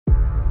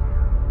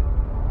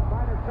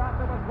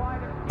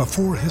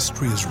Before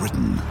history is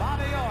written,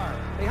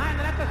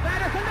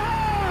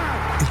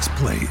 it's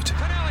played.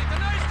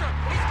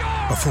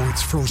 Before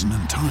it's frozen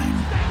in time,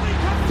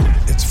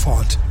 it's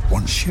fought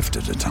one shift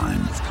at a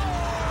time.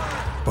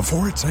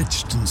 Before it's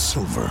etched in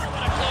silver,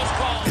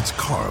 it's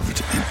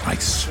carved in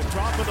ice.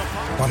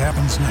 What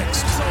happens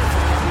next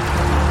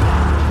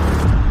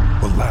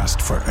will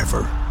last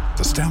forever.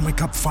 The Stanley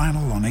Cup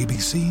Final on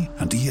ABC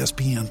and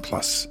ESPN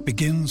Plus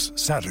begins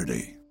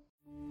Saturday.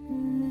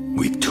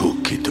 We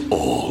took it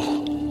all.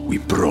 We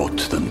brought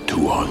them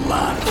to our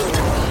land.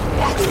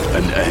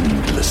 An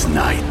endless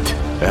night,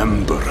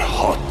 ember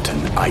hot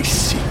and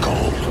icy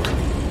cold.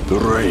 The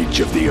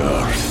rage of the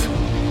earth.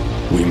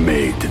 We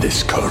made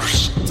this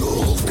curse.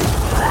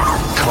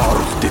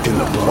 Carved it in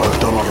the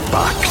blood on our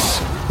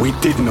backs. We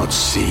did not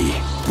see.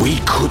 We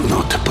could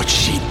not, but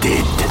she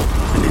did.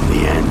 And in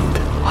the end...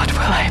 What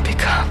will I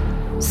become?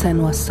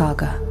 Senua's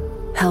Saga.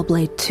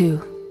 Hellblade 2.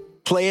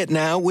 Play it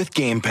now with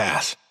Game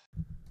Pass.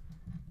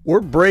 We're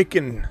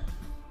breaking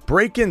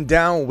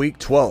down Week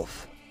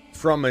 12.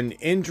 From an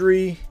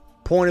injury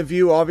point of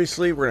view,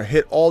 obviously, we're going to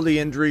hit all the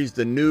injuries,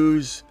 the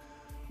news,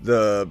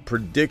 the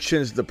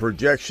predictions, the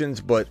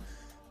projections, but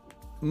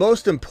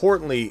most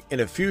importantly, in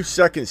a few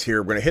seconds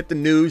here, we're going to hit the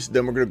news,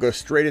 then we're going to go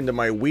straight into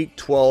my Week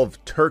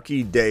 12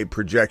 Turkey Day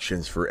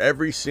projections for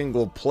every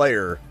single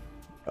player,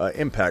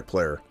 impact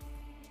player,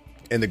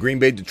 in the Green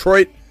Bay,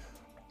 Detroit,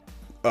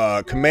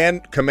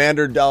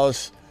 Commander,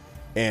 Dallas,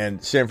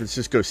 and San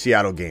Francisco,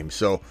 Seattle games.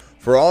 So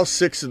for all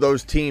 6 of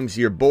those teams,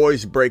 your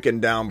boys breaking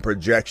down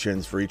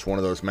projections for each one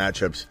of those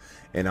matchups,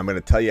 and I'm going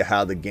to tell you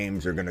how the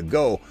games are going to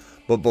go.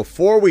 But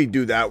before we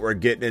do that, we're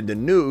getting into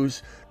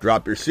news.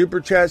 Drop your super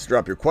chats,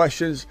 drop your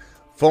questions.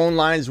 Phone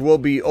lines will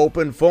be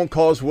open. Phone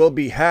calls will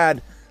be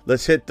had.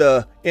 Let's hit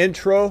the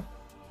intro,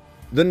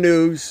 the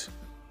news,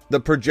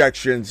 the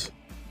projections,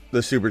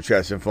 the super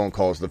chats, and phone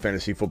calls. The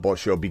Fantasy Football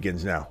Show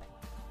begins now.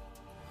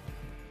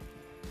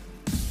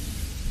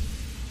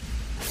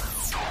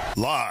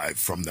 Live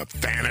from the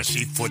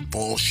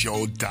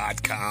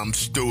FantasyFootballShow.com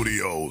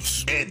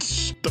studios.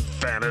 It's the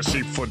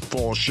Fantasy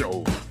Football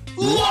Show.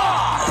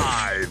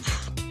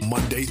 Live!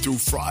 Monday through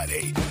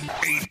Friday,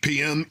 8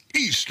 p.m.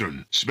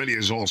 Eastern. Smitty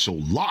is also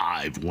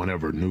live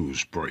whenever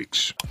news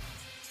breaks.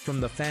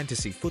 From the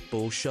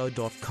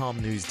FantasyFootballShow.com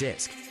news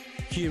desk,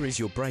 here is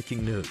your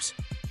breaking news.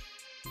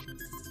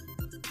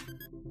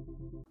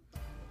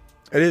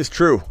 It is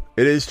true.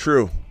 It is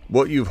true.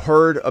 What you've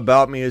heard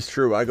about me is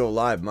true. I go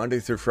live Monday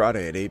through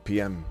Friday at 8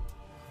 p.m.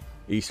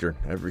 Eastern,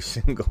 every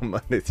single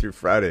Monday through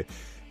Friday.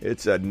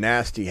 It's a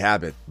nasty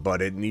habit,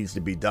 but it needs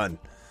to be done.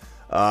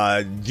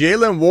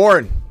 Jaylen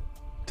Warren,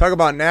 talk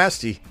about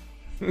nasty.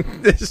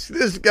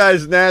 This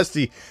guy's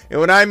nasty, and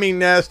when I mean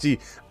nasty,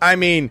 I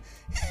mean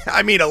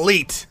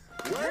elite.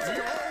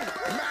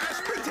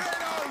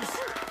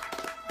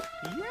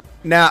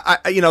 Now,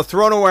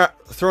 throwing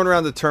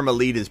around the term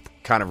elite is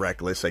kind of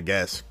reckless, I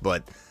guess,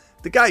 but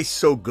the guy's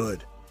so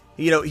good.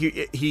 You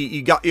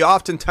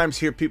oftentimes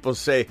hear people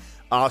say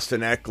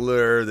Austin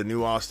Eckler, the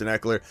new Austin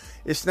Eckler.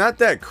 It's not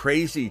that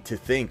crazy to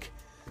think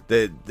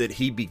that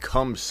he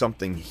becomes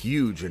something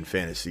huge in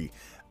fantasy.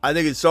 I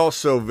think it's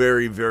also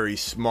very, very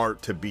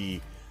smart to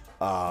be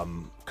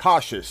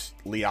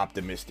cautiously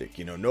optimistic.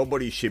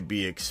 Nobody should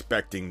be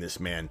expecting this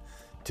man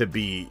to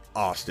be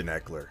Austin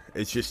Eckler.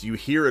 It's just, you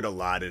hear it a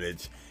lot,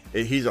 and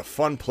he's a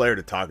fun player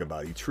to talk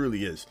about. He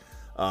truly is.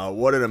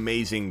 What an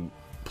amazing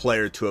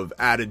player to have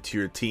added to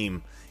your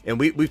team. And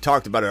we've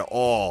talked about it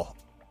all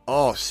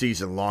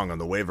season long on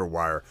the waiver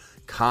wire.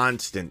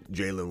 Constant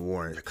Jaylen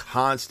Warren.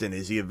 Constant.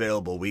 Is he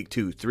available week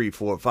 2, 3,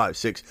 4, 5,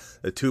 6?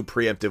 The 2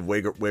 preemptive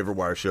waiver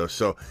wire shows.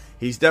 So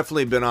he's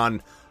definitely been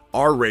on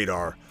our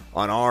radar,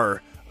 on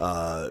our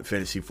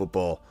fantasy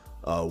football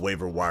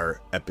waiver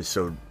wire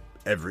episode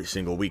every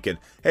single weekend.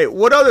 Hey,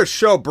 what other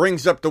show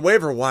brings up the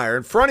waiver wire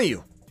in front of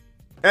you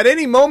at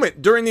any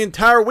moment during the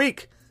entire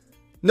week?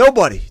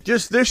 Nobody.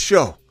 Just this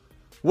show.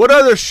 What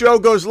other show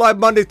goes live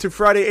Monday through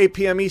Friday, 8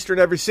 p.m. Eastern,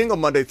 every single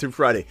Monday through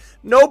Friday?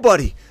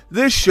 Nobody.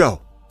 This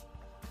show.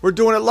 We're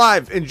doing it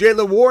live, and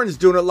Jaylen Warren's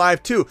doing it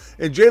live too.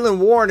 And Jaylen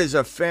Warren is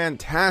a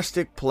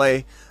fantastic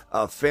play,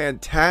 a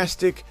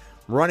fantastic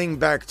running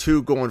back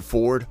too going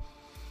forward.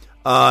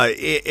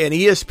 And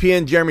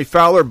ESPN Jeremy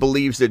Fowler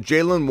believes that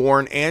Jaylen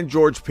Warren and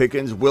George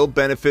Pickens will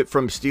benefit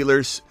from the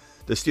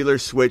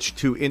Steelers switch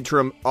to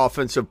interim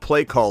offensive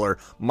play caller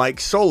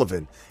Mike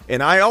Sullivan.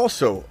 And I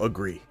also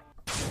agree.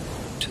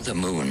 To the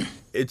moon.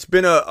 It's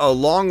been a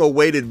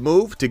long-awaited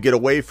move to get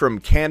away from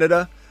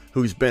Canada,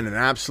 who's been an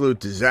absolute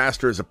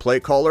disaster as a play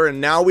caller, and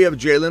now we have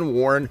Jaylen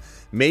Warren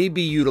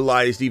maybe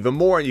utilized even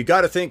more. And you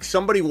got to think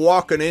somebody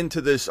walking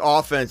into this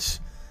offense,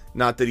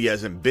 not that he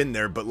hasn't been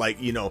there, but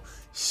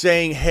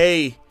saying,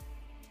 "Hey,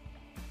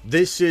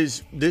 this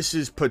is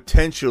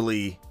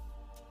potentially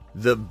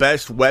the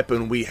best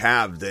weapon we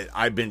have that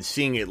I've been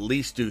seeing at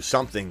least do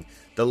something."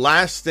 The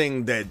last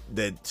thing that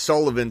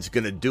Sullivan's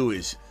going to do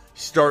is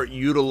start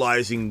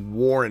utilizing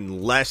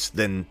Warren less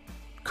than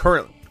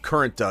current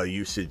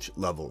usage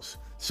levels.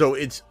 So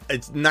it's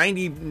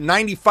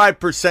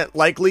 95%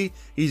 likely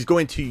he's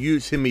going to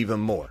use him even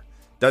more.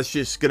 That's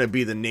just going to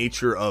be the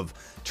nature of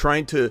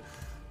trying to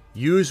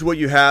use what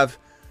you have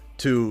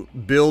to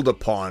build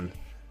upon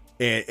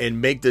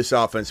and make this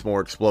offense more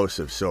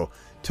explosive. So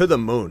to the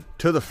moon,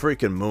 to the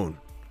freaking moon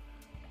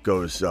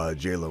goes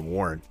Jaylen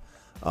Warren.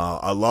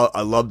 I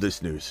love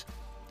this news.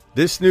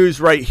 This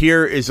news right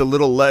here is a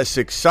little less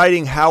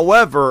exciting.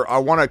 However, I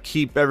want to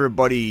keep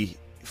everybody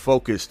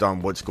focused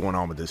on what's going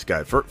on with this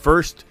guy.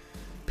 First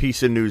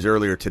piece of news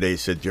earlier today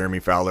said Jeremy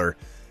Fowler,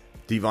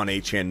 De'Von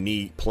Achane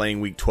knee playing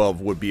week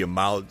 12 would be a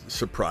mild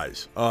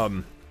surprise.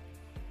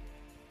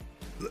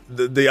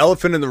 The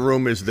elephant in the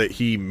room is that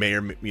he may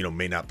or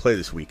may not play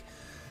this week.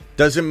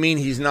 Doesn't mean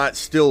he's not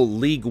still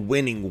league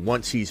winning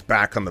once he's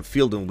back on the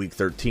field in week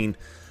 13.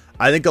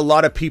 I think a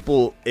lot of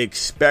people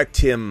expect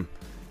him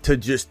to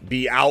just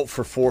be out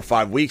for 4 or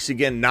 5 weeks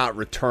again, not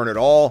return at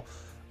all.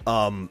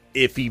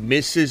 If he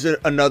misses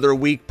another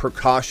week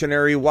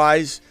precautionary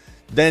wise,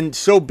 then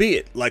so be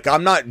it. Like,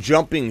 I'm not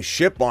jumping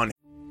ship on.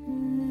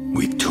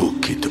 We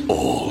took it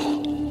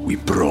all. We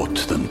brought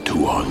them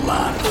to our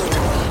land.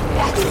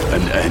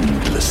 An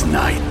endless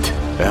night,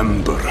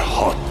 ember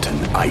hot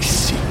and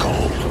icy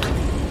cold.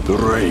 The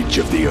rage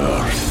of the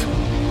earth.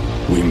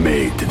 We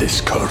made this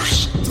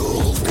curse.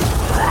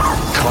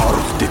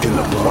 Carved it in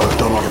the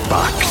blood on our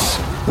backs.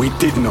 We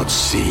did not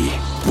see.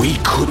 We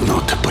could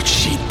not, but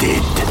she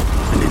did.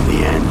 And in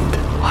the end,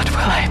 What will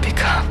I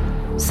become?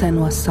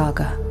 Senua's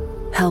Saga.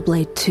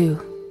 Hellblade 2.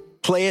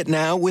 Play it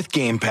now with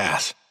Game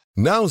Pass.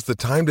 Now's the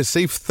time to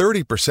save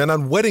 30%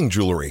 on wedding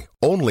jewelry,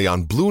 only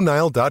on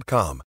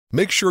BlueNile.com.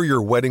 Make sure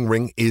your wedding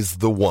ring is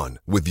the one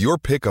with your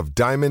pick of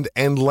diamond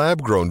and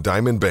lab-grown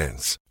diamond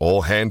bands,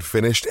 all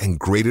hand-finished and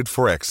graded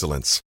for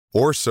excellence.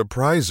 Or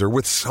surprise her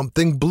with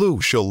something blue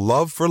she'll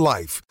love for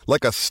life,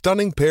 like a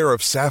stunning pair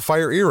of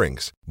sapphire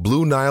earrings.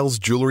 Blue Nile's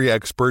jewelry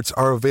experts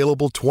are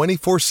available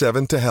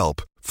 24/7 to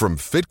help, from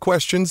fit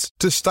questions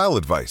to style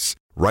advice.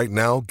 Right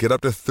now, get up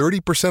to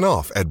 30%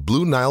 off at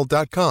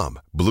BlueNile.com.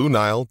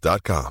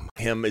 BlueNile.com.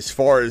 Him as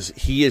far as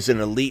he is an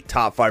elite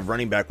top 5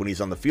 running back when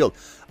he's on the field.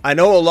 I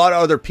know a lot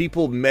of other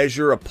people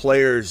measure a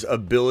player's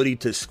ability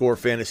to score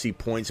fantasy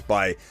points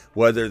by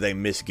whether they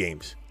miss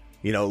games.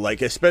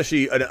 Like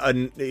especially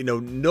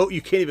no,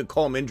 you can't even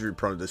call him injury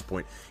prone at this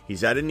point.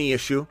 He's had a knee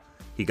issue.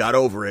 He got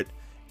over it,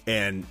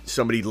 and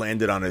somebody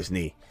landed on his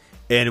knee.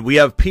 And we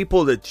have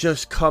people that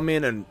just come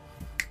in and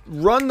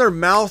run their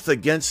mouth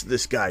against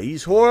this guy.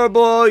 He's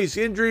horrible. He's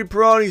injury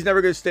prone. He's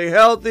never going to stay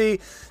healthy.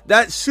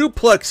 That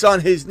suplex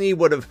on his knee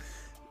would have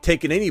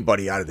taken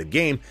anybody out of the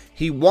game.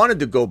 He wanted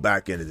to go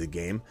back into the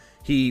game.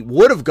 He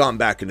would have gone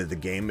back into the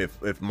game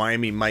if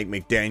Miami Mike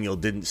McDaniel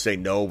didn't say,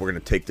 no, we're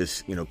going to take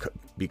this,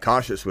 be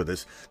cautious with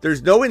this.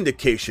 There's no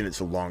indication it's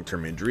a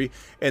long-term injury.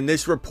 And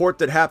this report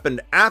that happened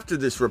after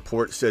this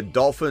report said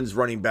Dolphins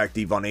running back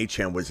De'Von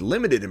Achane was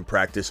limited in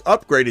practice,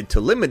 upgraded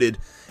to limited,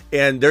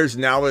 and there's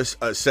now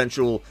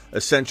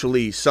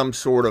essentially some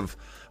sort of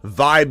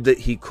vibe that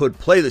he could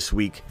play this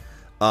week.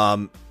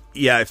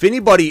 Yeah,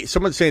 if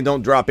someone's saying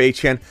don't drop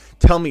Achane,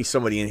 tell me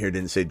somebody in here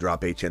didn't say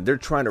drop Achane. They're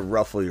trying to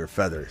ruffle your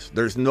feathers.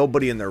 There's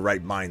nobody in their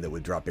right mind that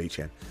would drop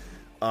Achane.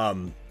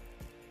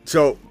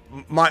 So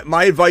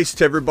my advice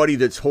to everybody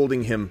that's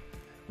holding him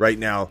right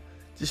now,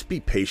 just be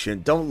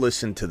patient. Don't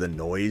listen to the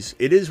noise.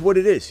 It is what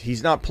it is.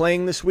 He's not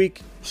playing this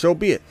week, so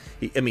be it.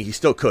 He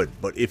still could,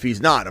 but if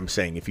he's not, I'm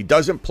saying, if he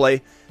doesn't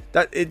play,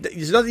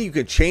 there's nothing you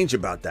can change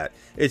about that.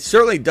 It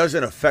certainly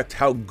doesn't affect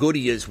how good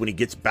he is when he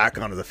gets back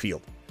onto the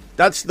field.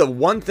 That's the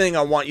one thing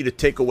I want you to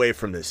take away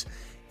from this.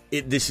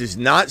 This is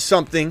not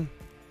something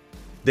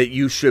that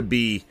you shouldn't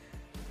be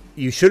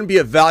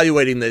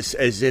evaluating this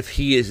as if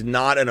he is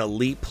not an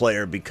elite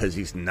player because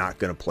he's not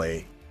going to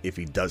play if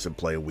he doesn't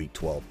play week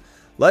 12.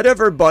 Let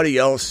everybody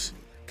else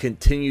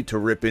continue to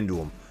rip into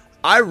him.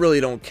 I really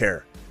don't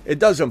care. It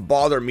doesn't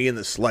bother me in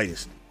the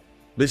slightest.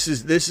 This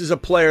is a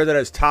player that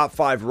has top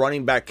 5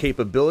 running back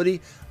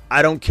capability.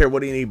 I don't care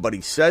what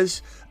anybody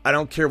says. I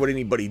don't care what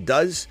anybody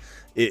does.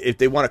 If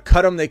they want to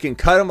cut him, they can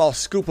cut him. I'll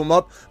scoop him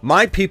up.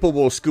 My people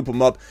will scoop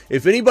him up.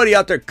 If anybody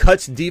out there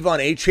cuts De'Von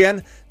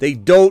Achane, they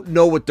don't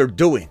know what they're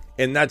doing.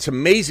 And that's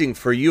amazing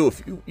for you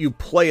if you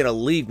play in a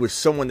league with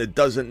someone that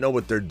doesn't know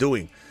what they're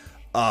doing.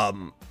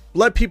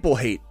 Let people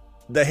hate.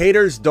 The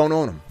haters don't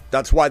own him.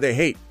 That's why they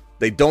hate.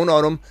 They don't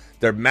own him.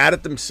 They're mad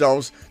at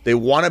themselves. They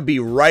want to be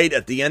right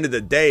at the end of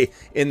the day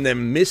in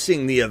them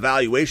missing the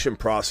evaluation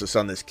process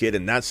on this kid,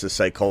 and that's the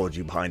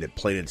psychology behind it,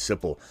 plain and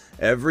simple.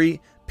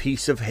 Every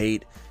piece of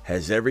hate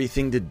has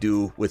everything to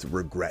do with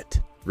regret.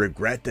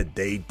 Regret that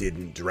they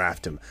didn't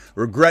draft him.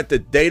 Regret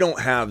that they don't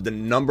have the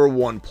number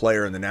 1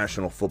 player in the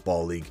National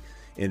Football League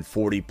in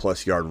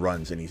 40-plus yard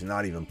runs, and he's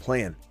not even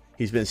playing.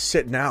 He's been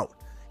sitting out.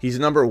 He's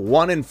number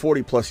 1 in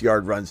 40-plus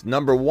yard runs,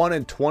 number 1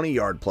 in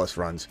 20-yard-plus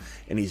runs,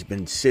 and he's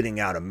been sitting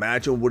out.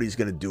 Imagine what he's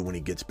going to do when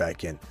he gets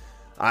back in.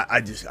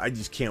 I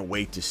just can't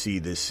wait to see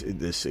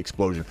this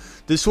explosion.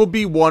 This will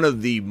be one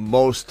of the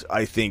most,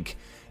 I think,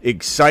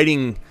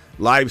 exciting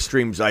live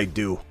streams I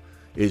do,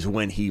 is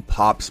when he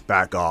pops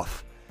back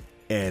off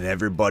and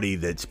everybody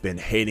that's been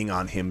hating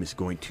on him is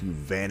going to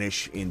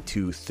vanish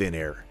into thin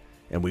air,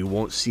 and we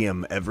won't see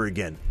him ever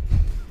again.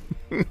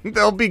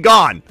 They'll be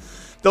gone.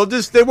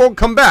 They won't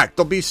come back.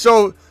 They'll be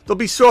so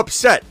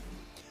upset.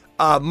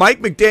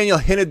 Mike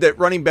McDaniel hinted that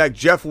running back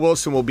Jeff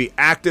Wilson will be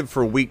active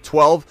for Week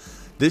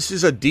 12. This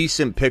is a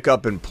decent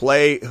pickup and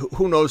play.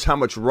 Who knows how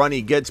much run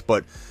he gets,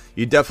 but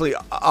you definitely,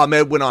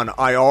 Ahmed went on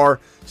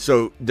IR,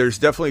 so there's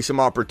definitely some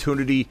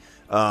opportunity.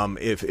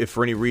 If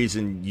for any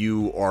reason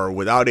you are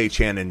without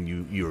HN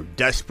and you're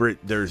desperate,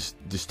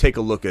 just take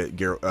a look at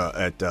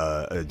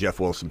Jeff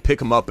Wilson.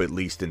 Pick him up at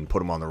least and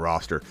put him on the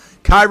roster.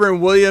 Kyren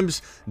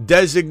Williams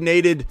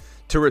designated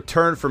to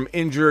return from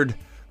injured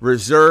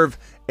reserve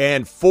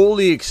and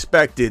fully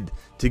expected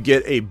to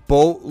get a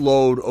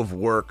boatload of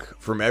work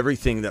from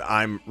everything that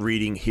I'm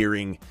reading,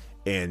 hearing,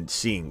 and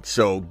seeing.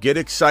 So get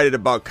excited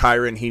about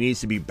Kyren. He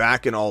needs to be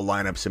back in all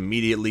lineups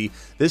immediately.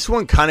 This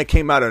one kind of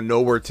came out of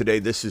nowhere today.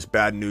 This is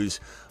bad news.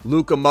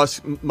 Luka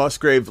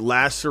Musgrave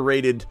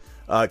lacerated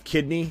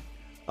kidney.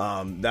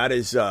 That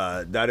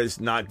is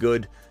not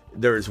good.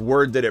 There is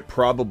word that it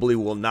probably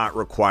will not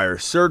require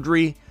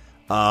surgery,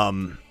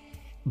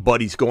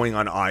 but he's going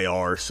on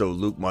IR, so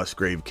Luke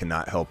Musgrave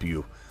cannot help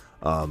you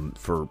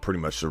for pretty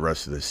much the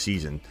rest of the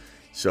season.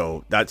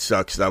 So that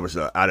sucks. That was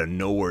a out of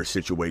nowhere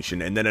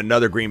situation. And then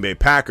another Green Bay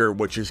Packer,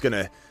 which is going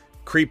to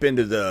creep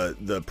into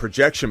the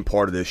projection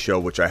part of this show,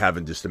 which I have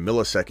in just a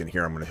millisecond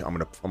here. I'm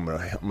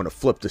gonna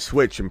flip the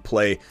switch and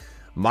play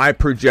my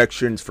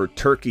projections for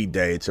Turkey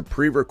Day. It's a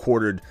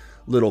pre-recorded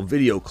little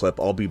video clip.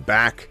 I'll be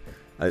back.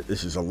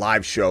 This is a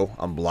live show.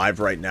 I'm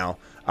live right now.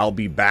 I'll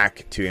be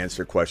back to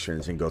answer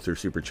questions and go through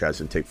super chats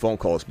and take phone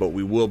calls, but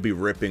we will be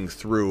ripping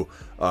through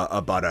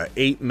about an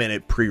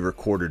 8-minute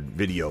pre-recorded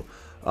video.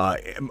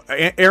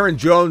 Aaron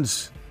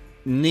Jones'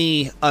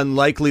 knee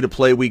unlikely to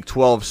play Week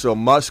 12, so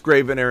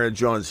Musgrave and Aaron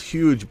Jones,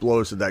 huge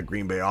blows to that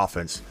Green Bay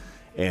offense,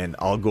 and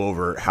I'll go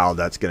over how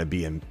that's going to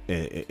be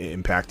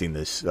impacting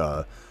this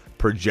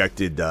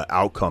projected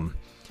outcome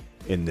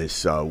in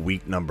this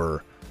week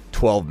number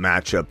 12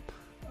 matchup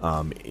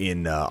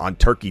on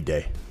Turkey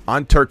Day.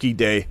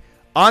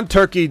 On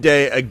Turkey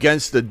Day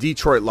against the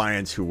Detroit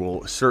Lions, who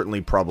will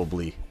certainly,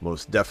 probably,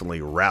 most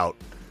definitely rout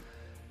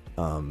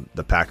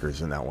the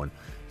Packers in that one.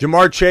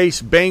 Jamar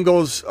Chase,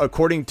 Bengals,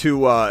 according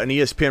to an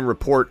ESPN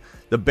report,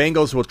 the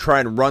Bengals will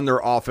try and run their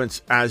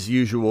offense as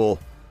usual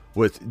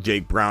with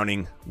Jake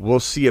Browning.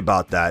 We'll see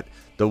about that.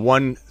 The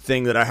one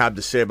thing that I have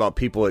to say about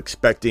people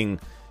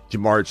expecting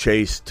Jamar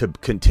Chase to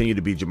continue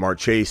to be Jamar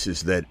Chase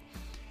is that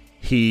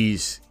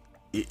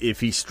if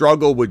he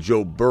struggled with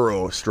Joe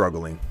Burrow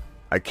struggling,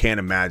 I can't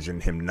imagine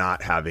him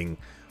not having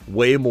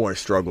way more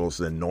struggles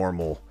than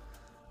normal.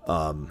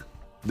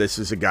 This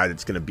is a guy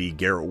that's going to be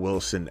Garrett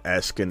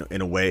Wilson-esque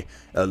in a way.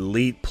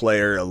 Elite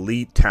player,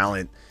 elite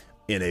talent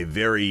in a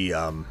very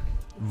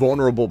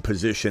vulnerable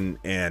position,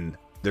 and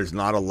there's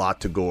not a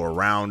lot to go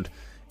around,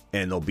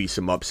 and there'll be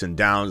some ups and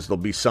downs. There'll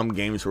be some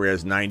games where he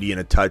has 90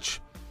 and a touch.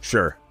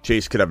 Sure,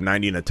 Chase could have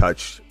 90 and a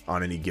touch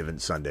on any given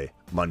Sunday,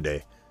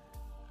 Monday,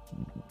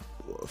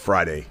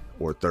 Friday,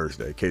 or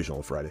Thursday,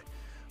 occasional Friday,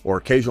 or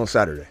occasional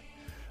Saturday.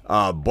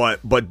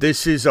 But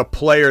this is a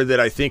player that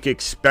I think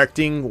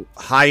expecting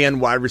high-end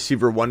wide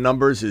receiver 1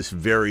 numbers is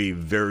very,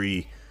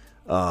 very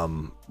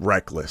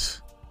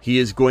reckless. He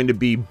is going to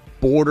be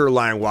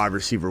borderline wide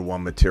receiver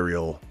 1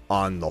 material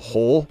on the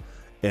whole.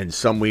 And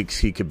some weeks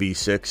he could be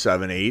 6,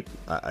 7, 8,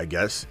 I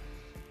guess.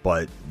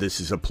 But this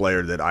is a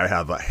player that I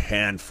have a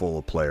handful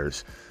of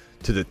players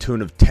to the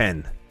tune of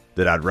 10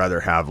 that I'd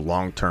rather have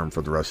long-term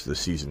for the rest of the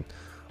season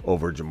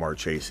over Jamar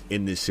Chase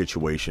in this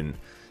situation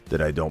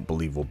that I don't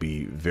believe will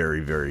be very,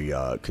 very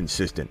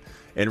consistent.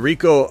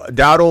 Enrico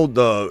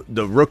Dowdle,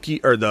 the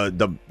rookie, or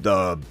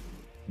the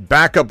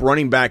backup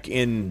running back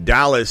in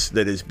Dallas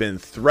that has been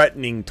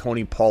threatening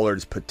Tony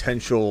Pollard's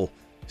potential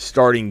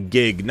starting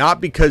gig, not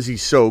because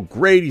he's so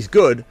great, he's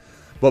good,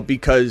 but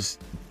because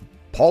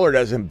Pollard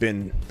hasn't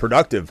been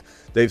productive.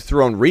 They've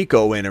thrown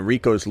Rico in, and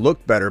Rico's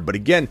looked better, but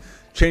again,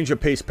 change of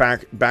pace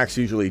backs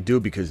usually do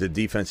because the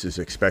defense is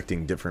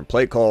expecting different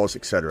play calls,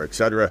 et cetera, et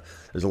cetera.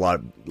 There's a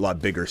lot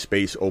bigger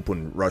space,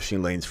 open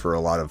rushing lanes for a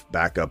lot of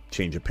backup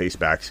change of pace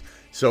backs.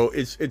 So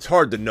it's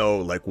hard to know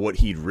like what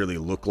he'd really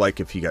look like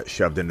if he got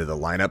shoved into the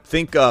lineup.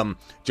 Think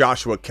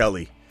Joshua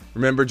Kelly.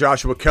 Remember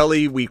Joshua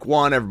Kelly, week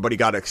 1, everybody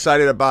got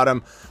excited about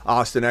him.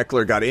 Austin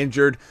Eckler got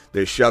injured.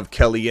 They shoved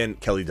Kelly in.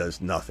 Kelly does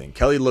nothing.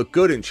 Kelly looked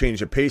good in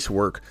change of pace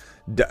work.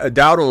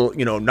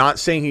 Dowdle, not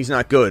saying he's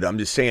not good. I'm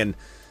just saying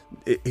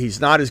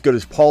he's not as good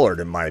as Pollard,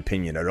 in my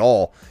opinion, at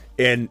all.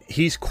 And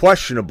he's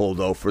questionable,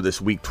 though, for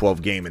this Week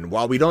 12 game. And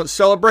while we don't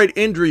celebrate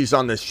injuries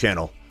on this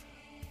channel,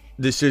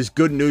 this is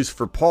good news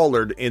for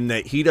Pollard in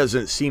that he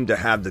doesn't seem to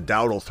have the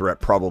Dowdle threat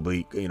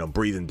probably,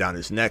 breathing down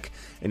his neck.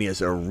 And he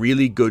has a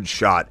really good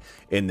shot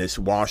in this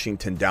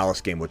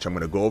Washington-Dallas game, which I'm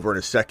going to go over in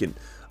a second,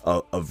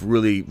 of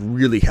really,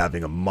 really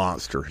having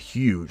a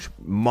huge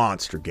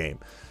monster game.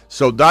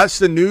 So that's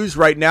the news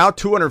right now.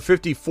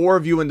 254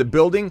 of you in the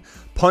building.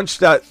 Punch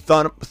that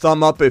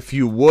thumb up if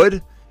you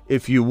would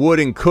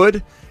and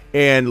could.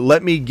 And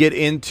let me get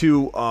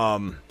into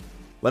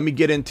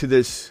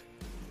this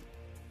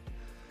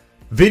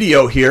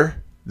video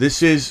here.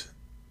 This is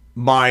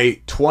my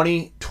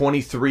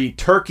 2023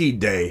 Turkey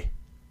Day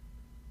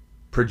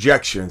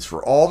projections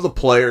for all the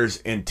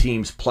players and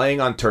teams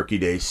playing on Turkey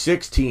Day.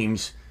 6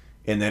 teams.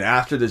 And then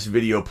after this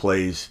video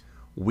plays,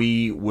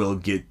 we will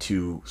get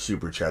to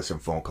Super Chats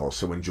and phone calls.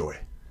 So enjoy.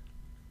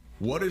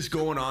 What is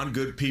going on,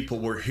 good people?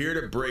 We're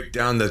here to break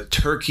down the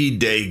Turkey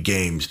Day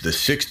games. The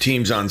 6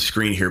 teams on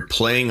screen here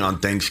playing on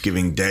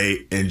Thanksgiving Day,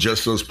 and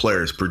just those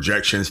players.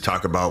 Projections,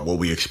 talk about what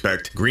we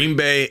expect. Green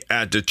Bay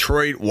at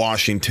Detroit,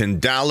 Washington,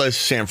 Dallas,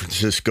 San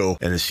Francisco,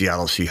 and the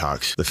Seattle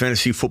Seahawks. The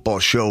Fantasy Football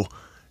Show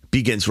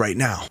begins right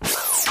now.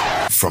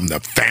 From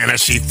the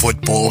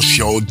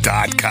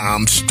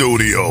FantasyFootballShow.com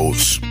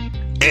studios,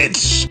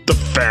 it's the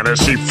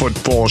Fantasy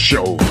Football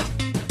Show.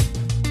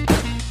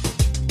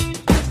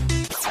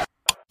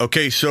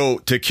 Okay, so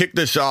to kick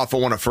this off, I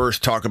want to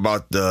first talk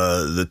about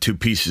the 2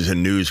 pieces of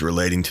news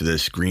relating to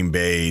this Green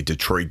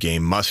Bay-Detroit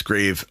game.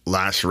 Musgrave,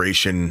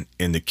 laceration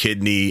in the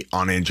kidney,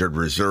 on injured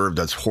reserve.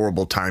 That's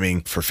horrible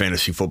timing for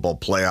fantasy football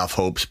playoff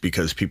hopes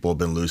because people have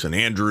been losing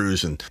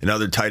Andrews and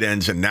other tight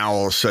ends, and now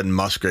all of a sudden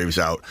Musgrave's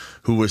out,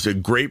 who was a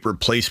great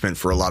replacement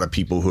for a lot of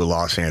people who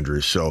lost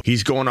Andrews. So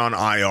he's going on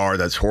IR.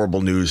 That's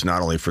horrible news,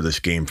 not only for this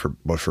game,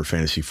 but for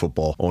fantasy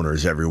football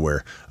owners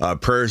everywhere.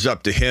 Prayers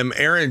up to him.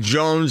 Aaron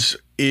Jones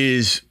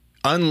is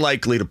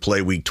unlikely to play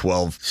week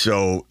 12,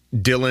 so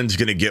Dylan's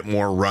going to get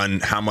more run.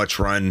 How much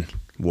run?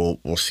 We'll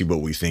see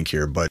what we think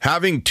here. But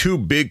having 2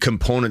 big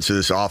components of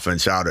this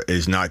offense out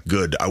is not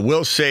good. I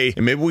will say,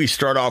 and maybe we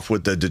start off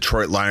with the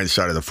Detroit Lions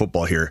side of the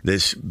football here.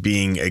 This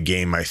being a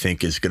game I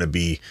think is going to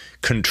be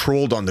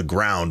controlled on the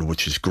ground,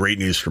 which is great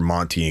news for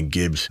Monty and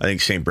Gibbs. I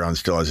think St. Brown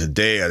still has a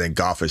day. I think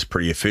Goff is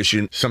pretty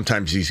efficient.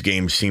 Sometimes these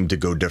games seem to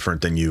go different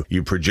than you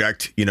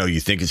project. You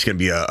think it's going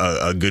to be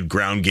a good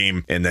ground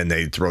game, and then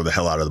they throw the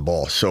hell out of the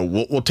ball. So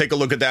we'll take a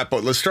look at that.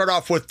 But let's start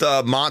off with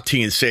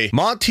Monty and say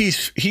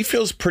he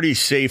feels pretty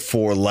safe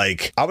for,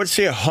 like, I would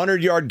say a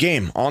 100-yard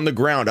game on the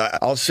ground.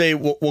 I'll say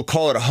we'll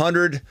call it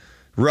 100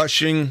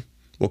 rushing.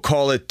 We'll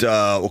call it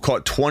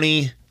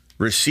 20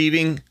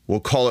 receiving. We'll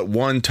call it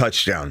 1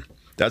 touchdown.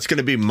 That's going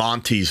to be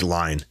Monty's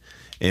line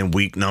in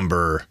week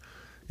number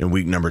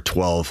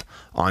 12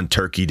 on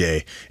Turkey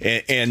Day.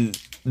 And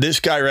this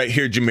guy right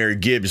here, Jahmyr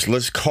Gibbs,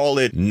 let's call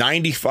it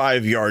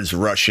 95 yards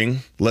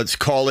rushing. Let's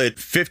call it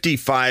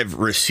 55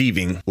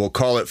 receiving. We'll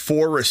call it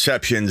 4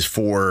 receptions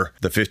for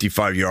the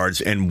 55 yards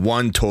and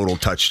 1 total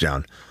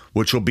touchdown,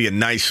 which will be a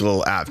nice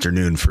little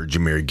afternoon for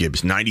Jahmyr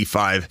Gibbs.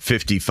 95,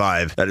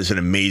 55. That is an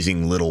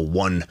amazing little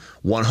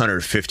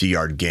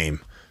 150-yard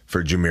game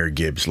for Jahmyr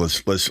Gibbs.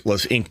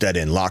 Let's ink that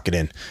in, lock it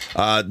in.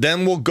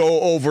 Then we'll go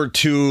over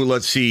to,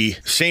 let's see,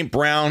 St.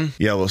 Brown.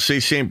 Yeah, we'll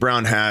say St.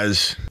 Brown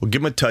we'll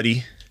give him a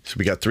tutty. So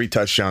we got 3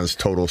 touchdowns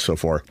total so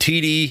far.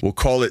 TD, we'll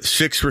call it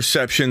 6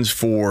 receptions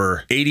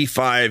for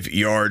 85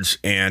 yards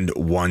and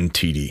 1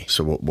 TD.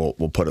 So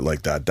we'll put it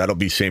like that. That'll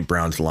be St.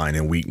 Brown's line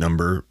in week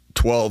number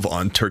 12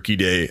 on Turkey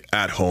Day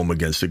at home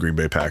against the Green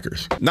Bay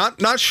Packers.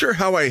 Not sure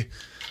how I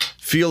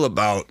feel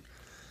about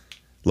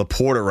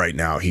Laporta right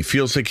now. He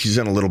feels like he's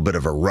in a little bit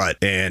of a rut,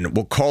 and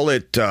we'll call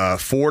it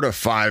 4 to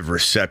 5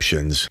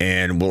 receptions,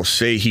 and we'll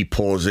say he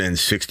pulls in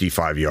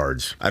 65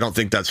 yards. I don't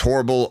think that's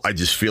horrible. I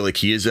just feel like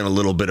he is in a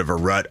little bit of a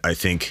rut. I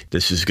think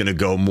this is going to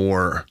go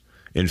more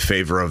in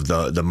favor of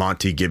the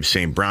Monty Gibbs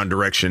St. Brown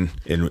direction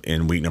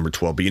in week number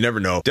 12. But you never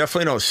know.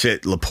 Definitely don't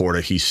sit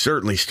Laporta. He's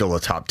certainly still a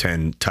top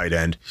 10 tight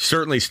end.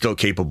 Certainly still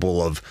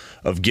capable of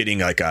getting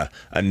like a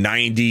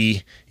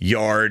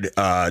 90-yard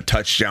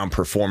touchdown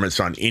performance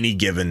on any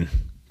given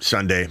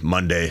Sunday,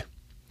 Monday,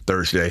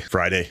 Thursday,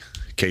 Friday,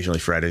 occasionally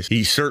Fridays.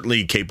 He's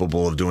certainly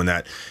capable of doing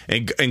that.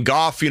 And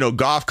Goff,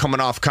 Goff coming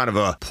off kind of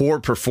a poor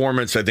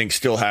performance, I think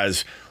still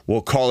has,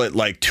 we'll call it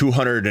like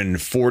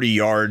 240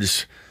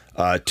 yards,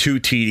 2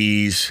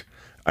 TDs.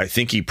 I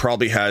think he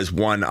probably has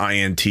 1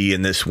 INT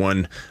in this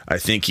one. I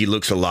think he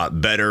looks a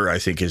lot better. I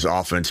think his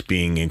offense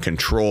being in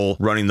control,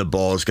 running the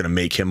ball is going to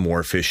make him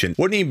more efficient.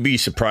 Wouldn't even be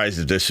surprised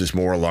if this is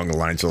more along the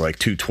lines of like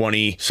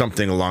 220,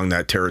 something along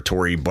that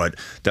territory, but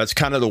that's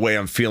kind of the way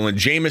I'm feeling.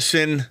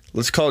 Jameson,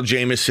 let's call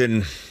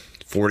Jameson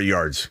 40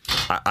 yards.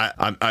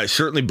 I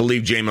certainly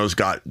believe J-Mo's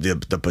got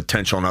the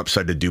potential and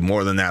upside to do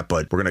more than that,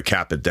 but we're going to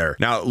cap it there.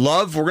 Now,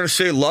 Love, we're going to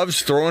say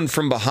Love's throwing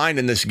from behind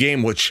in this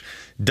game, which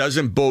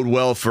doesn't bode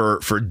well for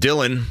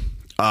Dylan.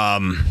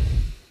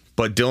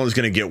 But Dylan's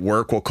going to get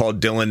work. We'll call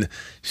Dylan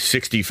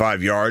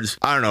 65 yards.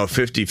 I don't know,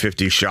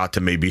 50-50 shot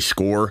to maybe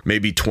score,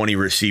 maybe 20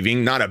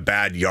 receiving. Not a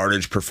bad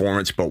yardage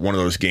performance, but one of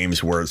those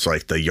games where it's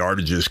like the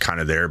yardage is kind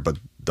of there, but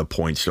the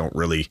points don't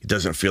really, it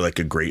doesn't feel like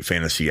a great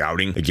fantasy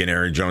outing. Again,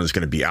 Aaron Jones is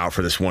going to be out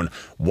for this one.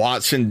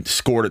 Watson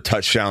scored a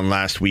touchdown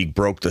last week,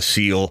 broke the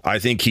seal. I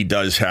think he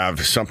does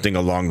have something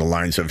along the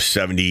lines of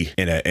 70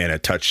 and a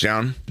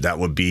touchdown. That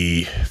would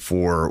be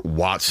for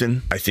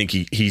Watson. I think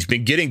he's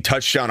been getting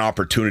touchdown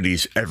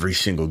opportunities every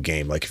single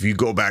game. Like if you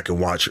go back and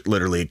watch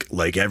literally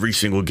like every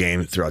single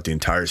game throughout the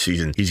entire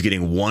season, he's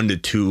getting 1 to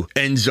 2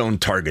 end zone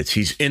targets.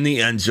 He's in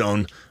the end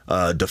zone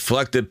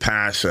deflected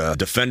pass,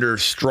 defender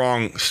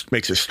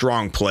makes a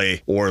strong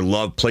play, or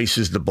Love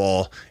places the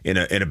ball in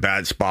a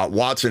bad spot.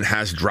 Watson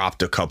has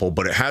dropped a couple,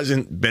 but it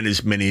hasn't been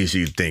as many as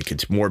you'd think.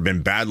 It's more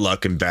been bad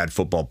luck and bad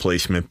football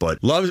placement.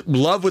 But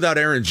Love without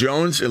Aaron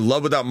Jones and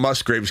Love without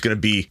Musgrave is going to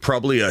be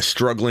probably a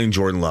struggling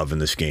Jordan Love in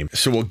this game.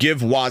 So we'll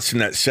give Watson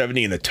that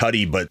 70 and a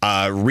tutty, but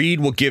Reed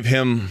will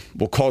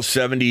call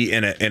 70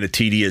 and a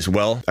TD as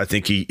well. I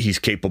think he's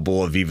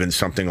capable of even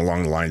something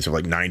along the lines of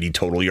like 90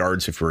 total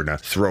yards if we're going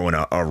to throw in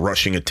a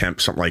rushing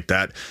attempt, something like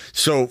that.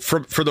 So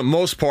for the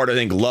most part, I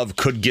think Love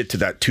could get to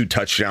that 2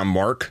 touchdown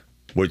mark,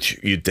 which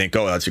you'd think,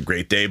 oh, that's a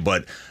great day.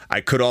 But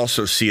I could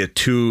also see a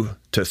 2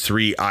 to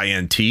 3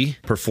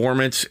 INT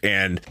performance,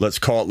 and let's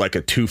call it like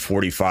a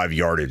 245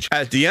 yardage.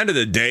 At the end of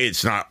the day,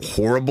 it's not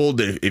horrible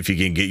if you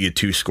can get you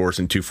 2 scores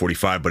in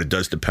 245, but it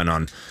does depend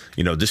on,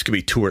 this could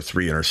be 2 or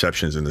 3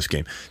 interceptions in this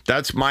game.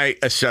 That's my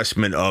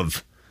assessment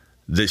of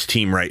this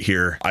team right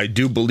here. I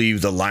do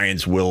believe the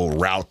Lions will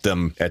rout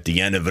them at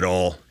the end of it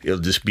all. It'll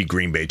just be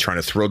Green Bay trying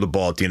to throw the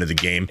ball at the end of the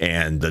game,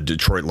 and the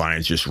Detroit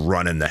Lions just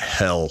running the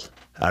hell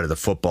out of the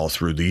football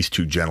through these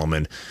two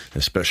gentlemen,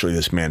 especially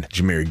this man,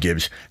 Jahmyr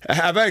Gibbs.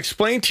 Have I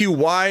explained to you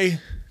why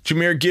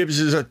Jahmyr Gibbs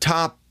is a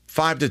top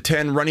 5 to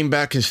 10 running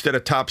back instead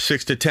of top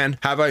 6 to 10?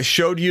 Have I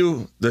showed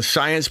you the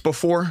science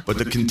before? But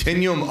the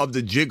continuum of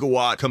the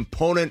gigawatt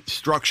component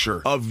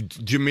structure of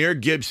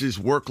Jahmyr Gibbs'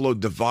 workload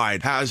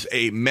divide has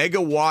a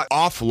megawatt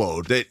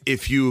offload that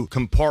if you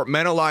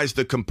compartmentalize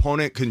the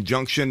component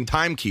conjunction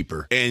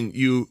timekeeper and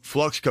you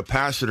flux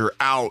capacitor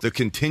out the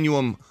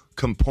continuum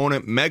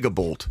component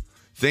megabolt,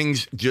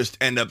 things just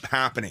end up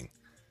happening.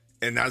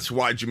 And that's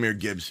why Jahmyr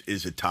Gibbs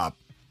is a top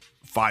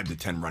 5 to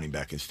 10 running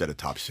back instead of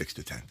top 6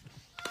 to 10.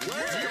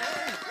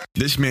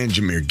 This man,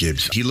 Jahmyr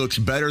Gibbs, he looks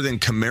better than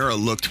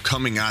Kamara looked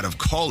coming out of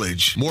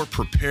college, more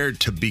prepared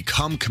to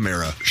become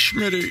Kamara.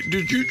 Schmitty,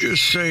 did you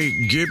just say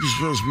Gibbs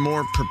was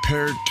more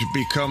prepared to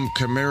become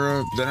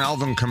Kamara than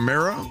Alvin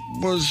Kamara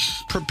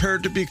was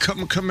prepared to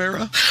become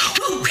Kamara?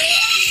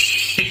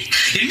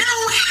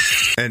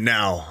 No. And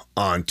now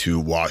on to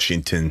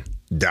Washington,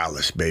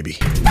 Dallas, baby.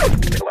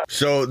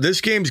 So this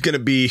game's going to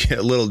be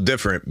a little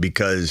different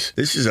because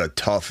this is a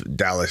tough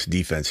Dallas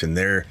defense, and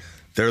they're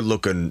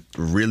looking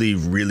really,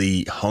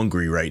 really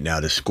hungry right now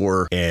to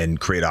score and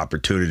create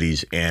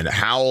opportunities. And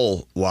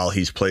Howell, while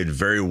he's played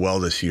very well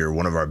this year,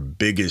 one of our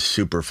biggest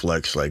super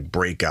flex like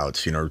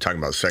breakouts, we're talking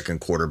about second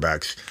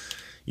quarterbacks.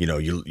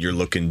 You're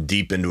looking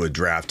deep into a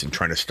draft and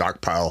trying to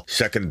stockpile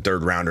second and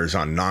third rounders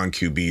on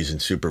non-QBs and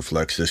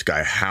Superflex. This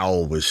guy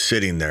Howell was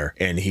sitting there,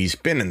 and he's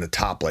been in the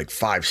top like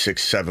 5,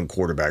 6, 7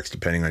 quarterbacks,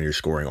 depending on your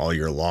scoring all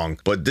year long.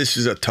 But this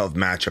is a tough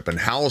matchup, and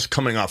Howell's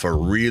coming off a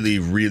really,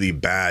 really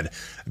bad,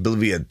 I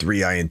believe he had 3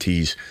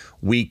 INTs,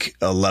 week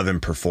 11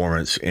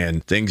 performance,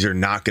 and things are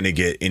not going to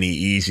get any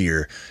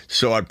easier.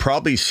 So I'd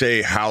probably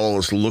say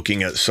Howell's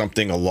looking at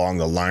something along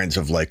the lines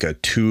of like a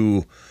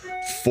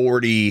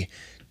 240,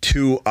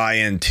 2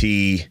 INT,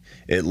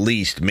 at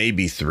least,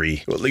 maybe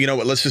 3. Well, you know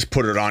what? Let's just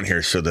put it on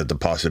here so that the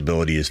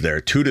possibility is there.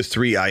 2 to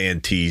 3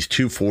 INTs,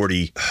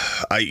 240.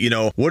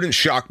 Wouldn't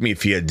shock me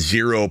if he had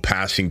 0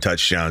 passing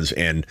touchdowns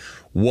and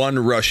 1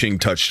 rushing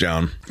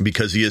touchdown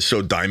because he is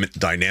so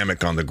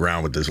dynamic on the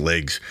ground with his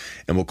legs,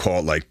 and we'll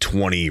call it like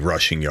 20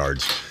 rushing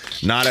yards.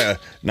 Not a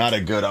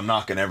good, I'm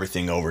knocking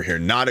everything over here,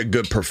 not a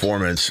good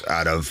performance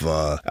out of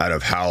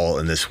Howell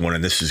in this one,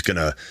 and this is going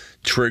to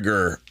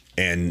trigger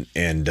and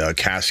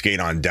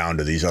cascade on down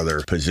to these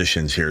other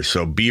positions here.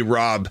 So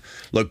B-Rob's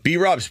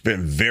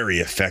been very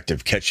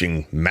effective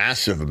catching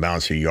massive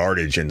amounts of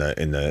yardage in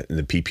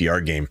the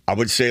PPR game. I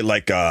would say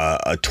like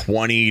a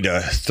 20 to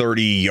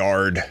 30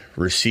 yard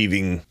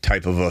receiving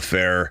type of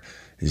affair.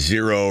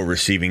 0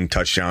 receiving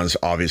touchdowns.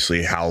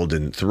 Obviously, Howell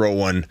didn't throw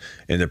one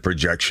in the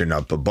projection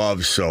up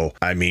above. So,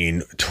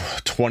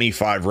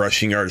 25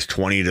 rushing yards,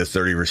 20 to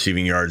 30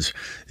 receiving yards,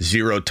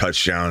 0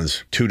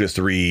 touchdowns, 2 to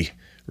 3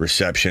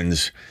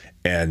 receptions.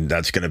 And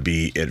that's going to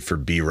be it for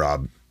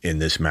B-Rob in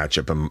this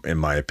matchup, in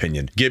my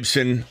opinion.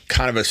 Gibson,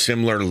 kind of a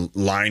similar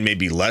line,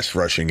 maybe less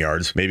rushing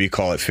yards. Maybe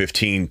call it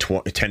 10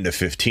 to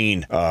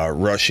 15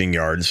 rushing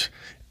yards.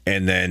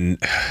 And then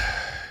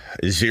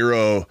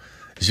 0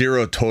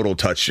 total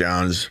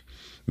touchdowns,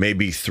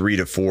 maybe 3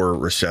 to 4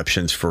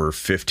 receptions for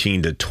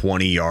 15 to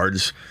 20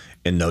 yards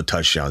and no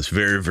touchdowns.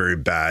 Very, very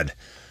bad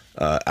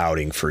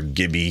outing for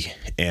Gibby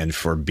and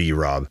for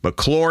B-Rob.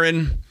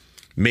 McLaurin,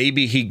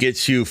 maybe he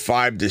gets you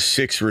 5 to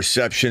 6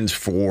 receptions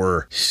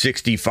for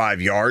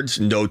 65 yards,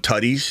 no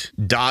tutties.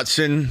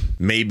 Dotson,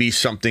 maybe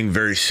something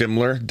very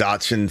similar.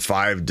 Dotson,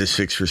 5 to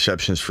 6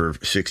 receptions for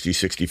 60,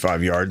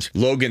 65 yards.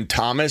 Logan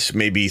Thomas,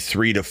 maybe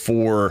 3 to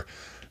 4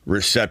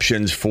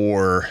 receptions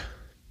for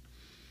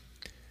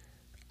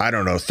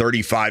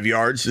 35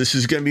 yards. This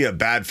is going to be a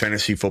bad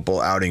fantasy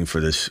football outing for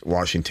this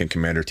Washington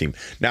Commander team.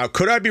 Now,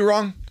 could I be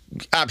wrong?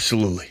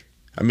 Absolutely.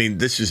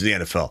 This is the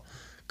NFL.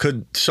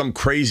 Could some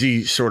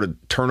crazy sort of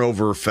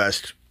turnover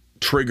fest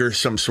trigger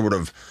some sort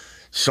of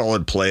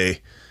solid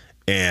play?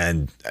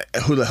 And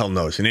who the hell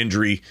knows? An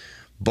injury.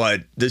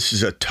 but this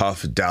is a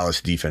tough Dallas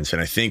defense.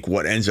 And I think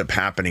what ends up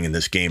happening in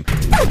this game,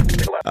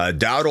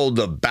 Dowdle,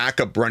 the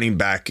backup running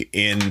back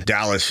in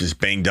Dallas, is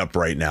banged up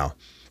right now,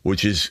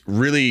 which is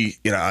really,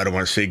 I don't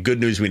want to say good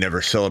news. We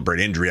never celebrate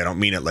injury. I don't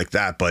mean it like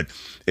that, but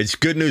it's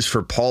good news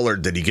for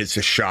Pollard that he gets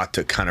a shot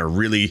to kind of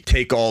really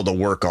take all the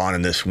work on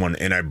in this one.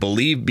 And I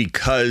believe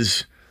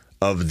because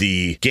of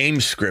the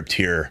game script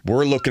here,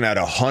 we're looking at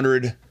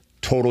 100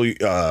 total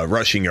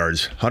rushing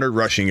yards, 100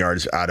 rushing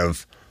yards out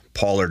of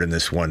Pollard in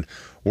this one.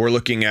 We're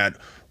looking at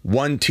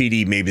 1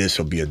 TD. Maybe this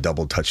will be a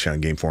double touchdown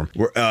game for him.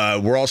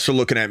 We're also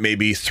looking at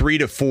maybe 3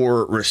 to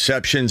 4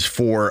 receptions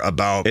for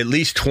about at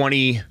least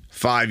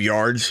 25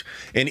 yards.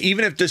 And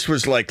even if this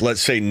was like,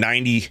 let's say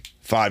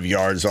 95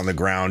 yards on the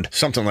ground,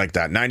 something like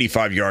that,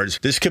 95 yards,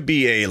 this could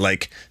be a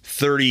like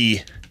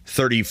 30,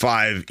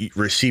 35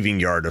 receiving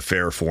yard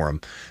affair for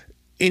him.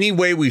 Any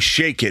way we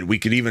shake it, we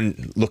could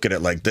even look at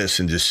it like this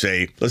and just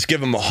say, let's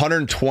give him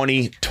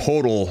 120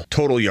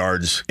 total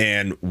yards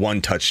and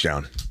 1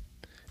 touchdown.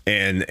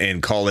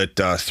 And call it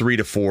 3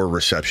 to 4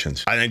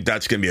 receptions. I think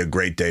that's going to be a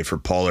great day for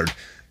Pollard.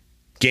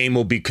 Game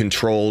will be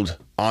controlled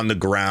on the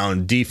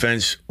ground.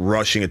 Defense,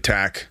 rushing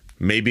attack.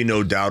 Maybe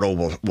no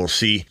Dowdle, we'll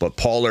see. But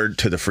Pollard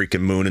to the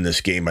freaking moon in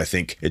this game. I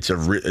think it's a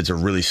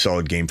really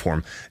solid game for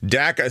him.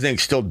 Dak, I think,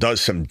 still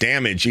does some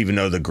damage, even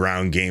though the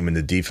ground game and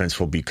the defense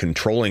will be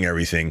controlling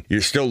everything.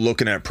 You're still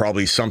looking at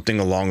probably something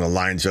along the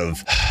lines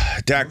of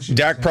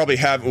Dak probably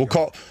have. We'll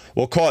call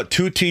it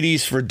 2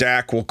 TDs for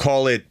Dak. We'll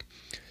call it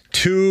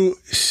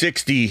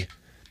 260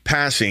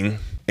 passing,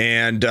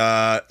 and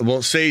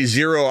we'll say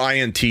 0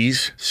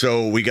 INTs.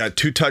 So we got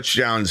 2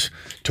 touchdowns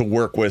to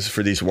work with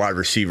for these wide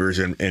receivers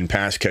and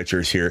pass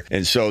catchers here.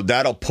 And so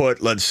that'll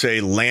put, let's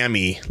say,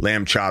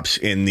 lamb chops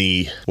in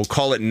we'll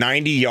call it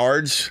 90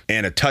 yards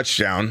and a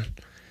touchdown.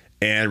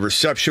 And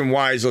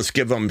reception-wise, let's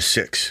give them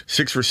 6.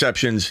 6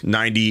 receptions,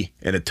 90,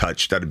 and a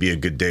touch. That'd be a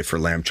good day for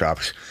lamb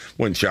chops.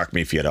 Wouldn't shock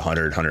me if he had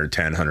 100,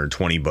 110,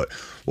 120, but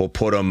we'll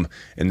put him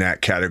in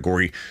that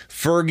category.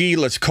 Fergie,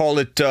 let's call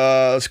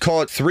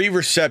it 3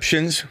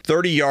 receptions,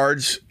 30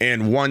 yards,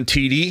 and 1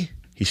 TD.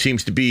 He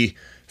seems to be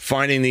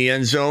finding the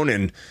end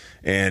zone,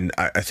 and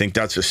I think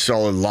that's a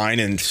solid line.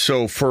 And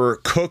so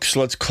for Cooks,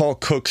 let's call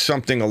Cooks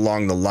something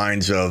along the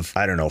lines of,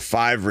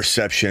 5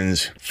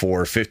 receptions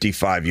for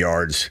 55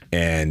 yards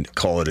and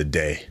call it a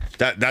day.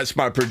 That's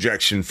my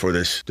projection for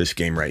this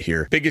game right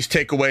here. Biggest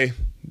takeaway,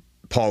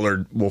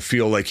 Pollard will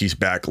feel like he's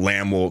back.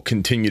 Lamb will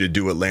continue to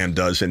do what Lamb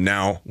does. And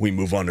now we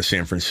move on to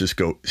San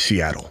Francisco,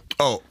 Seattle.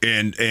 Oh,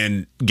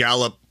 and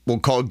Gallup, we'll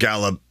call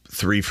Gallup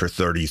 3 for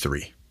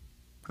 33.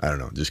 I don't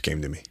know, it just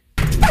came to me.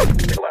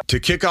 To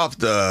kick off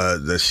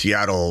the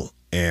Seattle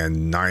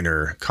and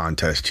Niner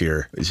contest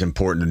here, it's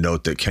important to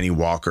note that Kenny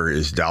Walker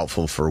is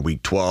doubtful for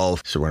week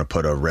 12, so we're going to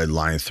put a red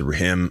line through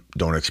him.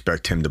 Don't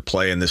expect him to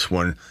play in this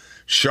one.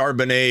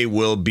 Charbonnet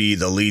will be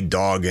the lead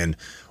dog, and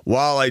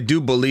while I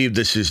do believe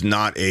this is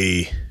not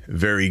a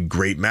very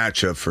great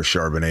matchup for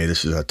Charbonnet,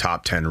 this is a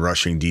top 10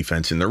 rushing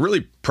defense, and they're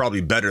really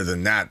probably better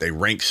than that. They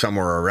rank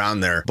somewhere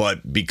around there,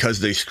 but because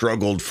they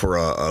struggled for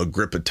a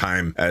grip of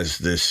time as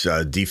this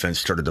defense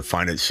started to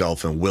find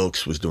itself, and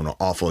Wilkes was doing an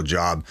awful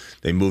job,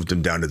 they moved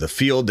him down to the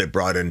field. They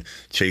brought in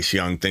Chase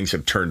Young. Things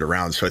have turned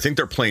around, so I think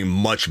they're playing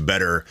much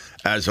better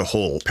as a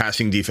whole.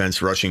 Passing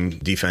defense, rushing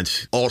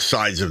defense, all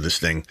sides of this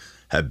thing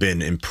have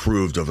been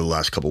improved over the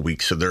last couple of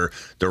weeks. So their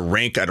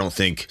rank, I don't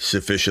think,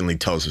 sufficiently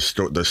tells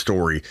the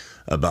story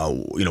about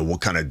what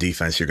kind of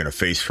defense you're going to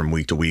face from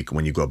week to week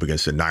when you go up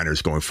against the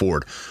Niners going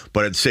forward.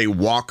 But I'd say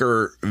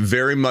Walker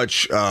very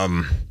much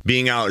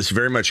being out is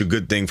very much a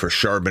good thing for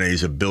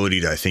Charbonnet's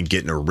ability to, I think,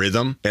 get in a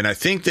rhythm. And I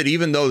think that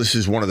even though this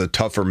is one of the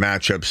tougher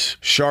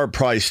matchups, Char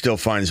probably still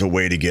finds a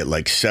way to get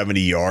like 70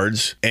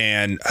 yards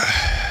and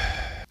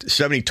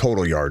 70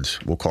 total yards,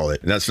 we'll call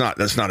it. And that's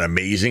not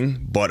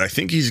amazing, but I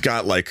think he's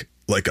got like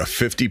a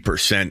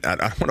 50%. I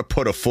don't want to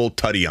put a full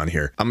tutty on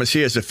here. I'm going to say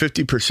he has a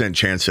 50%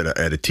 chance at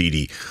a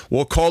TD.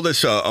 We'll call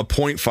this a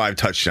 0.5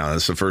 touchdown.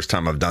 That's the first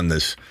time I've done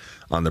this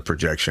on the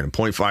projection.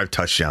 0.5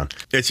 touchdown.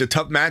 It's a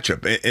tough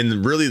matchup,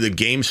 and really the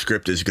game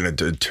script is going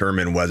to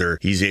determine whether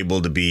he's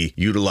able to be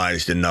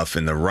utilized enough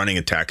in the running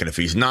attack, and if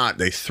he's not,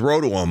 they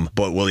throw to him,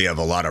 but will he have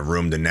a lot of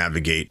room to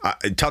navigate?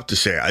 Tough to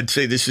say. I'd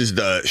say this is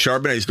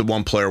Charbonnet is the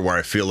one player where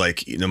I feel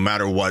like no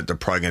matter what, they're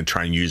probably going to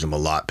try and use him a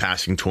lot,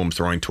 passing to him,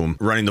 throwing to him,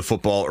 running the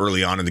football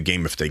early on in the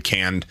game if they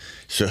can.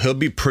 So he'll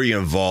be pretty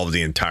involved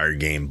the entire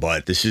game,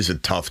 but this is a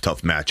tough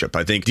matchup.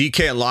 I think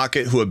DK and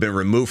Lockett, who have been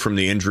removed from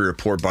the injury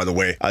report, by the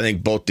way, I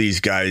think both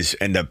these guys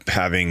end up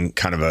having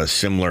kind of a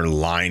similar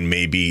line.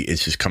 Maybe it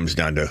just comes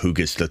down to who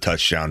gets the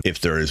touchdown,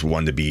 if there is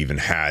one to be even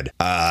had.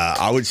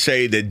 I would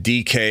say that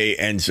DK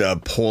ends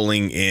up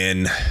pulling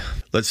in,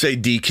 let's say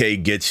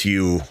DK gets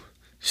you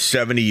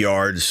 70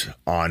 yards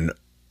on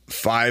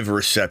 5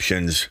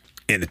 receptions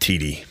and a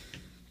TD.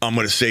 I'm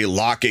going to say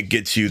Lockett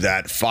gets you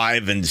that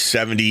 5 and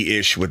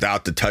 70-ish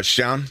without the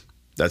touchdown.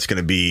 That's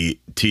going to be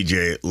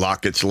TJ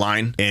Lockett's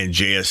line, and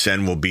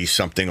JSN will be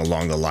something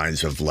along the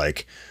lines of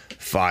like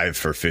 5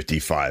 for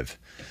 55.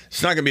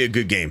 It's not going to be a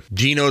good game.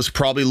 Gino's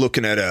probably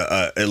looking at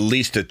at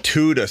least a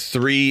 2 to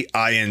 3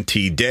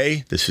 INT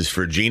day. This is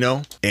for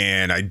Gino.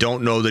 And I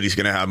don't know that he's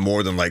going to have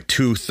more than like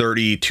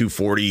 230,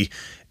 240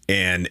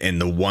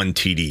 and the 1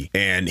 TD.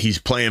 And he's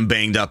playing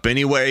banged up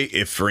anyway.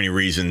 If for any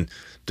reason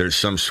there's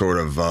some sort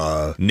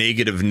of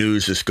negative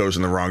news, this goes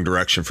in the wrong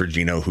direction for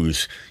Gino,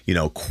 who's,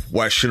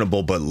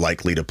 questionable but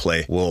likely to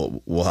play.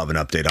 We'll have an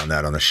update on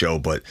that on the show,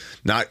 but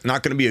not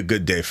going to be a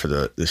good day for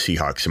the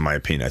Seahawks, in my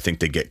opinion. I think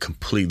they get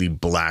completely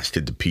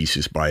blasted to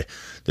pieces by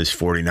this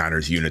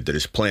 49ers unit that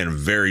is playing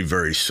very,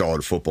 very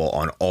solid football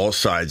on all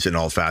sides and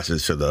all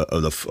facets of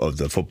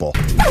the football.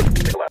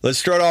 Let's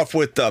start off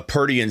with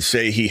Purdy and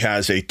say he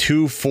has a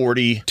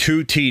 240,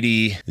 2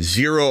 TD,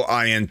 0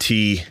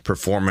 INT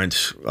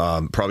performance,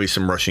 probably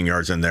some rushing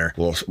yards in there.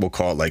 We'll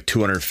call it like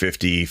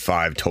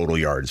 255 total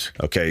yards,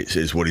 okay,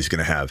 is what he's going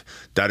to have.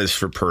 That is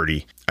for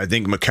Purdy. I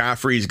think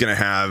McCaffrey's going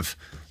to have,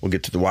 we'll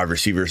get to the wide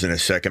receivers in a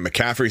second.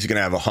 McCaffrey's going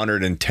to have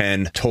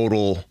 110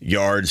 total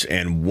yards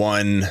and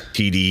 1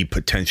 TD,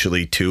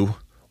 potentially 2.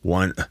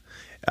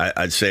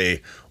 I'd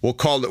say we'll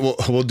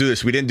do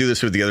this. We didn't do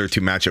this with the other 2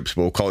 matchups,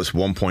 but we'll call this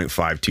 1.5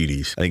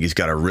 TDs. I think he's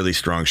got a really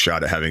strong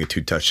shot at having a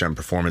 2 touchdown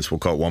performance. We'll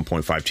call it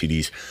 1.5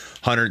 TDs,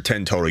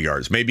 110 total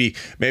yards, maybe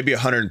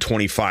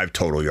 125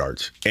 total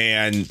yards,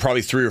 and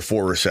probably 3 or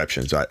 4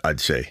 receptions. I'd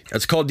say.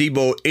 Let's call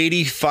Debo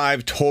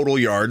 85 total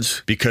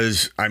yards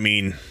because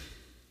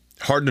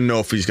hard to know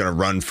if he's going to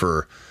run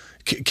for.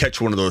 Catch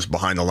one of those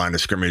behind the line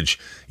of scrimmage,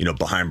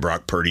 behind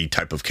Brock Purdy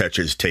type of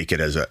catches, take it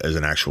as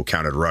an actual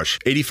counted rush.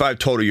 85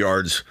 total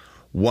yards,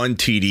 1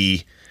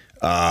 TD,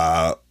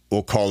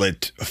 we'll call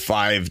it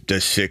 5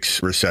 to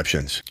 6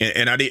 receptions.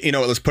 And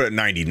let's put it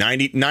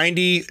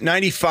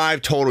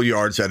 95 total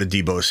yards out of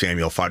Deebo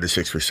Samuel, 5 to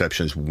 6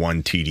 receptions,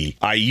 1 TD.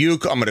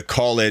 Ayuk, I'm going to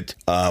call it,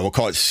 we'll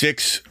call it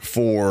 6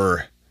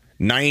 for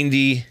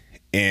 90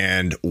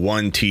 and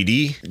 1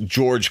 TD.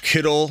 George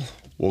Kittle,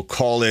 we'll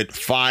call it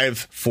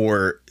 5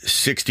 for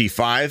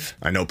 65.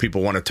 I know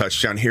people want a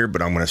touchdown here,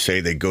 but I'm going to say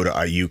they go to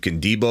Ayuk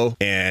and Debo.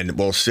 And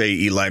we'll say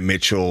Eli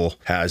Mitchell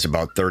has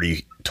about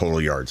 30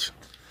 total yards.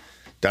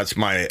 That's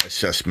my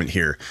assessment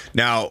here.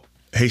 Now,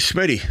 hey,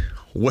 Smitty,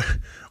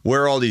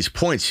 where are all these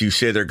points? You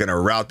say they're going to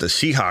rout the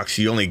Seahawks.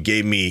 You only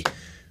gave me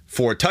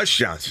 4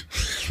 touchdowns,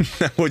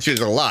 which is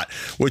a lot,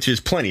 which is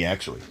plenty,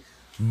 actually.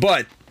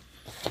 But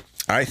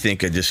I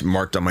think I just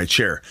marked on my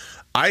chair.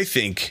 I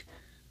think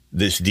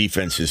this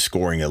defense is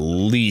scoring at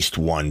least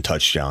 1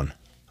 touchdown.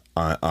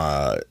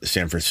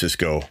 San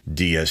Francisco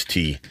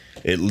DST,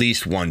 at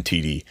least 1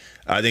 TD.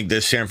 I think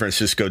this San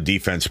Francisco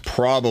defense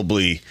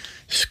probably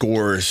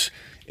scores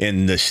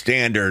in the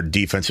standard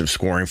defensive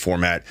scoring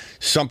format,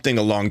 something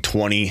along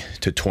 20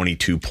 to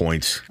 22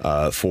 points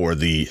for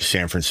the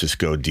San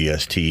Francisco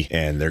DST,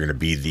 and they're going to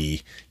be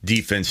the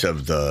defense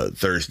of the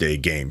Thursday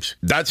games.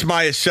 That's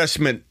my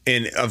assessment,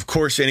 and of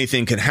course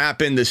anything can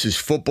happen. This is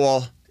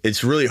football.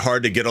 It's really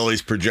hard to get all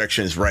these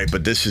projections right,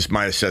 but this is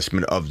my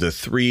assessment of the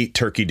 3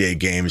 Turkey Day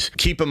games.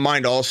 Keep in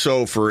mind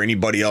also, for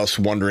anybody else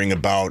wondering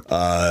about,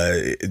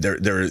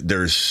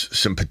 there's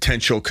some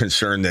potential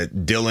concern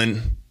that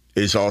Dillon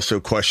is also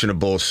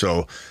questionable,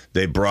 so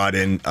they brought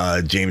in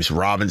James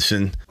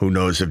Robinson. Who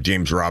knows if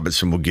James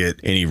Robinson will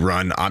get any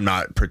run? I'm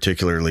not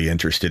particularly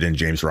interested in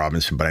James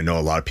Robinson, but I know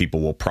a lot of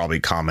people will probably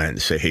comment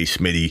and say, hey,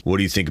 Smitty, what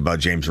do you think about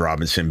James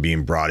Robinson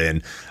being brought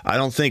in? I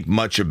don't think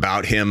much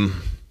about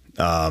him.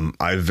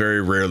 I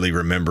very rarely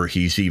remember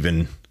he's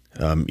even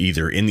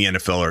either in the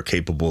NFL or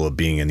capable of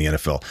being in the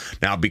NFL.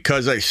 Now,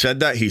 because I said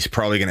that, he's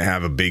probably going to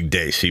have a big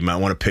day, so you might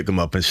want to pick him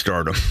up and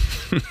start him.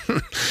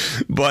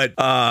 But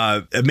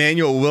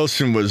Emmanuel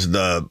Wilson was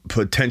the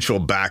potential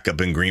backup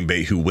in Green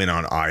Bay who went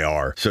on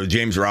IR. So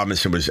James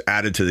Robinson was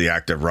added to the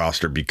active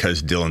roster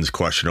because Dillon's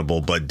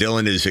questionable, but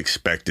Dillon is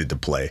expected to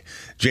play.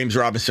 James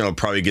Robinson will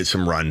probably get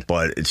some run,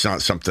 but it's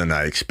not something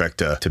I expect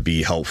to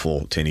be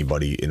helpful to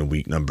anybody in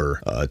week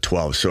number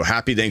 12. So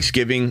happy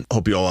Thanksgiving.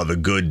 Hope you all have a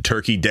good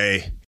Turkey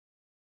Day.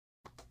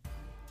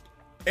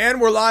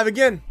 And we're live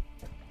again.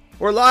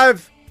 We're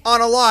live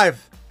on a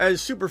live.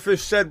 As Superfish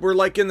said, we're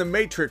like in the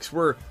Matrix.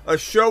 We're a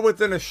show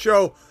within a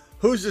show.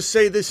 Who's to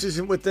say this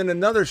isn't within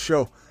another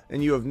show?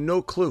 And you have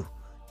no clue.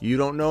 You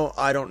don't know.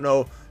 I don't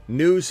know.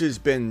 News has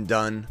been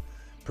done.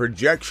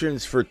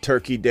 Projections for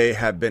Turkey Day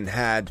have been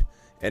had.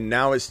 And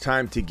now it's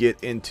time to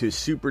get into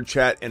Super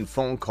Chat and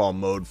phone call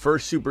mode.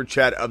 First Super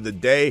Chat of the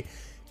day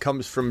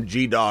comes from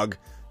G-Dog.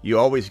 You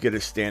always get a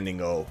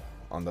standing O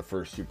on the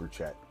first Super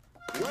Chat.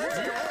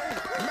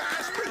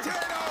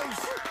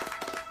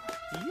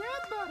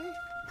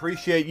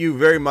 Appreciate you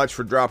very much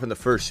for dropping the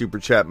first Super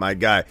Chat, my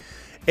guy.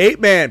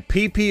 8-man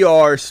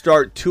PPR,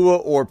 start Tua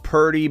or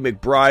Purdy,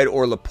 McBride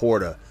or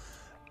Laporta.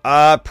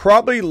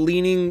 Probably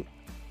leaning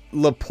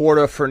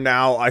Laporta for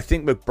now. I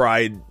think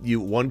McBride,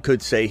 one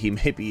could say he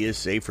maybe is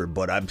safer,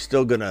 but I'm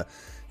still going to.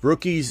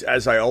 Rookies,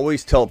 as I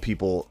always tell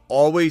people,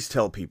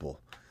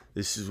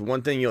 this is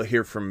one thing you'll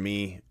hear from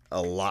me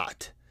a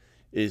lot,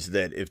 is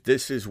that if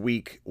this is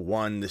week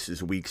 1, this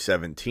is week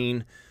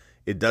 17.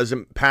 It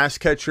doesn't pass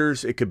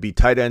catchers. It could be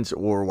tight ends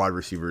or wide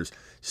receivers.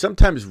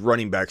 Sometimes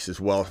running backs as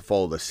well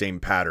follow the same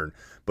pattern.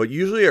 But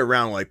usually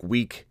around like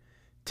week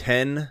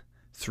 10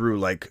 through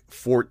like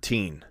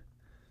 14,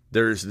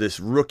 there's this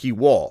rookie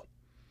wall.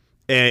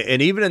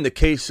 And even in the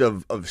case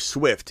of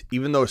Swift,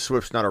 even though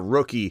Swift's not a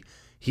rookie,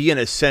 he in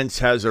a sense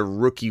has a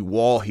rookie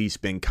wall he's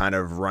been kind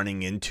of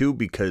running into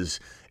because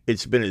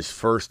it's been his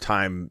first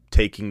time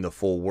taking the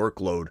full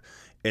workload.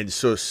 And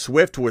so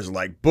Swift was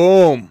like,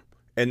 boom.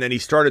 And then he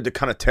started to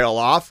kind of tail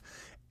off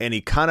and he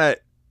kind of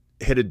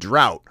hit a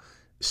drought.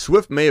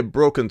 Swift may have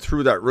broken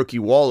through that rookie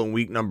wall in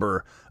week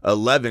number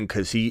 11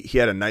 because he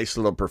had a nice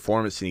little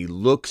performance and he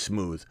looked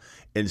smooth.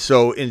 And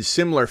so in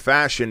similar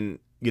fashion,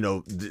 you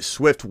know,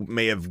 Swift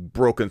may have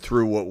broken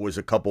through what was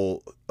a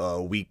couple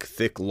week,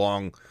 thick,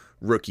 long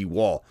rookie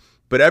wall.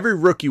 But every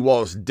rookie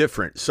wall is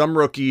different. Some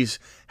rookies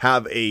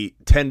have a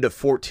 10 to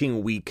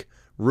 14 week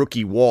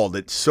rookie wall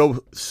that's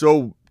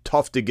so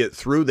tough to get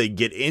through, they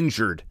get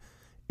injured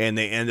and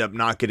they end up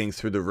not getting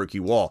through the rookie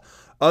wall.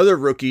 Other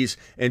rookies,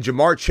 and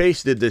Jamar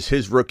Chase did this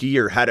his rookie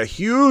year, had a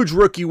huge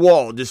rookie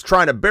wall, just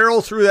trying to barrel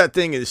through that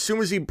thing. And as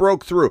soon as he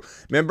broke through,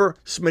 remember,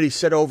 Smitty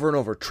said over and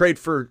over, trade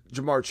for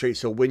Jamar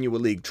Chase, he'll win you a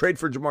league. Trade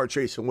for Jamar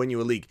Chase, he'll win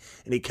you a league.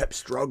 And he kept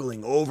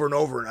struggling over and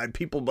over. And I had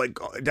people like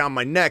down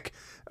my neck,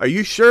 are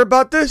you sure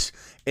about this?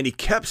 And he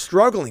kept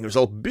struggling. It was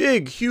a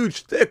big,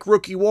 huge, thick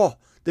rookie wall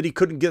that he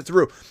couldn't get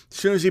through. As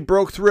soon as he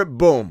broke through it,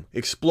 boom,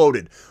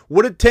 exploded.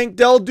 What did Tank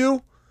Dell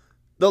do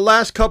the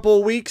last couple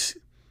of weeks?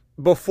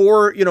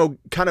 Before, you know,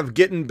 kind of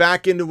getting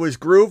back into his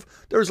groove,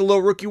 there was a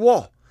little rookie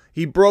wall.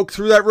 He broke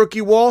through that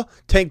rookie wall.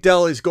 Tank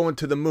Dell is going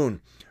to the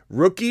moon.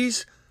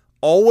 Rookies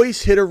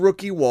always hit a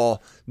rookie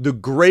wall. The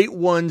great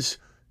ones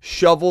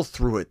shovel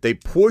through it. They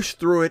push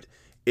through it.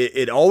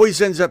 It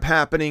always ends up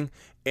happening.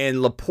 And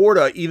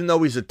Laporta, even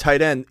though he's a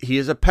tight end, he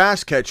is a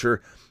pass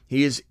catcher.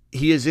 He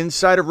is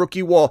inside a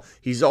rookie wall.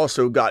 He's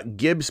also got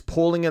Gibbs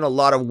pulling in a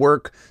lot of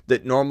work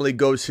that normally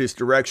goes his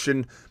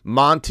direction.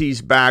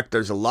 Monty's back.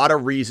 There's a lot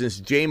of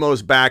reasons.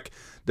 J-Mo's back.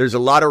 There's a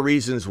lot of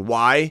reasons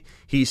why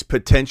he's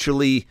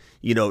potentially,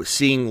 you know,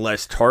 seeing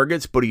less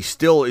targets, but he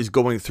still is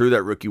going through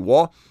that rookie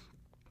wall.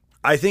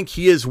 I think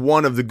he is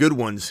one of the good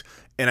ones,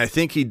 and I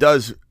think he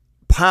does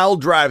pile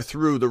drive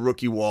through the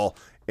rookie wall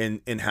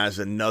and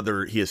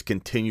he has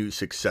continued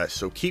success.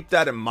 So keep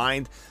that in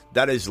mind.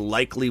 That is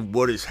likely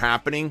what is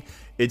happening.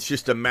 It's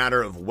just a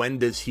matter of when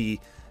does he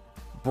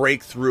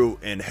break through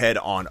and head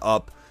on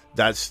up.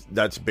 That's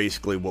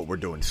basically what we're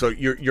doing. So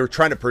you're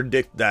trying to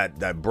predict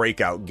that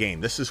breakout game.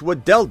 This is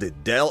what Dell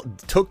did.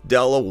 Took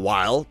Dell a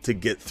while to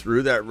get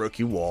through that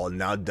rookie wall, and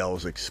now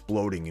Dell's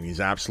exploding, and he's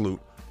absolute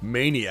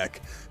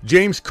maniac.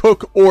 James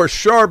Cook or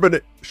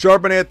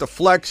Charbonnet at the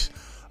flex.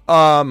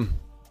 I'm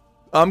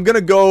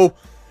gonna go.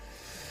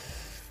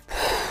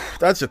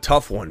 That's a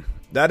tough one.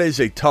 That is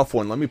a tough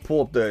one. Let me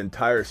pull up the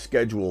entire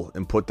schedule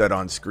and put that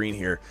on screen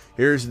here.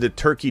 Here's the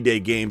Turkey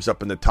Day games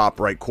up in the top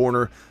right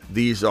corner.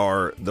 These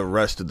are the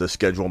rest of the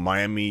schedule.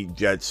 Miami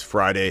Jets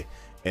Friday,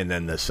 and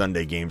then the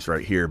Sunday games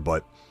right here.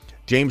 But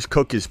James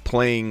Cook is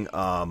playing.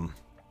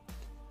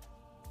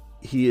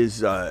 He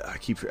is. I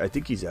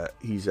think he's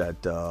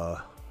at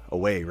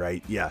away,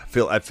 right? Yeah,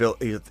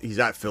 he's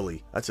at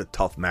Philly. That's a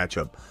tough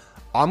matchup.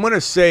 I'm gonna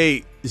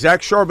say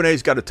Zach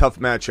Charbonnet's got a tough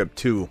matchup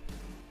too.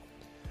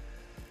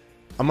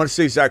 I'm going to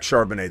say Zach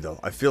Charbonnet, though.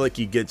 I feel like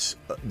he gets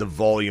the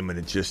volume, and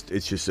it's just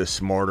a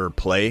smarter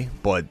play.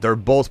 But they're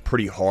both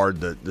pretty hard.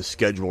 The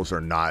schedules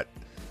are not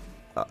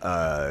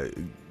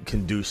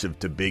conducive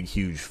to big,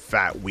 huge,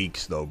 fat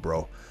weeks, though,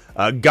 bro.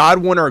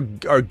 Godwin or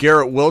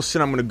Garrett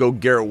Wilson. I'm going to go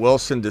Garrett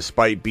Wilson,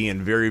 despite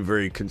being very,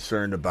 very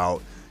concerned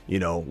about, you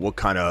know, what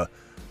kind of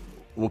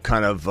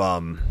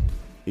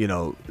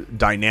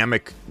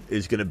dynamic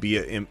is going to be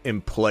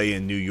in play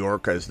in New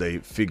York as they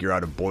figure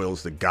out if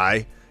Boyle's the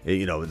guy.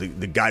 You know,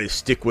 the guy to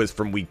stick with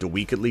from week to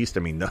week, at least.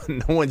 I mean,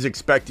 no one's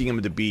expecting him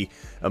to be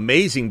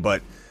amazing,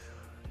 but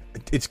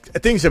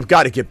things have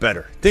got to get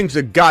better. Things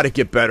have got to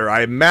get better.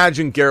 I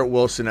imagine Garrett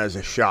Wilson has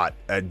a shot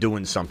at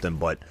doing something,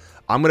 but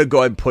I'm going to go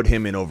ahead and put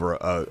him in over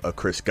a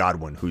Chris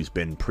Godwin, who's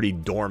been pretty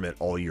dormant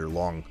all year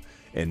long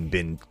and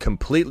been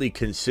completely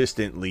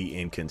consistently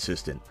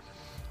inconsistent.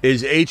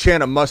 Is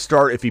Achane a must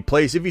start if he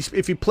plays?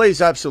 If he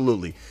plays,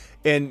 absolutely.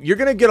 And you're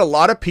going to get a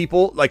lot of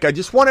people. Like, I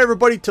just want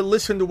everybody to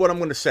listen to what I'm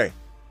going to say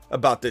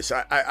about this.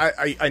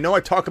 I know I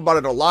talk about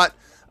it a lot.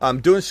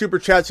 I'm doing super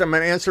chats. I'm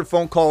going to answer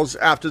phone calls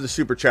after the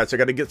super chats. I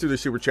got to get through the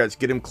super chats,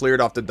 get them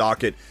cleared off the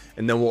docket,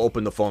 and then we'll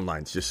open the phone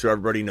lines, just so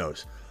everybody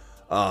knows.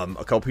 A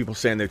couple people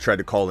saying they tried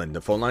to call in.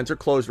 The phone lines are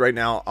closed right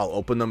now. I'll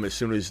open them as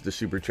soon as the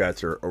super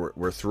chats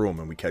we're through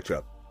them and we catch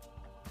up.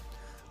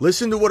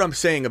 Listen to what I'm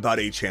saying about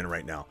Achane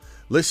right now.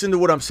 Listen to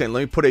what I'm saying. Let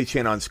me put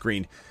Achane on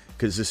screen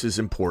because this is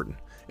important.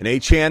 And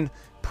Achane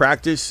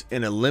practice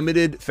in a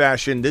limited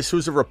fashion. This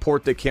was a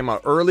report that came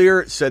out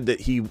earlier. It said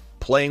that he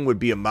playing would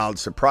be a mild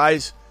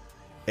surprise.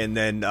 And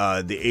then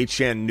the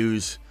Achane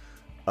news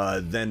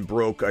then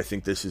broke. I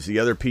think this is the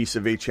other piece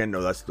of Achane.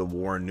 No, that's the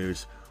Warren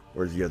news.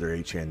 Where's the other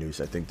Achane news?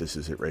 I think this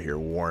is it right here.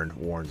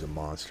 Warren's a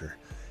monster.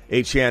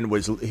 Achane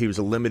was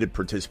a limited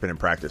participant in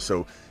practice,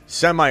 so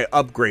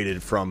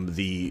semi-upgraded from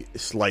the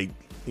slight,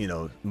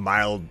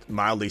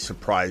 mildly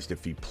surprised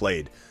if he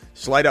played.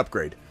 Slight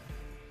upgrade.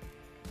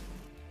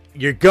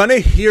 You're going to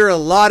hear a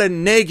lot of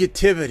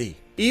negativity,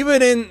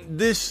 even in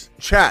this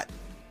chat.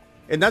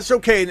 And that's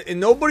okay. And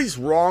nobody's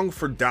wrong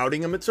for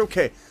doubting him. It's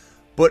okay.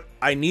 But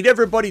I need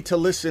everybody to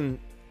listen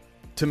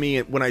to me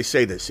when I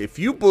say this. If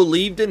you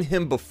believed in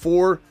him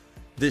before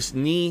this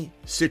knee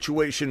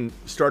situation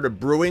started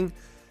brewing,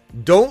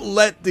 don't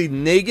let the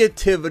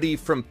negativity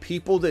from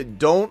people that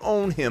don't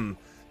own him,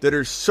 that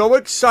are so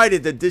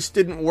excited that this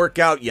didn't work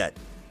out yet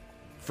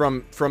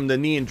from the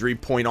knee injury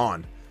point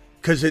on,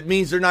 because it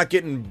means they're not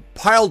getting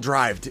pile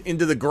drived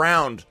into the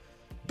ground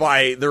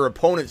by their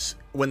opponents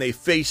when they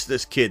face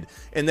this kid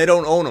and they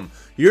don't own him.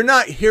 You're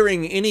not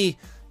hearing any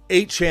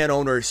Achane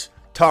owners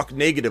talk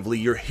negatively.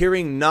 You're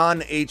hearing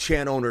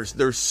non-Achane owners.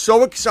 They're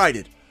so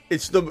excited.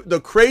 It's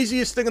the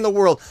craziest thing in the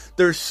world.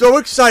 They're so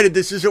excited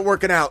this isn't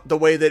working out the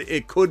way that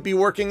it could be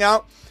working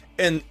out,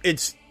 and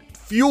it's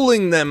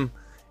fueling them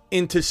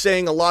into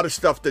saying a lot of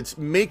stuff that's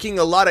making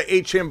a lot of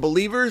Achane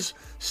believers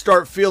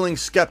start feeling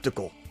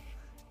skeptical.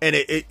 And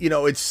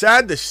it's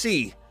sad to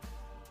see,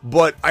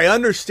 but I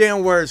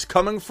understand where it's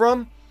coming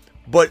from.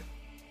 But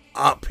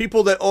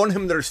people that own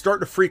him that are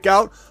starting to freak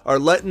out are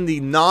letting the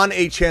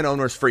non-Achane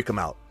owners freak them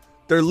out.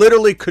 They're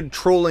literally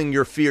controlling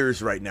your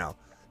fears right now.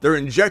 They're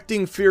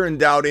injecting fear and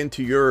doubt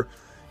into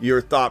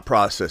your thought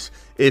process.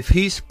 If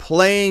he's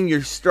playing,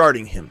 you're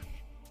starting him.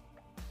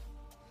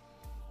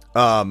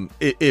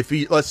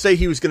 Let's say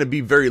he was going to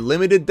be very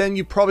limited, then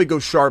you probably go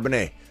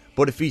Charbonnet.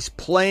 But if he's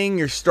playing,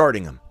 you're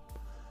starting him.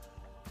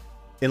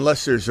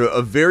 Unless there's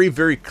a very,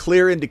 very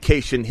clear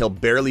indication he'll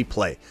barely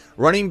play.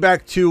 Running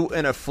back 2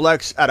 and a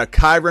flex out of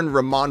Kyren,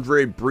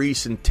 Ramondre,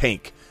 Breece, and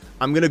Tank.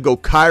 I'm going to go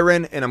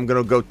Kyren and I'm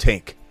going to go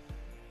Tank.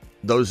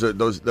 That's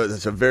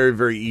a very,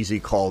 very easy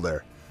call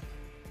there.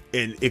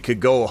 And it could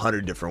go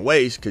 100 different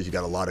ways because you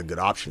got a lot of good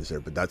options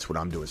there, but that's what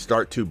I'm doing.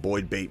 Start 2,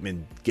 Boyd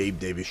Bateman, Gabe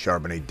Davis,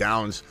 Charbonnet,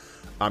 Downs.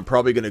 I'm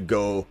probably going to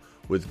go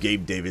with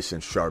Gabe Davis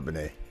and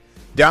Charbonnet.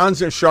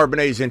 Downs and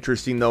Charbonnet is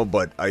interesting, though,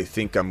 but I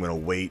think I'm going to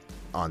wait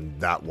on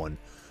that one.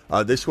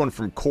 This one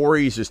from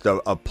Corey is just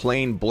a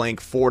plain blank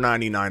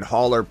 $4.99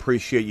 hauler.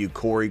 Appreciate you,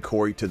 Corey.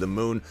 Corey to the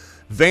moon.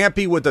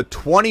 Vampy with a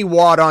 20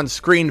 watt on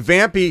screen.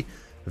 Vampy,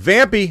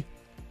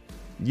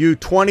 you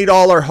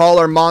 $20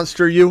 hauler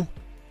monster, you.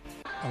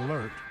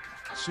 Alert.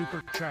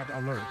 Super chat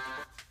alert.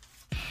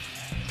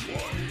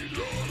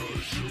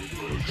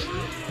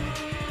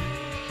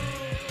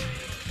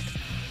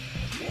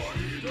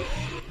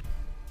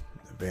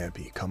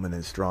 Vampy coming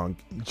in strong.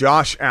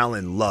 Josh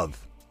Allen,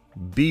 love.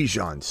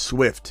 Bijan,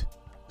 Swift.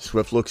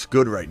 Swift looks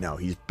good right now.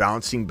 He's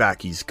bouncing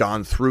back. He's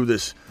gone through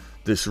this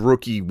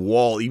rookie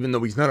wall. Even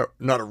though he's not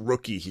a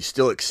rookie, he's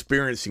still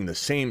experiencing the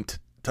same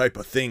type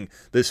of thing.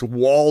 This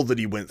wall that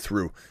he went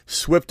through.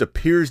 Swift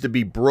appears to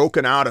be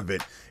broken out of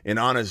it and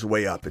on his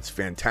way up. It's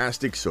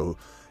fantastic. So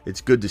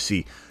it's good to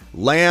see.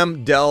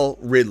 Lamb, Dell,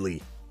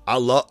 Ridley. I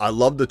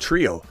love the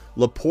trio.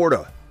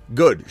 Laporta,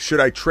 good. Should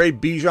I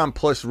trade Bijan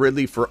plus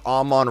Ridley for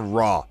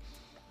Amon-Ra?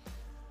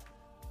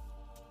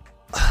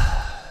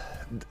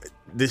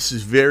 This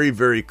is very,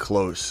 very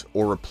close.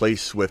 Or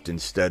replace Swift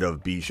instead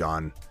of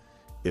Bijan,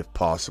 if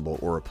possible.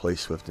 Or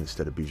replace Swift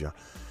instead of Bijan.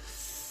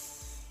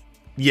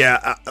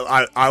 Yeah,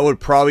 I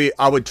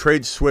would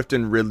trade Swift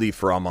and Ridley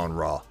for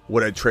Amon-Ra.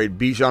 Would I trade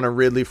Bijan and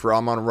Ridley for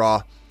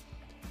Amon-Ra?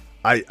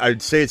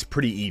 I'd say it's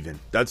pretty even.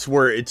 That's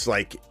where it's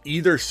like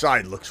either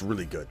side looks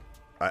really good.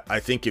 I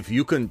think if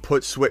you can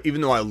put Swift,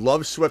 even though I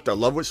love Swift, I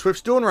love what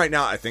Swift's doing right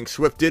now. I think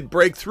Swift did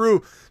break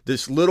through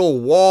this little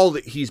wall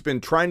that he's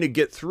been trying to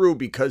get through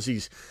because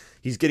he's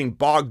getting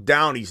bogged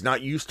down. He's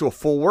not used to a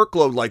full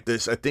workload like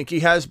this. I think he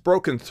has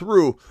broken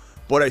through,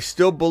 but I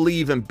still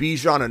believe in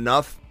Bijan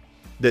enough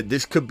that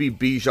this could be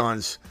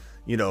Bijan's,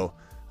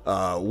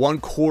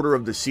 1/4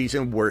 of the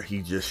season where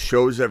he just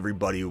shows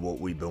everybody what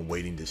we've been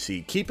waiting to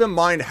see. Keep in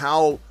mind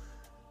how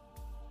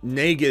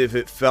negative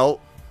it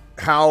felt,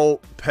 how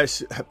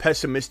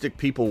pessimistic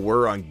people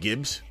were on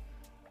Gibbs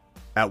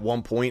at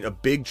one point, a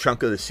big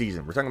chunk of the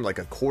season. We're talking like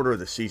a quarter of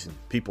the season.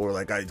 People were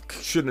like, I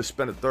shouldn't have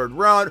spent a third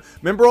round.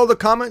 Remember all the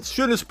comments?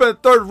 Shouldn't have spent a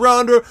third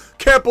rounder.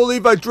 Can't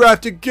believe I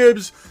drafted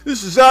Gibbs.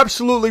 This is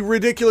absolutely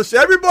ridiculous.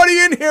 Everybody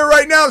in here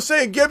right now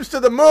saying Gibbs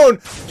to the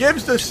moon,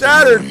 Gibbs to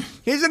Saturn.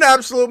 He's an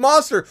absolute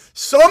monster.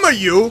 Some of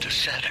you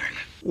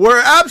were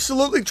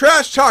absolutely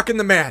trash talking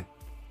the man.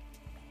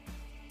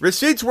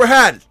 Receipts were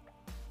had.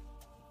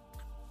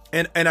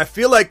 And I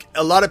feel like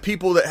a lot of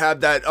people that have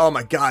that, oh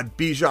my God,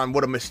 Bijan,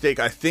 what a mistake.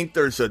 I think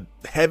there's a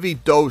heavy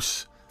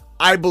dose,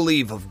 I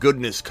believe, of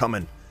goodness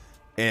coming.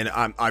 And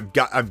I've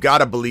got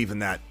to believe in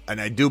that.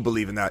 And I do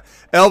believe in that.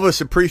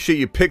 Elvis, appreciate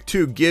you. Pick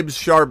 2, Gibbs,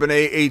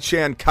 Charbonnet,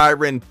 Achane,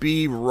 Kyren,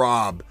 B,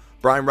 Rob.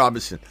 Brian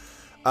Robinson.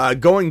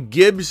 Going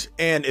Gibbs,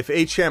 and if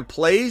Achane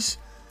plays,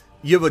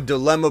 you have a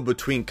dilemma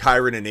between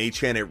Kyren and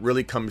Achane. It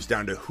really comes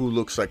down to who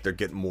looks like they're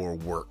getting more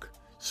work.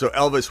 So,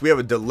 Elvis, we have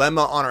a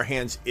dilemma on our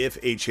hands if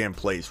Achane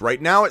plays.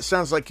 Right now, it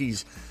sounds like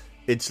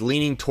it's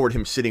leaning toward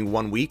him sitting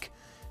 1 week.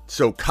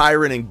 So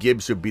Kyren and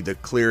Gibbs would be the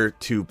clear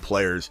 2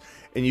 players,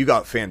 and you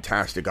got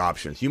fantastic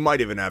options. You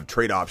might even have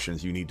trade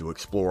options you need to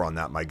explore on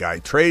that, my guy.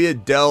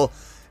 Traded Dell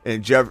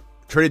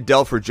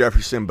for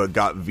Jefferson, but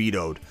got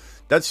vetoed.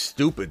 That's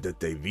stupid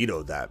that they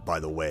vetoed that, by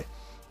the way.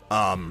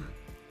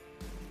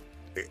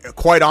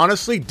 Quite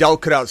honestly, Dell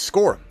could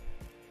outscore him.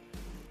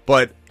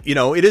 But,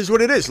 it is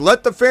what it is.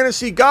 Let the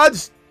fantasy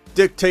gods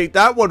dictate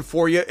that one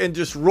for you and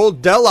just roll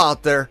Dell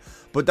out there.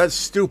 But that's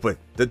stupid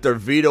that they're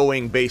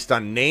vetoing based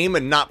on name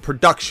and not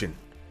production.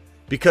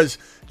 Because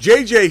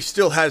JJ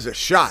still has a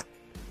shot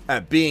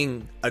at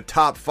being a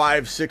top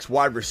 5-6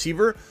 wide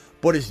receiver.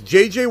 But is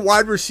JJ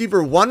wide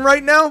receiver 1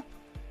 right now?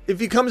 If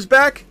he comes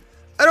back?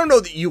 I don't know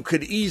that you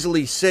could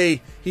easily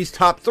say he's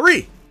top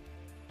 3.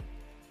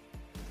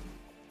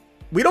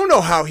 We don't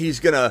know how he's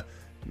going to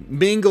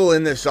mingle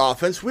in this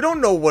offense. We don't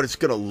know what it's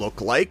going to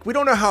look like. We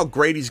don't know how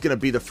great he's going to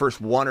be the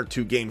first 1 or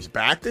 2 games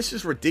back. This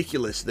is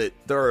ridiculous that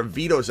there are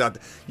vetoes out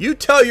there. You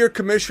tell your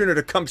commissioner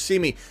to come see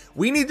me.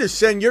 We need to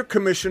send your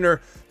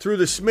commissioner through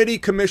the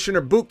Smitty Commissioner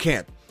Boot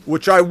Camp,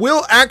 which I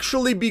will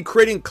actually be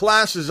creating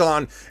classes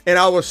on, and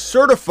I will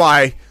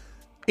certify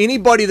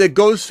anybody that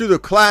goes through the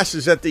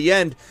classes at the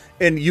end.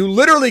 And you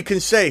literally can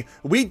say,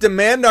 we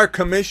demand our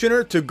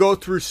commissioner to go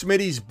through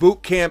Smitty's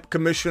boot camp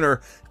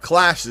commissioner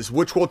classes,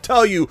 which will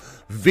tell you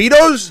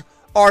vetoes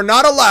are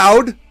not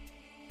allowed.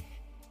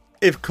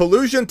 If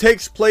collusion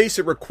takes place,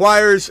 it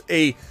requires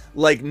a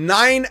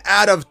 9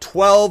 out of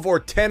 12 or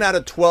 10 out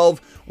of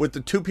 12 with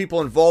the 2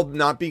 people involved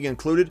not being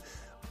included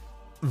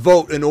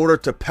vote in order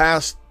to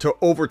pass to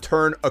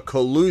overturn a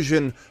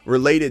collusion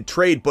related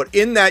trade. But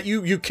in that,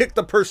 you kick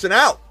the person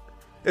out.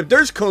 If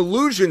there's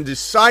collusion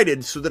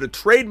decided so that a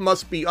trade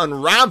must be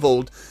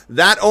unraveled,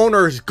 that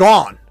owner is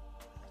gone.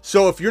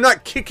 So if you're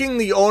not kicking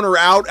the owner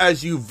out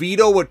as you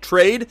veto a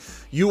trade,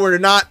 you are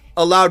not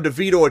allowed to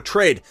veto a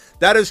trade.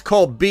 That is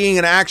called being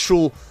an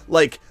actual,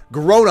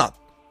 grown-up.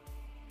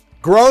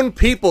 Grown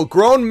people,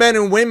 grown men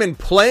and women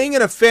playing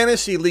in a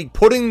fantasy league,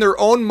 putting their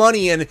own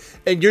money in,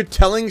 and you're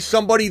telling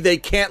somebody they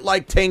can't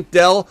like Tank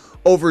Dell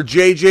over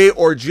JJ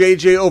or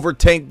JJ over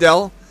Tank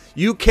Dell?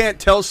 You can't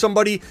tell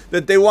somebody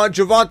that they want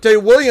Javonte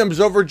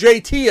Williams over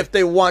JT if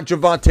they want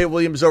Javonte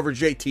Williams over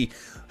JT.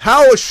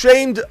 How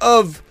ashamed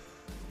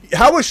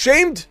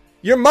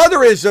your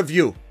mother is of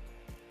you,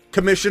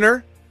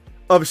 commissioner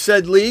of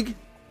said league.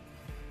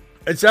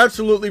 It's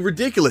absolutely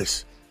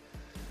ridiculous.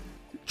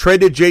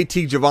 Traded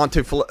JT,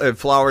 Javonte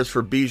Flowers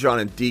for Bijan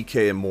and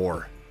DK and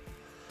more.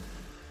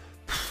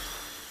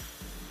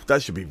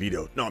 That should be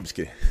vetoed. No, I'm just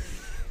kidding.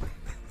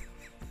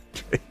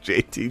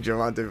 JT,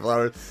 Javonte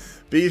Flowers.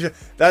 Bijan,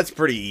 that's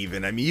pretty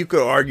even. I mean, you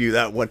could argue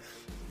that one.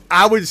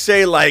 I would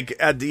say,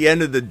 at the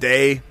end of the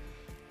day,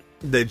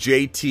 the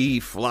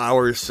JT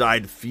Flowers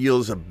side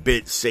feels a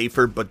bit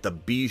safer, but the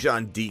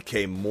Bijan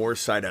DK Moore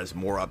side has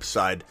more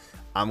upside.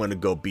 I'm going to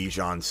go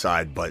Bijan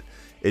side, but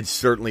it's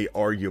certainly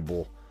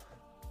arguable.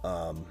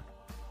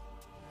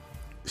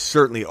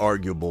 Certainly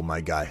arguable, my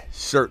guy.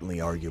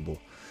 Certainly arguable.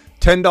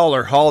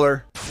 $10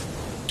 hauler.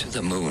 To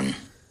the moon.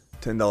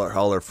 $10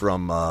 hauler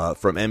from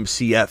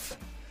MCF.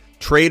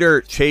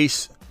 Traded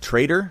Chase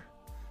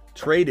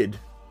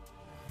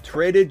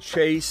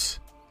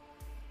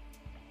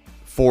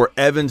for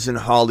Evans in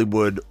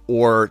Hollywood,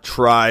 or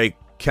try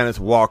Kenneth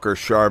Walker,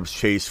 Sharps,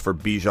 Chase for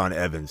Bijan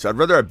Evans. I'd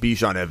rather have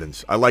Bijan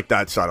Evans. I like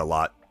that side a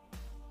lot.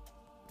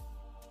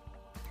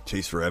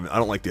 Chase for Evans. I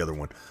don't like the other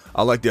one.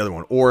 I like the other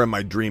one. Or am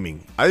I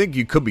dreaming? I think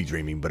you could be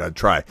dreaming, but I'd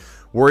try.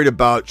 Worried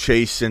about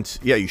Chase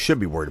since... Yeah, you should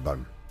be worried about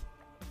him.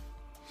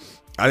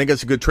 I think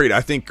that's a good trade.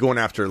 I think going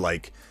after,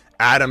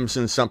 Adams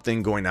and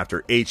something, going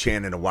after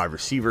Achane and a wide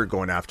receiver,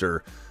 going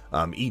after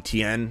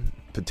ETN,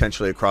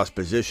 potentially across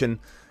position,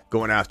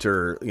 going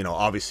after,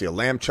 obviously a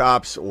Lamb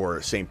Chops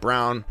or St.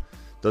 Brown.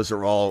 Those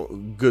are all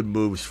good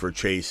moves for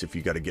Chase if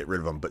you got to get rid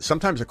of them. But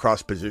sometimes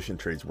across position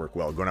trades work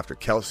well. Going after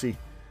Kelsey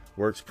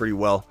works pretty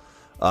well.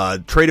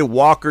 Traded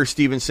Walker,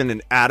 Stevenson,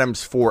 and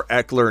Adams for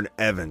Eckler and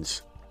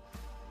Evans.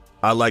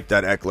 I like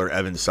that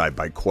Eckler-Evans side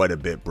by quite a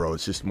bit, bro.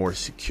 It's just more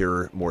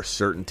secure, more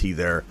certainty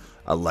there.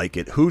 I like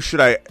it. Who should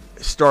I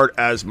start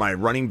as my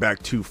running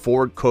back to,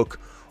 Ford, Cook,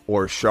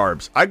 or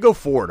Sharps? I'd go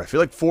Ford. I feel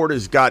like Ford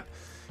has got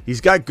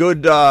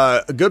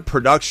good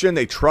production.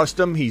 They trust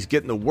him. He's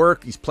getting the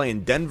work. He's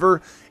playing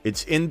Denver.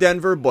 It's in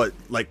Denver, but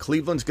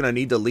Cleveland's going to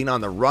need to lean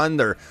on the run.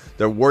 They're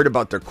worried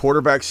about their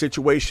quarterback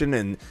situation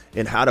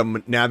and how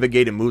to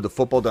navigate and move the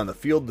football down the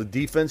field. The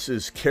defense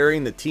is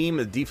carrying the team.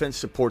 The defense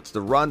supports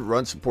the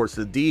run supports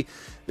the D.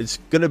 It's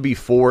going to be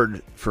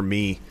Ford for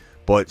me,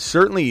 but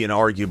certainly an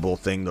arguable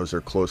thing. Those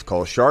are close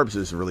calls. Sharps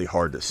is really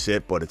hard to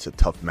sit, but it's a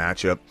tough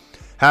matchup.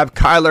 Have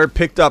Kyler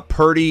picked up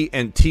Purdy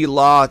and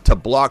T-Law to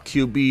block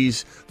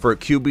QBs for a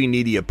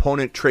QB-needy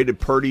opponent. Traded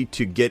Purdy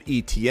to get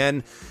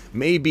ETN.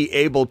 May be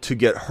able to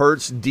get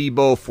Hurts,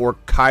 Debo for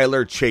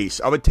Kyler Chase.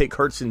 I would take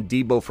Hurts and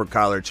Debo for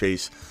Kyler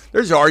Chase.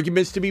 There's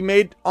arguments to be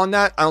made on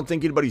that. I don't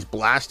think anybody's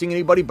blasting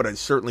anybody, but I'd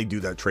certainly do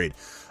that trade.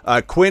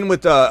 Quinn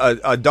with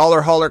a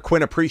dollar hauler.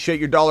 Quinn, appreciate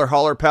your dollar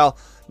hauler, pal.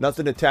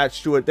 Nothing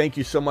attached to it. Thank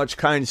you so much,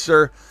 kind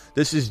sir.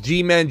 This is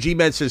G-Man.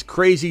 G-Man says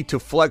crazy to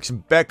flex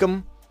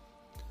Beckham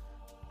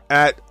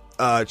at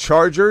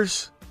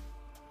Chargers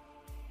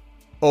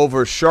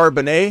over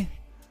Charbonnet.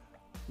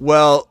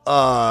 Well,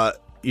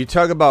 you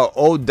talk about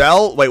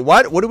Odell. Wait,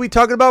 what? What are we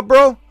talking about,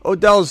 bro?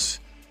 Odell's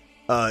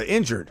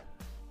injured.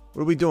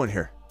 What are we doing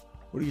here?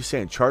 What are you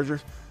saying,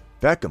 Chargers?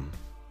 Beckham.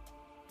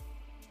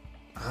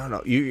 I don't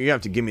know. You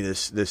have to give me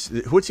this.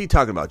 What's he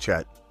talking about,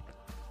 chat?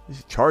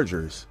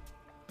 Chargers.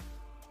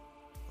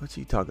 What's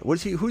he talking?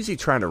 Who's he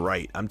trying to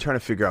write? I'm trying to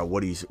figure out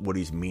what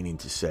he's meaning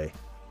to say.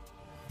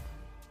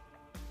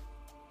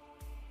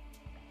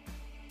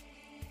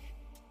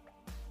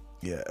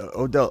 Yeah,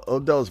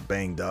 Odell's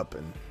banged up,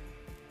 and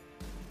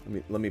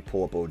let me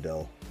pull up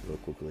Odell real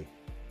quickly.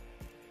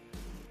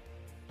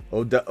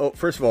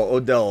 First of all,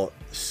 Odell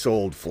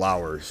sold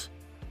Flowers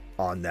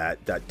on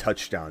that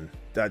touchdown.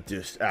 That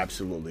just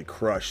absolutely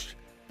crushed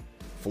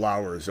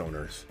Flowers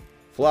owners.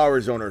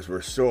 Flowers owners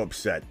were so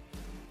upset.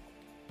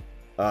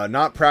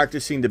 Not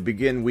practicing to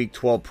begin Week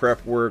 12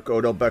 prep work.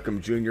 Odell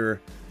Beckham Jr.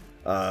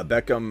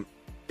 Beckham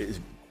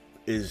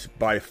is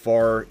by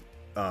far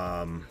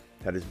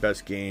had his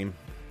best game.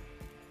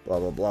 Blah,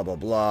 blah, blah, blah,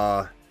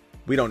 blah.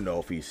 We don't know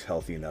if he's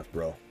healthy enough,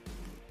 bro.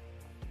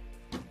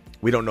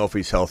 We don't know if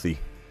he's healthy.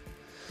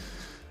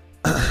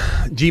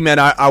 G-Man,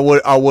 I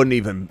wouldn't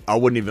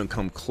even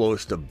come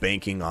close to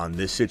banking on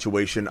this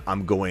situation.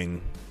 I'm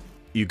going.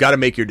 You got to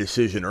make your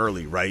decision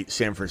early, right?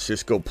 San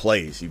Francisco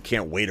plays. You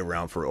can't wait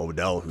around for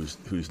Odell,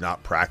 who's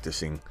not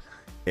practicing,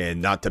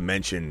 and not to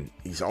mention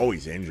he's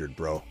always injured,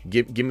 bro.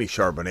 Give me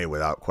Charbonnet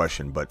without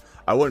question, but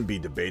I wouldn't be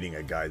debating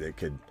a guy that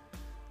could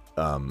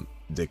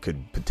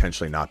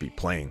potentially not be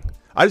playing.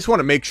 I just want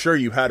to make sure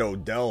you had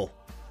Odell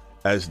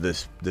as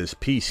this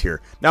piece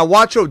here. Now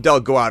watch Odell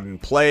go out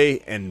and play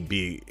and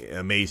be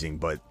amazing,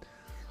 but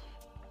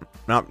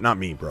not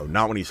me, bro.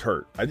 Not when he's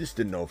hurt. I just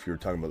didn't know if you were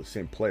talking about the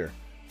same player.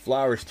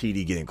 Flowers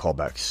TD getting called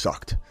back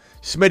sucked.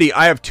 Smitty,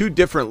 I have 2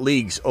 different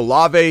leagues.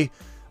 Olave,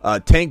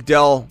 Tank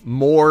Dell,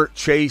 Moore,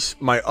 Chase.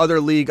 My other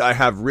league, I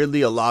have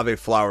Ridley, Olave,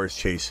 Flowers,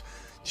 Chase.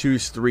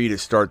 Choose 3 to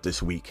start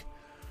this week.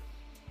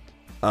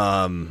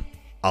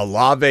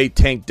 Olave,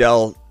 Tank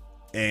Dell,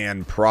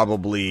 and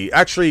probably...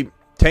 Actually,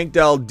 Tank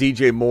Dell,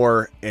 DJ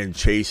Moore, and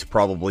Chase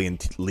probably in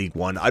League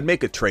 1. I'd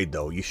make a trade,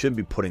 though. You shouldn't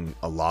be putting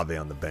Olave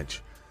on the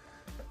bench.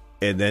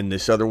 And then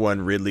this other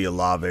one, Ridley,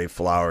 Olave,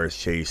 Flowers,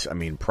 Chase. I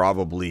mean,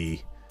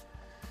 probably...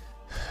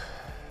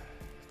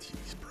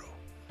 Jeez, bro.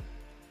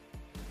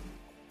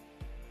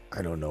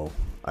 I don't know.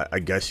 I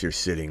guess you're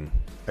sitting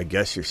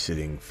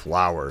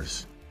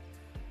Flowers.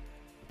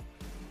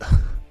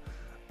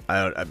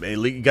 I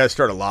mean, you got to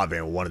start Olave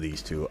in one of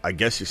these two. I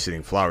guess you're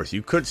sitting Flowers.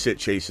 You could sit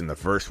Chase in the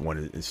first one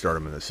and start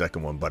him in the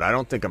second one, but I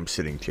don't think I'm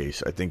sitting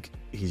Chase. I think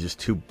he's just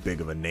too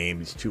big of a name.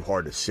 He's too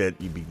hard to sit.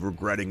 You'd be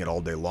regretting it all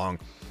day long.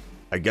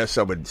 I guess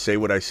I would say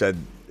what I said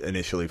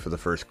initially for the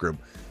first group,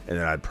 and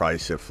then I'd probably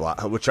sit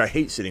Flowers, which I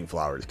hate sitting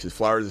Flowers because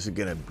Flowers is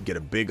going to get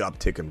a big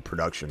uptick in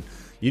production.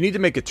 You need to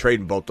make a trade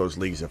in both those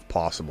leagues if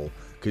possible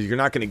because you're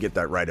not going to get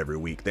that right every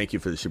week. Thank you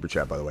for the super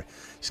chat, by the way.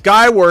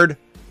 Skyward,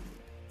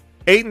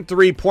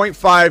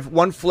 8-3.5,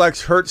 1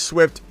 flex, Hurts,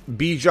 Swift,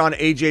 Bijan,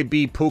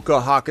 AJB,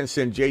 Puka,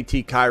 Hawkinson,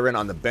 JT, Kyron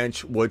on the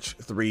bench. Which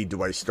 3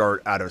 do I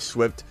start out of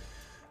Swift?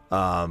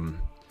 Bijan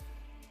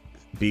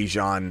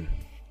and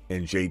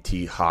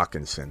JT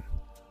Hawkinson.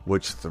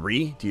 Which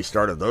 3 do you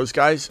start of those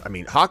guys? I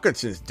mean,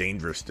 Hawkinson's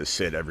dangerous to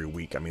sit every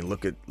week. I mean,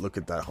 look at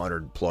that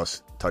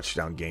 100+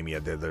 touchdown game he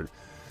had there.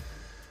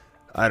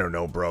 I don't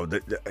know, bro.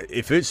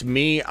 If it's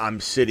me, I'm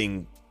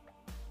sitting.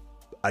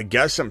 I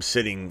guess I'm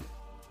sitting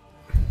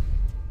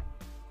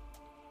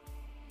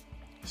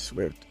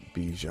Swift,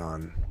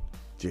 Bijan,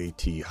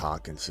 JT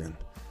Hawkinson.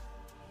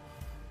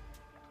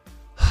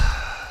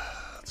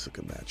 Let's look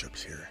at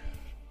matchups here.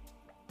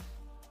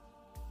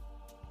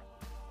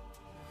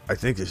 I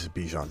think this is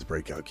Bijan's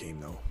breakout game,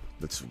 though.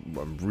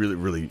 I'm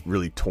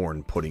really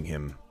torn putting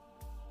him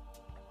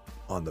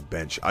on the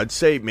bench. I'd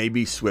say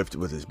maybe Swift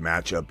with his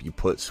matchup. You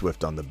put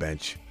Swift on the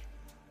bench.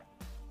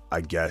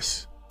 I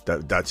guess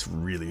that's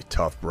really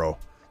tough, bro.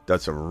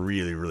 That's a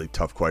really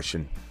tough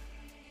question.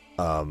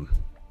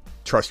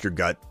 Trust your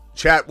gut.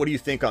 Chat, what do you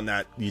think on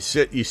that? You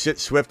sit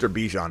Swift or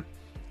Bijan?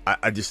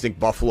 I just think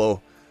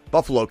Buffalo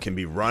can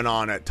be run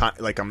on at time.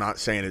 Like, I'm not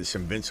saying it's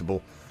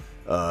invincible.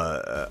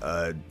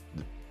 Vote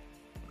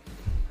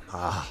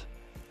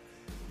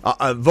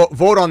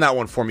on that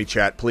one for me,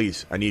 chat,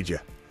 please. I need you.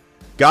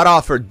 Got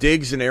off for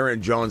Diggs and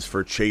Aaron Jones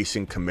for Chase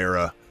and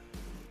Kamara.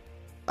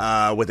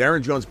 With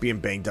Aaron Jones being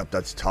banged up,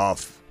 that's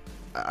tough.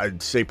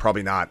 I'd say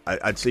probably not.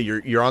 I'd say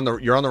you're on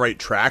the right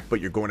track,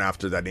 but you're going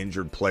after that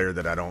injured player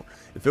that I don't.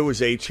 If it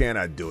was Achane,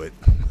 I'd do it,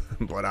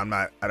 but I'm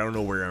not. I don't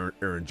know where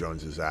Aaron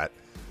Jones is at.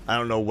 I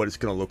don't know what it's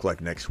going to look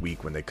like next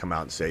week when they come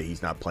out and say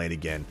he's not playing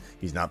again.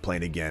 He's not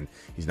playing again.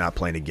 He's not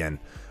playing again.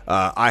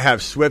 I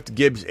have Swift,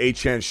 Gibbs,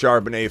 Achane,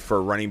 Charbonnet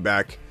for running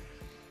back.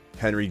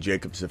 Henry,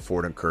 Jacobson,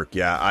 Ford, and Kirk.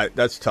 Yeah,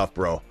 that's tough,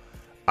 bro.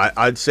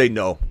 I'd say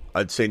no.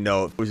 I'd say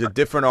no. If it was a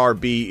different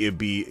RB, it'd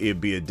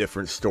be a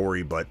different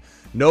story. But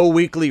no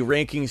weekly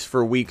rankings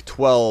for Week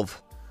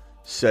 12,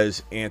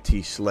 says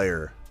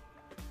Anti-Slayer.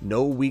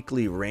 No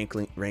weekly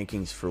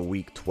rankings for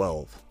Week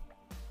 12.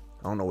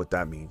 I don't know what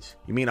that means.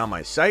 You mean on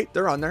my site?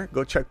 They're on there.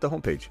 Go check the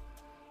homepage.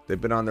 They've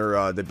been on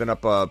there. They've been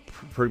up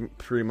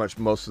pretty much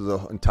most of the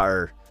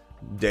entire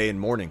day and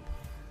morning.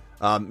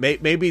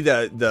 Maybe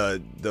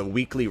the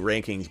weekly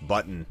rankings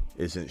button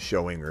isn't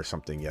showing or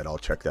something yet. I'll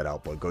check that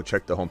out. But go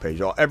check the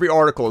homepage. Every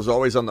article is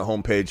always on the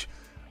homepage,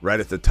 right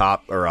at the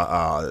top, or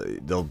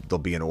they'll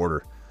be in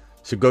order.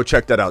 So go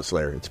check that out,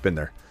 Slayer. It's been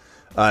there.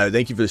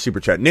 Thank you for the super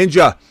chat,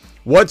 Ninja.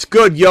 What's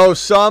good, yo?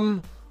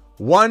 Some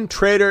one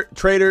traders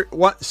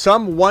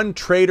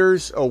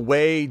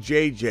away,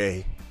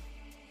 JJ.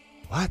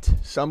 What?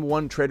 Some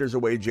one traders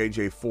away,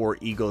 JJ for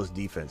Eagles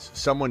defense.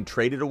 Someone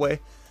traded away?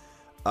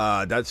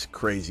 That's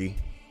crazy.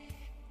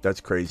 That's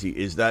crazy.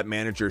 Is that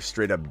manager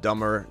straight up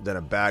dumber than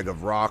a bag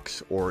of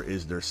rocks, or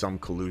is there some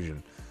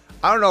collusion?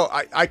 I don't know.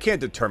 I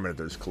can't determine if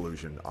there's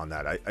collusion on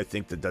that. I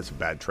think that's a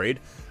bad trade.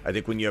 I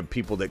think when you have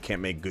people that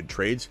can't make good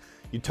trades,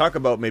 you talk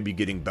about maybe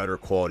getting better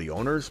quality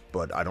owners,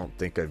 but I don't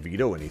think I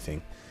veto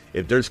anything.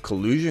 If there's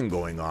collusion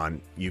going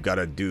on, you got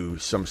to do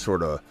some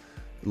sort of,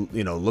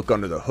 look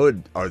under the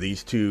hood. Are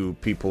these two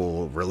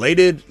people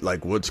related?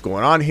 Like, what's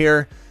going on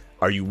here?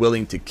 Are you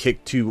willing to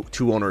kick two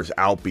owners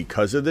out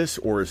because of this,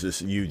 or is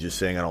this you just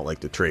saying I don't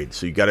like the trade?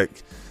 So you got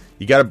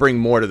to bring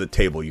more to the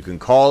table. You can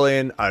call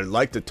in. I'd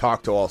like to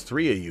talk to all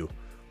three of you,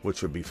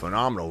 which would be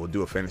phenomenal. We'll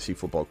do a fantasy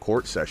football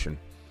court session.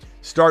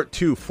 Start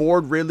 2,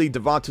 Ford, Ridley,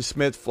 Devonta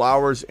Smith,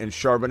 Flowers, and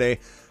Charbonnet.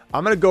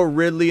 I'm going to go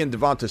Ridley and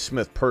Devonta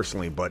Smith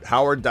personally, but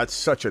Howard, that's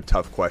such a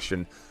tough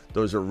question.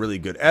 Those are really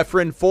good.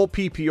 Efren, full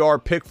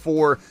PPR, pick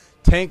 4,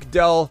 Tank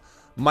Dell,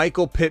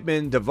 Michael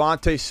Pittman,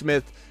 Devonta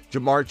Smith,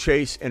 Jamar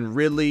Chase, and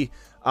Ridley.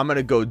 I'm going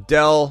to go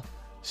Dell,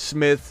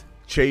 Smith,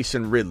 Chase,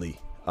 and Ridley.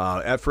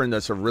 Efren,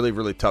 that's a really,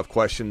 really tough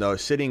question, though.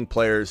 Sitting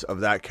players of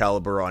that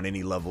caliber on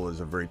any level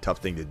is a very tough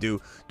thing to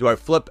do. Do I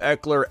flip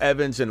Eckler,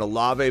 Evans, and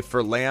Olave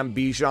for Lamb,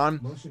 Bijan?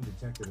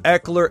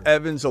 Eckler,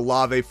 Evans,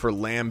 Olave for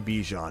Lamb,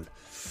 Bijan.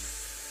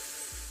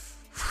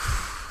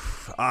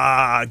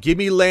 Give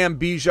me Lamb,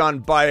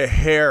 Bijan by a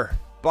hair.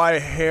 By a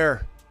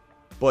hair.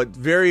 But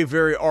very,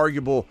 very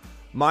arguable.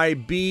 My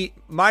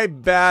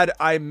bad,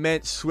 I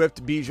meant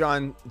Swift,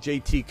 Bijan,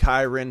 JT,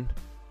 Kyron.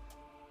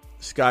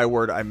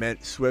 Skyward, I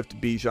meant Swift,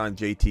 Bijan,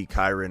 JT,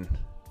 Kyron.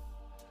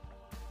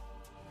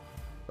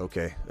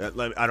 Okay,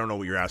 I don't know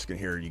what you're asking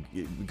here. You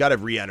got to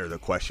re-enter the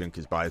question,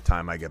 because by the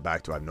time I get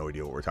back to it, I have no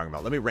idea what we're talking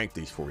about. Let me rank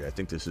these for you. I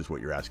think this is what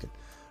you're asking.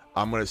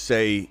 I'm going to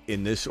say,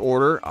 in this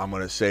order, I'm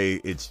going to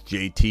say it's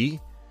JT.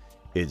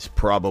 It's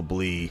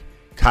probably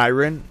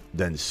Kyron,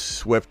 then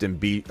Swift and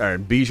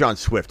Bijan,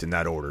 Swift in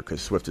that order,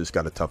 because Swift has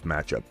got a tough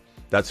matchup.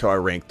 That's how I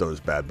rank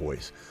those bad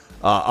boys.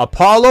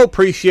 Apollo,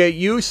 appreciate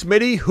you.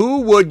 Smitty,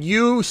 who would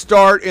you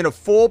start in a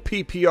full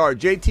PPR?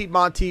 JT,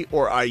 Monty,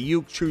 or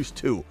Ayuk? Choose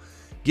 2.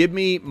 Give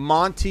me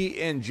Monty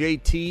and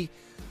JT.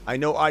 I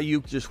know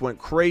Ayuk just went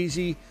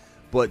crazy,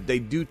 but they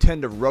do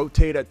tend to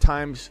rotate at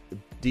times.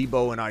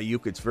 Debo and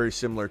Ayuk, it's very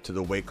similar to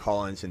the way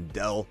Collins and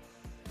Dell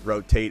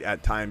rotate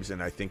at times,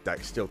 and I think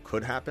that still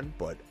could happen,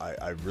 but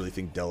I really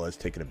think Dell has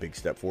taken a big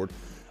step forward.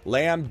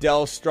 Lamb,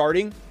 Dell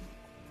starting.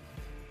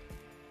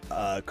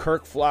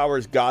 Kirk,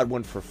 Flowers,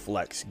 Godwin for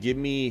flex. Give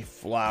me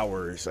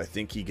Flowers. I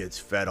think he gets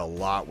fed a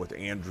lot with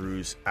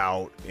Andrews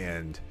out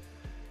and,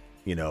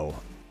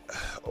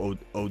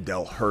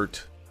 Odell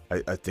hurt.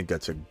 I think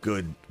that's a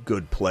good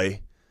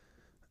play.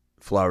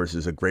 Flowers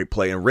is a great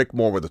play. And Rick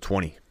Moore with a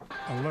 20.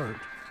 Alert.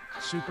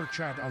 Super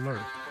chat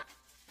alert.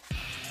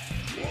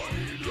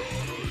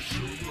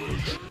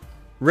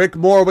 Rick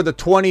Moore with a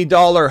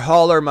 $20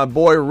 holler. My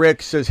boy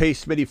Rick says, hey,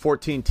 Smitty,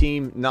 14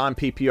 team,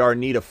 non-PPR,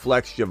 need a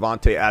flex.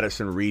 Javonte,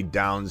 Addison, Reed,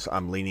 Downs.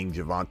 I'm leaning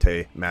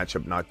Javonte.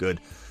 Matchup not good.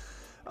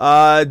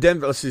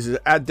 Denver, let's see,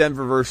 at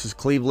Denver versus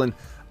Cleveland.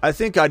 I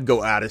think I'd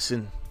go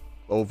Addison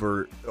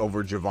over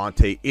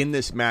Javonte in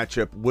this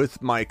matchup,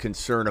 with my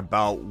concern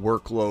about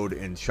workload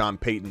and Sean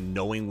Payton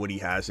knowing what he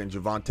has in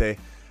Javonte.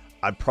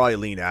 I'd probably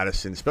lean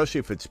Addison, especially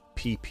if it's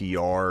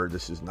PPR.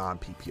 This is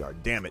non-PPR.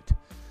 Damn it.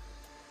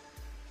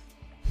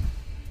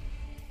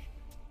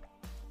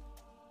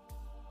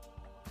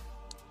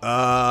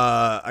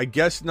 I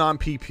guess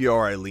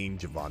non-PPR, I lean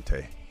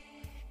Javonte.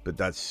 But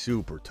that's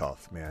super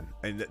tough, man.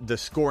 And the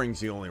scoring's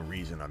the only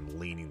reason I'm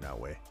leaning that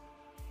way.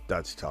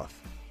 That's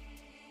tough.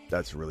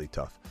 That's really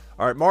tough.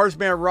 All right,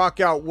 Marsman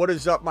Rock Out. What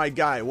is up, my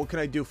guy? What can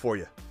I do for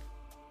you?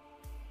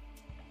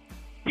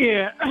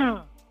 Yeah,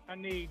 I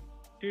need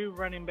 2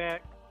 running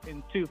back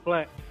and 2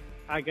 flex.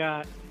 I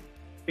got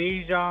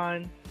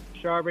Bijan,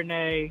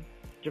 Charbonnet,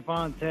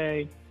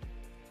 Javonte,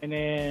 and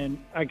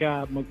then I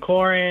got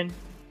McLaurin,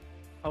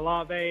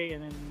 Olave,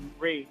 and then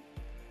Reed.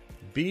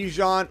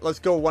 Bijan, let's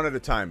go one at a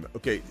time.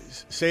 Okay,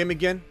 say him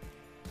again.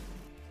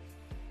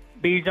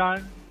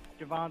 Bijan,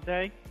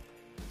 Javonte,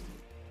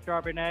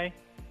 Charbonnet,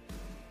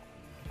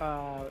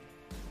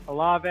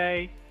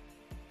 Olave,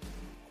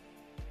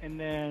 and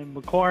then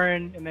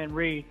McLaurin, and then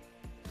Reed.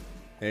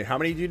 Hey, how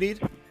many do you need?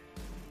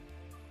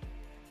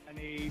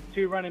 need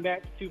 2 running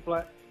backs, 2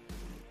 flex.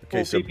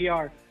 Okay, full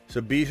PPR.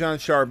 So Bijan,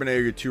 Charbonnet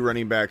are your 2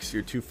 running backs.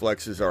 Your 2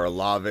 flexes are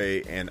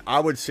Olave, and I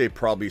would say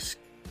probably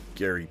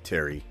Scary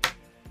Terry.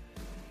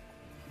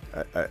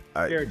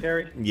 Scary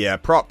Terry? Yeah,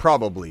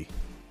 probably.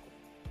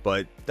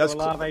 But that's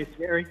Olave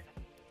Scary.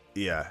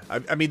 Yeah,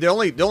 I mean the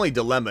only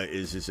dilemma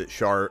is it is it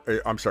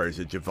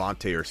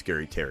Javonte or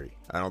Scary Terry?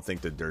 I don't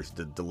think that there's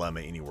the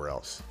dilemma anywhere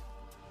else.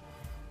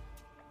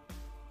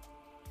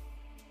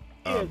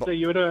 Yeah, so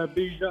you would have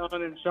Bijan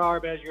and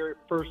Sharp as your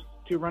first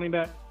 2 running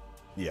backs.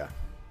 Yeah,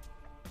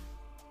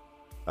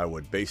 I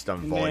would based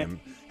on volume.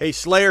 Hey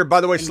Slayer,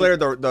 by the way, Slayer,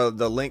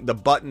 the link, the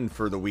button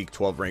for the Week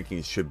 12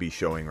 rankings should be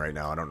showing right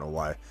now. I don't know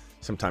why.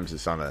 Sometimes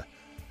it's on a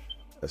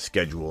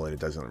schedule and it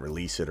doesn't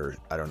release it, or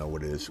I don't know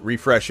what it is.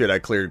 Refresh it. I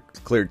cleared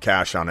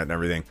cache on it and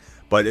everything,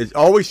 but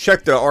always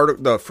check the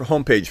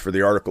homepage for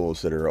the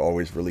articles that are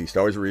always released. I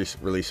always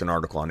release an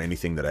article on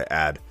anything that I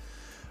add.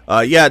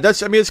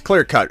 It's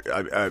clear cut.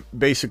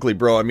 Basically,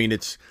 bro. I mean,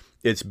 it's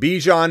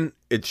Bijan,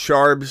 it's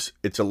Sharbs,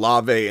 it's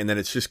Olave, and then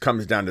it just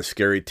comes down to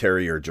Scary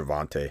Terry or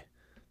Javonte.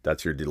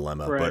 That's your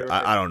dilemma. Right, but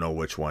I don't know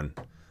which one.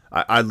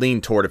 I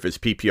lean toward, if it's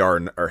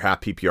PPR or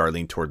half PPR, I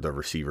lean toward the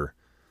receiver.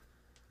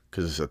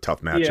 Because it's a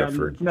tough matchup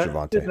for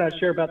Javonte. Just not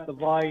sure about the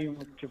volume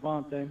of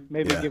Javonte.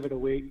 Maybe give it a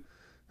week.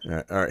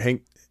 All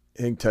right,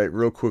 hang tight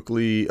real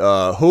quickly.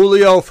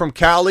 Julio from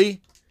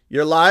Cali,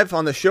 you're live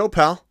on the show,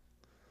 pal.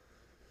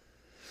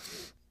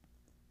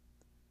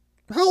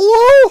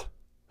 Hello,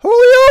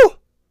 Julio.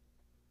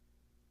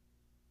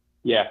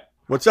 Yeah.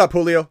 What's up,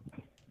 Julio?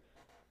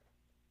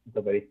 What's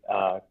up, buddy?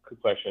 Quick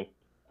question.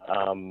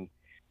 I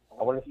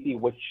want to see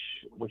which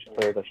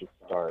players I should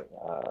start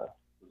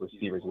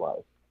receivers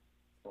wise.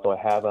 So I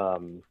have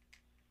okay,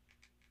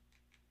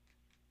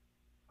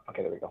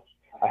 there we go.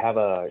 I have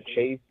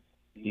Chase,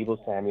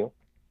 Deebo Samuel,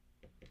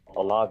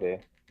 Olave,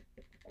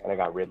 and I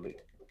got Ridley.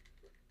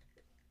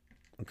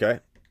 Okay.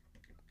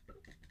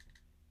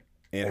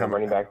 And how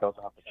running backs? I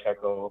also have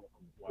Pacheco,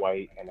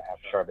 White, and I have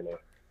Charbonnet.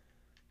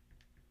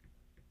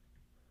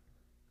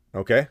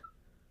 Okay.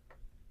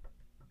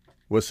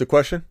 What's the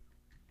question?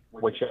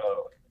 Which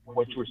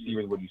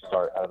receivers would you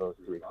start out of those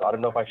 3? So I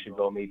don't know if I should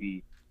go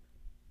maybe.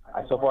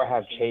 So far I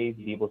have Chase,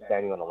 Deebo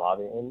Samuel, and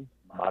Olave in.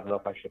 I don't know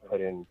if I should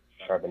put in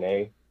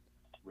Charbonnet,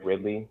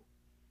 Ridley.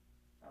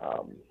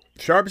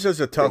 Sharps has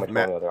a tough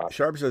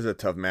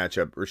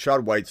matchup.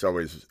 Rashad White's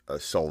always a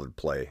solid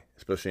play,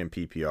 especially in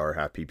PPR,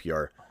 half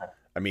PPR.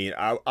 I mean,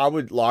 I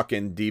would lock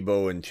in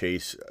Deebo and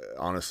Chase,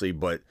 honestly,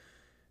 but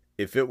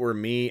if it were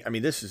me, I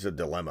mean, this is a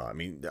dilemma. I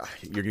mean,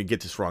 you're going to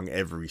get this wrong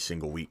every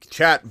single week.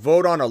 Chat,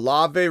 vote on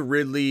Olave,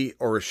 Ridley,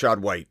 or Rashad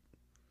White.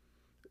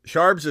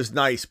 Sharbs is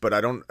nice, but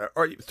I don't...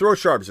 Or throw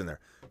Sharbs in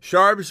there.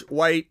 Sharbs,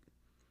 White,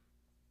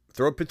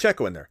 throw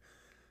Pacheco in there.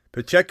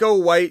 Pacheco,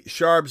 White,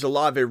 Sharbs,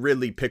 Olave,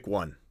 Ridley, pick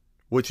one.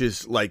 Which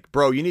is like,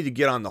 bro, you need to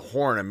get on the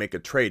horn and make a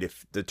trade.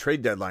 If the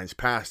trade deadline's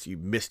passed, you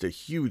missed a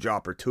huge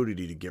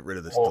opportunity to get rid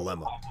of this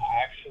dilemma.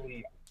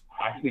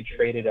 I actually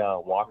traded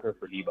Walker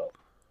for Deebo.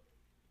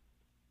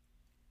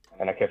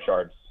 And I kept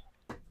Sharbs.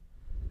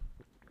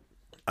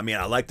 I mean,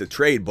 I like the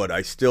trade, but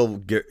I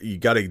still you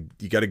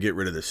gotta get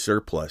rid of the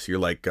surplus. You're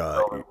like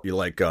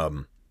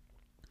this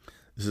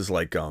is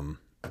like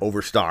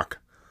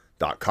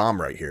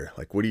Overstock.com right here.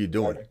 Like, what are you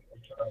doing?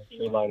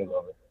 Trade line is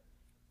over.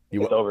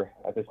 It's over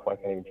at this point.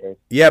 I can't even trade.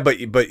 Yeah, but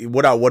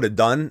what I would have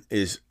done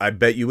is, I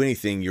bet you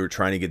anything, you were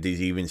trying to get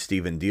these even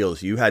Steven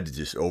deals. You had to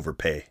just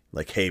overpay.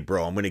 Like, hey,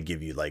 bro, I'm going to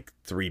give you like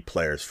 3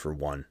 players for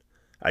 1.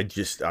 I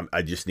just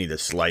need a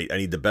slight. I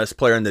need the best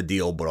player in the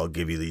deal, but I'll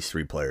give you these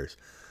 3 players.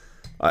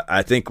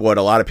 I think what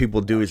a lot of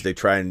people do is they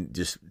try and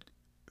just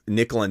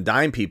nickel and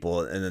dime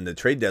people, and then the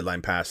trade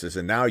deadline passes,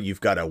 and now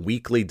you've got a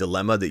weekly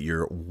dilemma that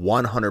you're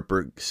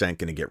 100% going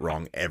to get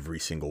wrong every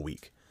single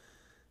week.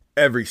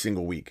 Every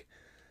single week.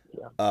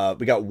 Yeah.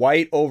 We got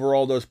White over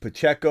all those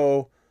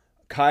Pacheco.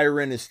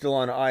 Kyron is still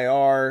on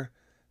IR.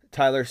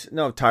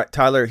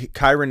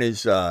 Kyron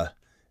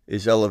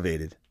is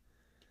elevated.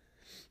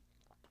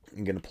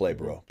 I'm going to play,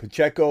 bro.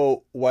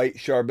 Pacheco, White,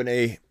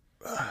 Charbonnet.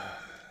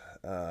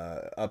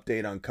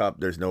 Update on Cup.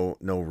 There's no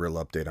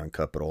real update on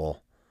Cup at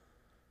all.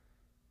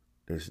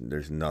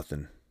 There's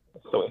nothing.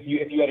 So if you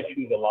had to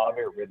choose Olave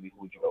or Ridley,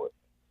 who would you go with?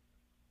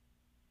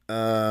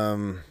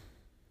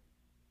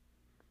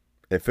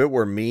 If it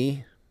were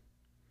me,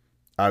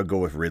 I would go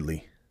with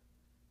Ridley.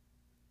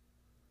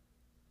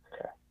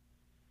 Okay.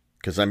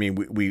 Because I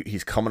mean,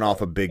 he's coming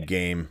off a big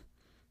game.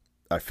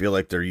 I feel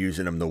like they're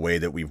using him the way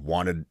that we've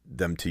wanted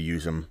them to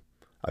use him.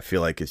 I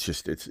feel like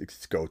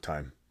it's go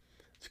time.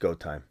 It's go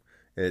time.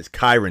 It's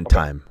Kyron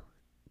time.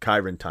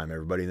 Kyron time.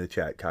 Everybody in the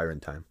chat,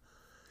 Kyron time.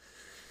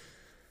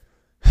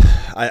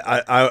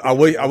 I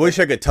wish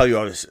I could tell you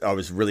I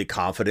was really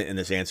confident in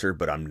this answer,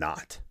 but I'm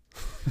not.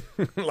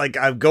 Like,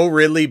 I go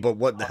Ridley, but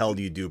what the hell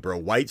do you do, bro?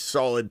 White's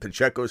solid,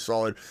 Pacheco's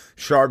solid,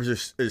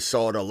 Sharbs is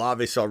solid,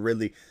 Olave solid,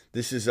 Ridley.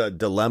 This is a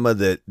dilemma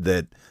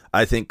that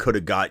I think could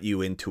have got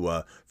you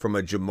into from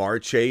a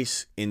Jamar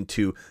Chase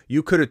into,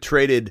 you could have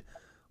traded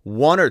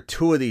one or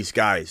two of these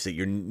guys that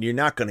you're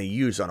not going to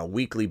use on a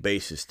weekly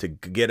basis to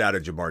get out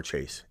of Jamar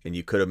Chase. And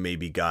you could have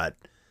maybe got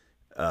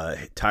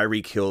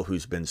Tyreek Hill,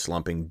 who's been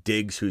slumping,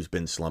 Diggs, who's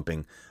been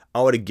slumping.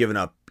 I would have given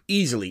up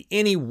easily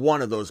any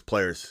one of those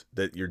players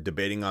that you're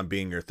debating on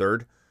being your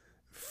third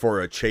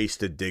for a Chase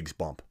to Diggs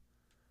bump,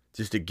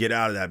 just to get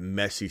out of that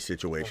messy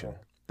situation.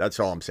 That's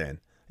all I'm saying.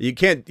 You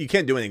can't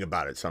do anything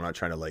about it, so I'm not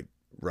trying to like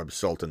rub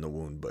salt in the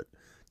wound, but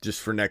just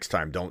for next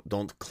time,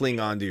 don't cling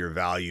on to your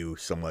value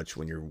so much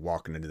when you're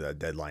walking into that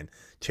deadline.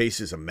 Chase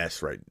is a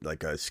mess, right?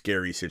 Like a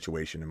scary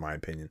situation, in my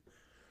opinion.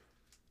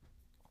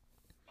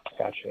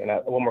 Gotcha. And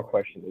one more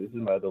question. This is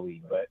my other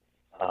league, but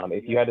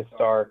if you had to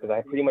start, because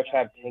I pretty much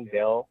have Tank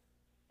Dell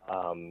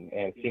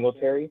and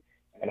Singletary,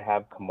 and I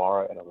have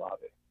Kamara and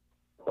Olave.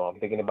 So I'm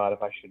thinking about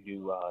if I should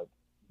do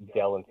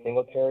Dell and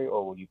Singletary,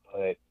 or would you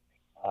put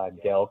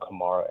Dell,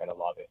 Kamara, and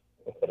Olave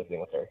instead of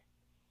Singletary?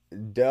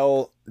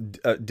 Dell,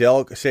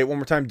 say it one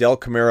more time. Dell,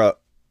 Kamara,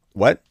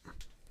 what?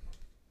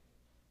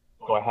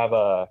 So I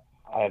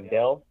have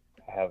Dell,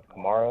 I have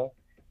Kamara,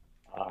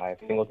 I have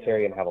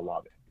Singletary, and I have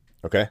Olave.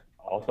 Okay.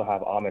 I also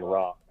have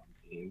Amon-Ra on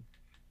the team.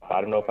 I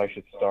don't know if I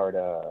should start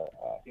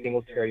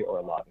Singletary or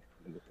Olave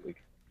in this week.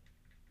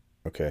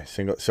 Okay,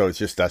 so it's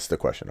just that's the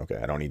question. Okay,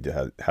 I don't need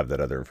to have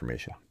that other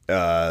information.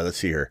 Let's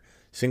see here.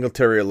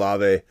 Singletary,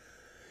 Olave.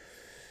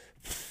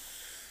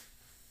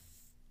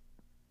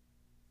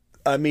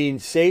 I mean,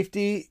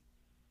 safety,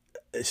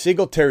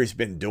 Singletary's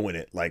been doing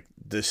it. Like,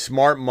 the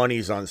smart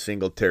money's on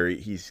Singletary.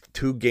 He's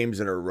 2 games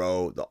in a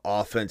row. The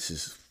offense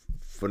is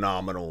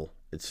phenomenal.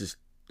 It's just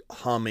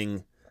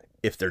humming.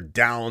 If they're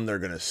down, they're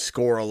going to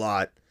score a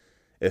lot.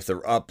 If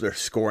they're up, they're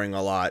scoring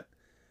a lot.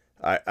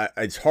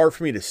 It's hard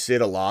for me to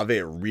sit Olave.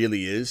 It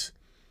really is.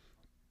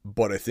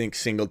 But I think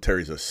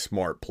Singletary's a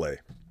smart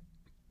play.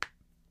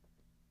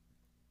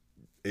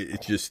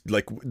 It's just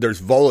like there's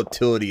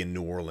volatility in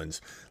New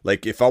Orleans.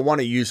 Like if I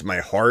want to use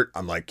my heart,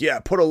 I'm like, yeah,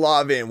 put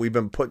Olave in. We've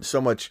been putting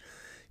so much,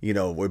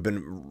 we've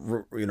been,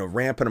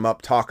 ramping him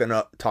up, talking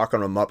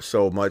him up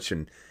so much,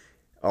 and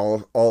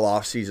all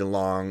off season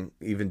long,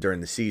 even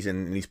during the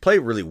season, and he's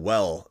played really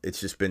well.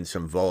 It's just been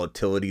some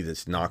volatility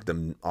that's knocked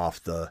him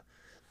off the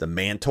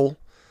mantle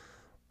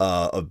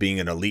of being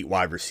an elite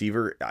wide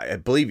receiver. I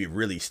believe he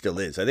really still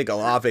is. I think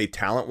Olave,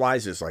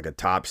 talent-wise, is like a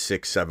top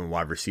 6-7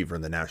 wide receiver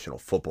in the National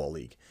Football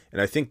League. And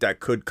I think that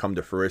could come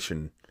to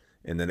fruition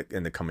in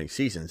the coming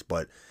seasons,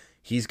 but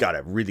he's got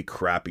a really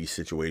crappy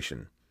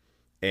situation.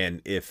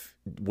 And if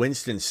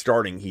Winston's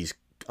starting, he's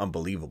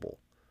unbelievable.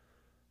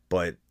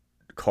 But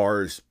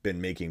Carr's been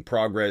making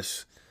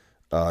progress.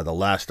 The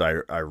last I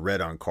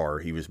read on Carr,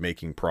 he was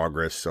making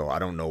progress, so I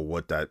don't know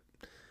what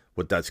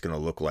that's going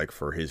to look like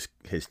for his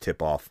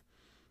tip-off.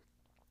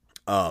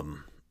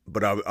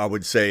 But I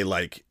would say,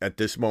 like, at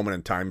this moment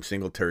in time,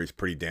 Singletary's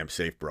pretty damn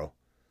safe, bro.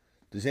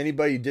 Does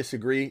anybody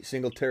disagree,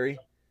 Singletary?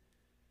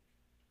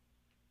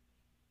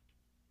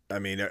 I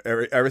mean,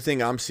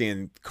 everything I'm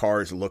seeing, Carr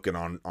is looking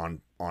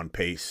on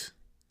pace.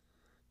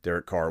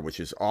 Derek Carr, which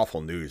is awful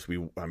news.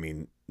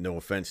 No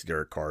offense,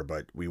 Derek Carr,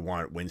 but we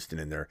want Winston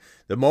in there.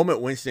 The moment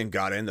Winston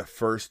got in, the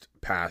first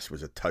pass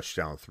was a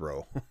touchdown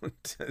throw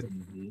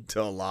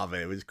to Olave.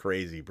 It was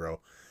crazy,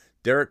 bro.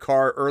 Derek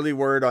Carr, early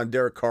word on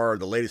Derek Carr,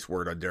 the latest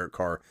word on Derek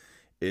Carr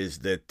is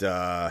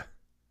that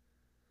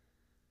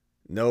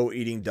no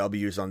eating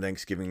W's on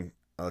Thanksgiving.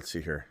 Let's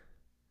see here.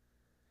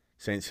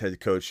 Saints head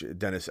coach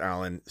Dennis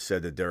Allen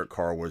said that Derek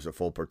Carr was a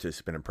full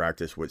participant in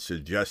practice, which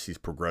suggests he's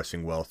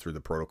progressing well through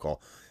the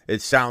protocol.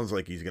 It sounds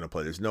like he's going to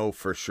play. There's no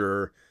for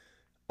sure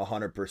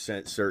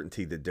 100%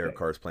 certainty that Derek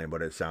Carr is playing,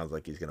 but it sounds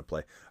like he's going to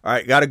play. All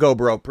right, got to go,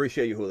 bro.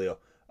 Appreciate you, Julio.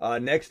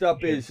 Next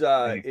up is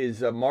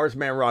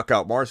Marsman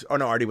Rockout. I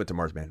already went to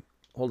Marsman.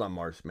 Hold on,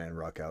 Marsman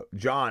Rockout.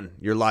 John,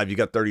 you're live. You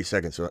got 30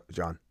 seconds. So,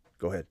 John,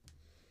 go ahead.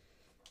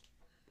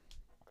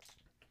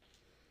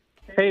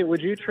 Hey,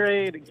 would you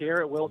trade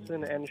Garrett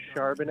Wilson and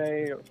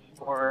Charbonnet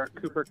for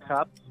Cooper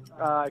Kupp?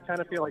 I kind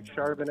of feel like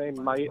Charbonnet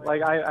might,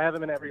 I have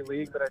him in every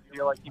league, but I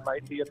feel like he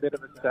might be a bit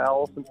of a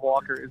sell since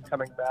Walker is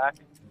coming back.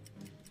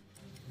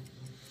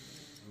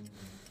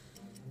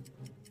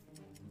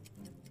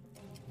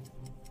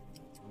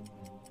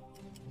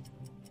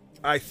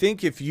 I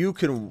think if you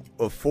can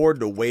afford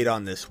to wait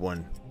on this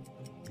one,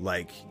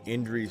 like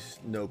injuries,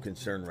 no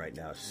concern right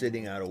now.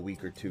 Sitting out a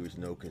week or two is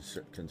no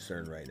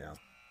concern right now.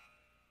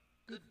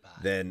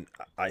 Then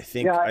I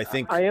think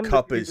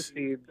Kupp is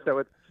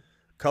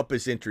Kupp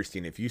is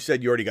interesting. If you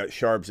said you already got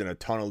Sharps in a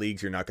ton of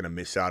leagues, you're not going to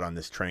miss out on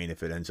this train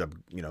if it ends up,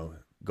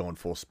 going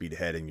full speed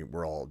ahead, and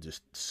we're all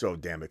just so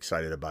damn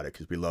excited about it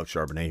because we love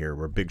Charbonnet here.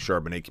 We're a big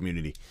Charbonnet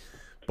community.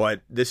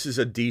 But this is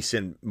a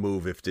decent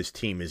move if this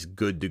team is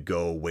good to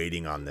go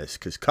waiting on this,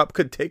 because Kupp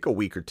could take a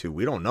week or two.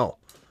 We don't know.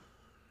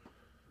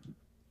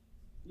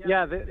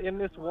 Yeah, in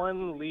this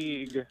one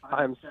league,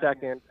 I'm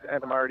second,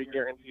 and I'm already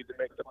guaranteed to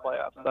make the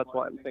playoffs. That's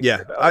why I'm thinking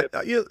about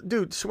it.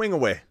 Dude, swing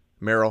away.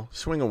 Merrill,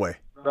 swing away.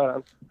 Right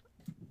on.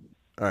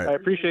 All right. I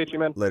appreciate you,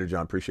 man. Later,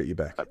 John. Appreciate you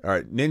back. All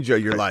right,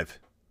 Ninja, you're live.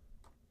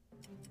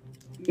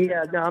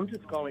 Yeah, no, I'm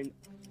just calling.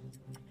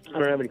 I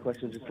don't have any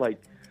questions. Just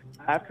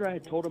after I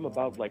had told him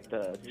about like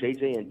the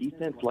JJ and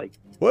defense, like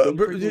what,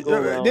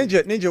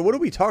 Ninja, what are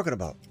we talking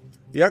about?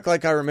 You act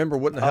like I remember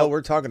what in the hell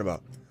we're talking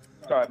about.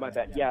 Sorry, my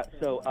bad. Yeah,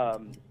 so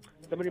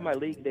somebody in my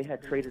league, they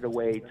had traded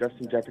away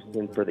Justin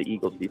Jefferson for the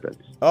Eagles defense.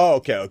 Oh,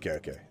 okay.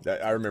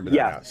 I remember that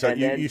now. So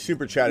you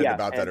super chatted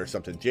about that or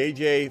something.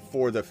 JJ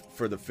for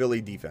the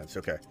Philly defense.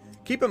 Okay.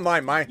 Keep in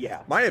mind my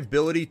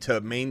ability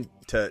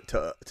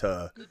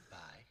to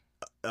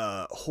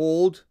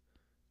hold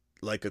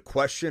like a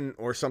question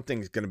or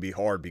something is going to be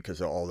hard because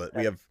of all that.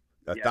 We have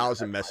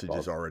 1,000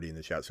 messages already in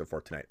the chat so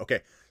far tonight.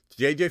 Okay.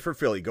 JJ for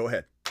Philly. Go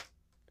ahead.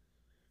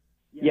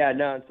 Yeah,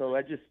 no. So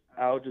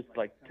I'll just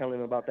like tell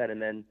him about that,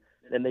 and then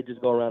they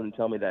just go around and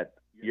tell me that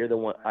you're the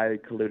one I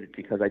colluded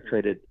because I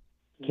traded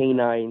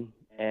K9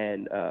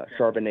 and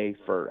Charbonnet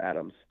for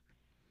Adams.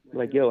 I'm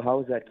like, yo,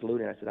 how is that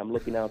colluding? I said, I'm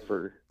looking out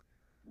for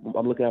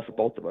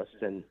both of us,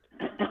 and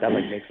that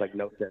like makes like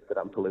no sense that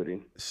I'm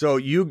colluding. So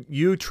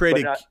you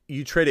traded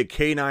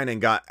K9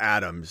 and got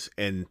Adams,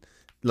 and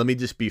let me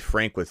just be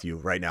frank with you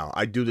right now.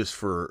 I do this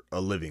for a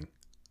living.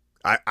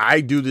 I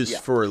do this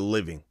for a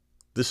living.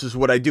 This is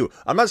what I do.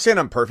 I'm not saying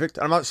I'm perfect.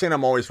 I'm not saying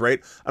I'm always right.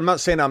 I'm not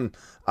saying I'm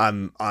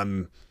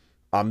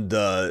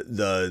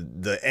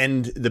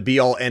the be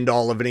all end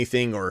all of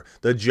anything or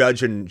the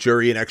judge and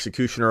jury and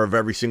executioner of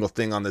every single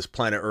thing on this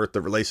planet Earth that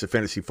relates to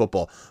fantasy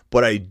football.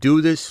 But I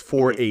do this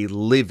for a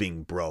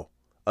living, bro.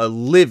 A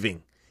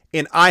living.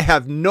 And I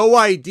have no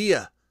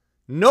idea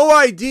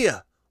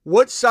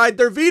what side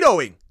they're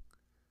vetoing.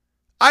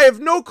 I have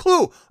no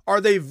clue. Are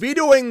they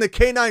vetoing the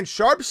K9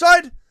 Sharp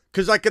side?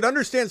 Because I could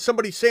understand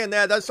somebody saying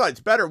that side's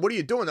better. What are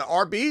you doing, the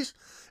RBs?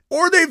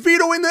 Or are they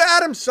vetoing the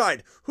Adams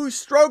side, who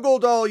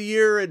struggled all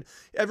year and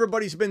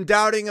everybody's been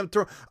doubting him.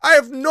 I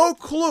have no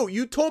clue.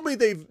 You told me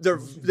they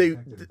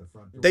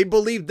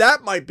believe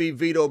that might be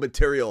veto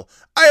material.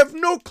 I have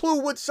no clue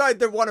what side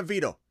they want to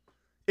veto.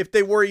 If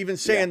they were even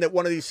saying that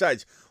one of these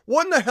sides.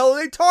 What in the hell are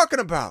they talking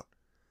about?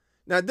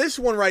 Now, this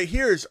one right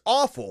here is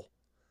awful.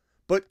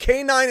 But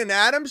K9 and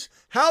Adams,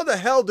 how the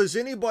hell does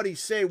anybody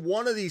say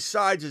one of these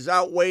sides is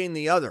outweighing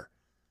the other?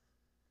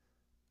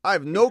 I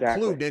have no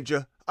clue,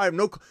 Ninja. I have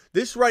no clue.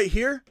 This right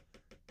here,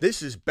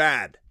 this is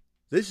bad.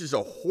 This is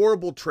a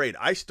horrible trade.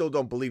 I still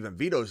don't believe in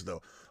vetoes,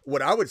 though.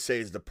 What I would say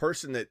is the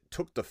person that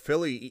took the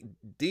Philly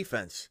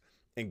defense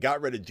and got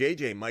rid of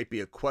JJ might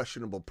be a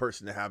questionable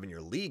person to have in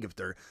your league if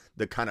they're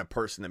the kind of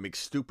person that makes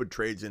stupid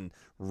trades and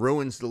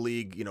ruins the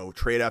league,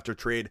 trade after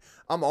trade.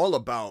 I'm all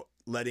about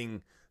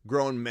letting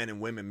grown men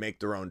and women make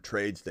their own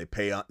trades. They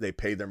pay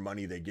their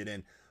money, they get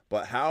in.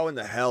 But how in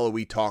the hell are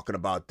we talking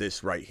about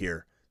this right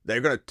here?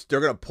 They're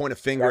gonna point a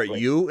finger at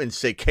you and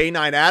say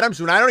K9 Adams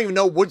when I don't even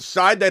know which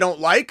side they don't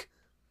like.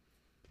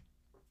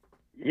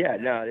 Yeah,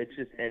 no, it's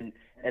just and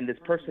this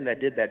person that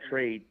did that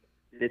trade,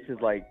 next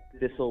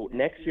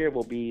year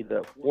will be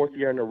the 4th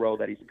year in a row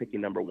that he's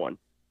picking number 1.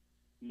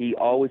 He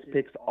always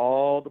picks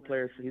all the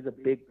players. He's a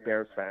big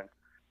Bears fan,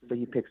 so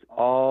he picks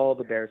all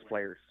the Bears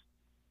players.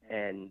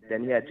 And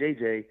then he had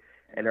JJ,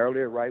 and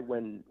earlier, right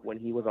when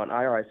he was on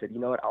IR, I said, you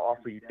know what, I'll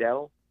offer you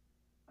Dell,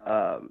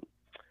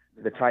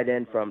 the tight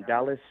end from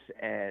Dallas,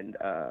 and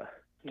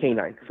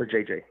K9 for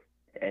JJ.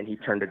 And he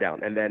turned it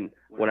down. And then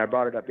when I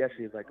brought it up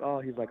yesterday, he's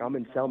like, I'm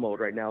in sell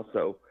mode right now,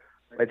 so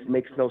it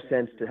makes no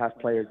sense to have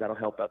players that'll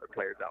help other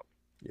players out.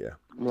 Yeah.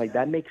 I'm like,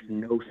 that makes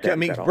no sense. I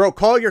mean, bro,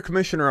 call your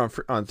commissioner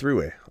on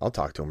three-way. I'll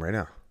talk to him right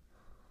now.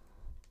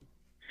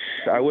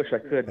 I wish I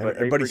could, but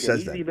everybody says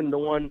he's that. Even the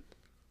one.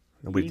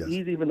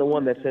 He's even the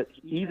one that said.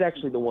 He's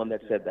actually the one that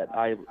said that.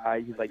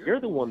 He's like, you're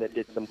the one that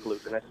did some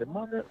clues, and I said,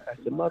 mother,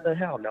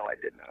 hell, no, I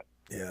did not.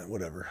 Yeah,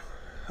 whatever.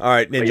 All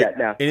right,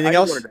 Ninja. Anything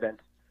else?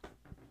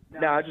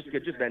 No, just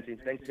venting.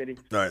 Thanks, Vinny.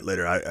 All right,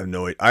 later. I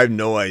have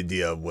no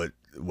idea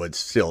what's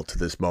still to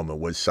this moment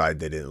which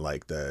side they didn't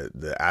like,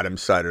 the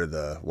Adams side or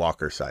the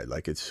Walker side.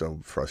 Like, it's so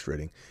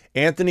frustrating.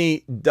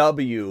 Anthony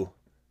W,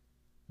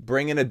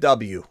 bringing a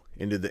W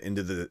into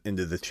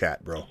the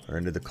chat, bro, or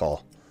into the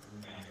call.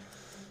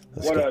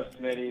 What up,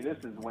 Smitty?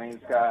 This is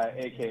Wayne Sky,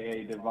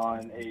 a.k.a.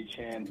 Devon A.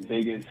 Chan's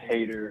biggest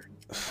hater.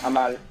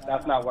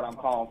 That's not what I'm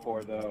calling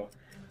for, though.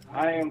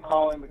 I am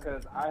calling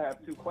because I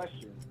have 2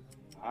 questions.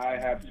 I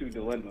have 2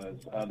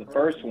 dilemmas. The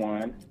first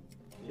one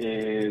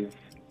is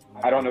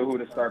I don't know who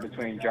to start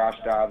between Josh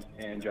Dobbs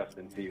and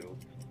Justin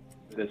Fields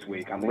this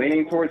week. I'm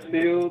leaning towards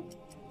Fields,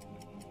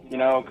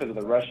 because of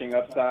the rushing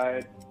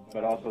upside,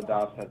 but also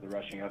Dobbs has the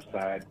rushing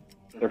upside.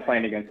 They're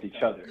playing against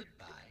each other.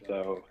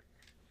 So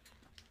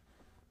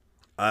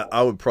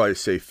I would probably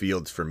say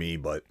Fields for me,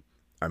 but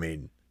I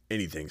mean,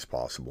 anything's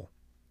possible.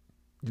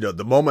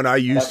 The moment I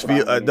use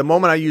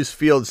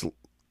Fields,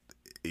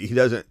 he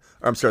doesn't.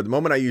 I'm sorry. The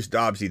moment I use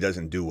Dobbs, he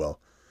doesn't do well.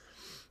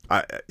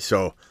 I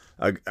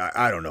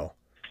don't know.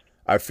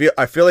 I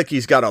feel like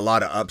he's got a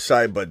lot of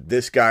upside, but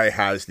this guy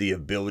has the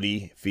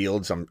ability.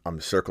 Fields.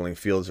 I'm circling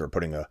Fields or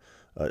putting a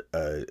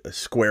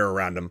square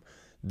around him.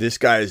 This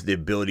guy has the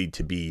ability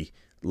to be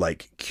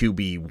like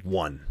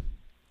QB1,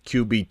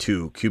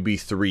 QB2,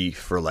 QB3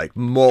 for like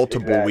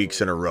multiple weeks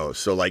in a row.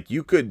 So like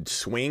you could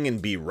swing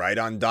and be right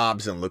on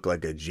Dobbs and look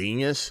like a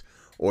genius,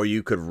 or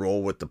you could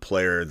roll with the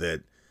player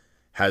that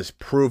has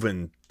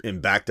proven in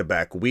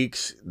back-to-back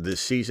weeks this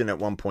season at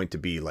one point to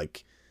be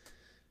like,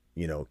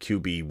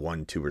 QB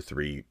 1, 2, or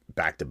 3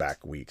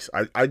 back-to-back weeks.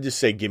 I'd just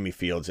say give me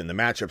Fields, and the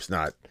matchup's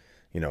not,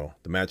 the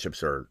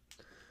matchups are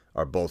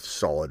both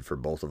solid for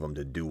both of them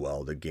to do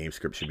well. The game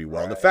script should be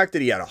well. The fact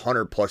that he had a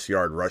 100-plus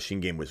yard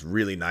rushing game was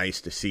really nice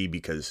to see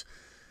because,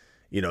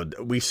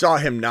 we saw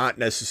him not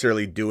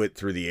necessarily do it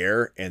through the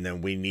air, and then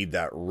we need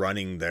that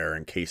running there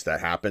in case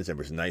that happens. It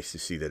was nice to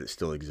see that it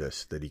still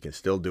exists, that he can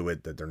still do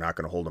it, that they're not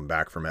going to hold him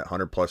back from it.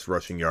 100-plus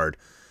rushing yard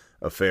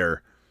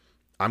affair.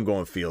 I'm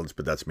going Fields,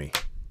 but that's me.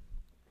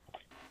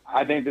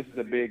 I think this is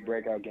a big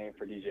breakout game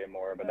for DJ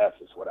Moore, but that's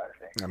just what I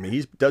think. I mean,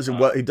 he does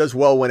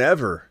well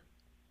whenever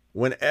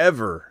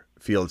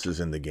Fields is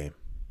in the game.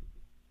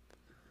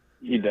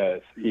 He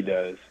does.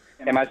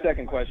 And my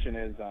second question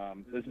is,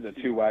 this is a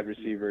 2 wide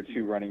receiver,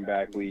 2 running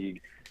back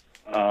league.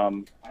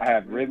 I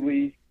have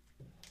Ridley,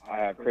 I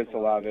have Chris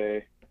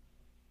Olave,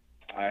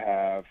 I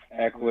have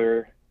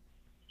Eckler,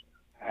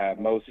 I have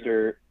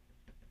Mostert,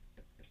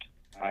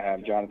 I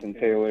have Jonathan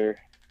Taylor,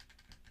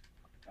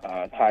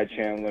 Ty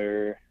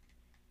Chandler,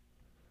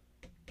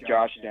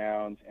 Josh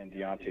Downs, and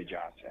Deontay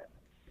Johnson.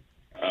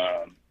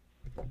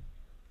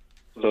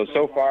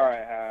 So far I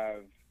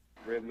have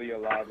Ridley,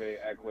 Olave,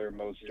 Eckler,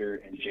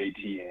 Mostert, and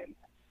JT in.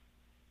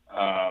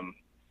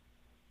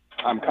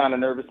 I'm kind of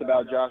nervous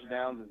about Josh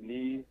Downs'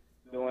 knee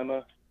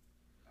dilemma.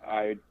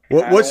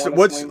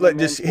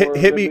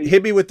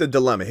 Hit me with the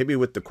dilemma. Hit me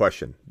with the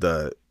question.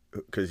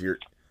 Because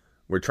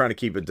we're trying to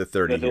keep it to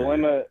 30 the here.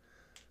 Dilemma.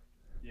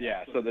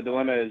 Yeah. So the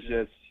dilemma is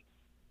just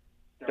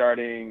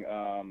starting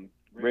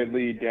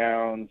Ridley,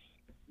 Downs,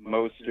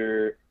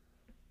 Mostert,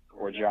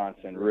 or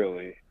Johnson.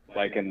 Really,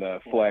 like in the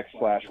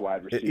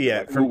flex/wide receiver.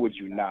 Yeah. Who would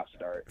you not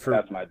start?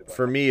 That's my dilemma.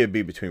 For me, it'd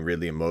be between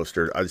Ridley and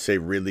Mostert. I'd say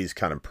Ridley's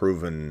kind of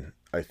proven,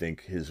 I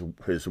think, his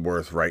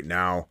worth right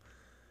now.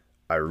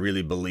 I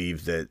really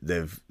believe that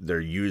they're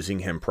using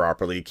him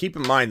properly. Keep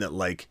in mind that,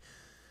 like,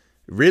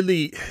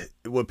 Ridley,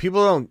 what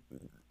people don't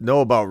know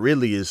about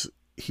Ridley is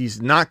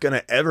he's not going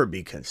to ever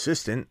be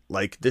consistent.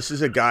 Like, this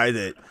is a guy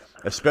that,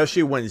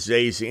 especially when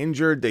Zay's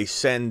injured, they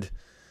send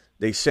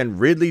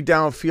Ridley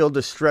downfield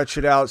to stretch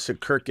it out so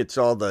Kirk gets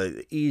all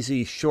the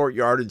easy short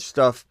yardage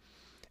stuff.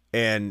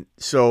 And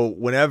so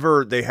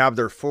whenever they have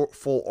their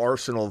full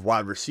arsenal of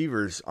wide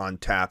receivers on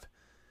tap,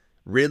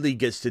 Ridley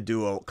gets to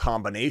do a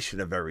combination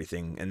of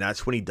everything, and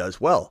that's when he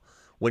does well.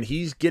 When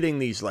he's getting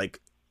these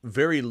like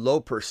very low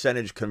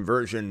percentage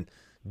conversion,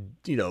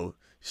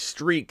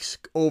 streaks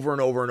over and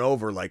over and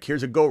over, like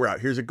here's a go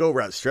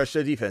route, stretch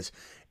the defense,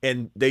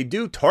 and they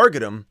do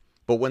target him,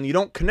 but when you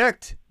don't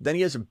connect, then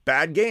he has a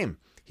bad game.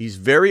 He's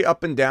very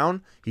up and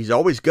down. He's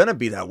always going to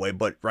be that way,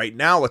 but right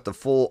now with the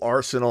full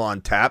arsenal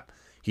on tap,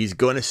 he's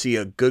going to see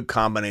a good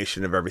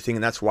combination of everything,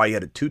 and that's why he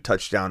had a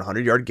 2-touchdown,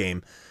 100-yard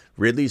game.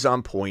 Ridley's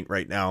on point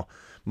right now.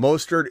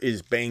 Mostert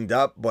is banged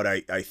up, but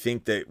I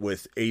think that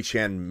with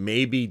Achane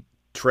maybe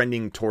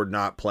trending toward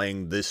not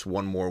playing this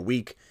one more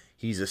week,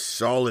 he's a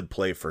solid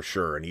play for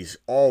sure, and he's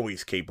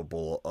always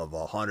capable of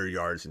 100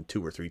 yards and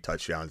 2 or 3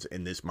 touchdowns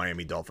in this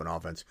Miami Dolphin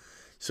offense.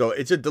 So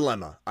it's a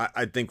dilemma.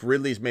 I think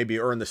Ridley's maybe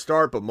earned the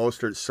start, but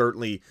Mostert's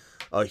certainly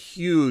a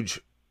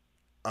huge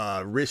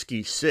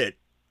risky sit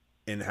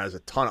and has a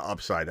ton of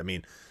upside. I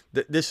mean,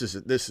 this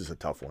is a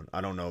tough one. I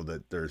don't know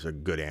that there's a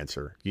good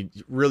answer. You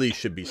really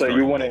should be starting. So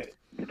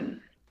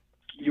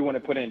you want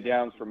to put in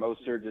Downs for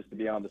Mostert just to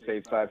be on the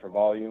safe side for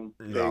volume?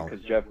 No,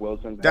 because Jeff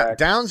Wilson's back.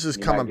 Downs is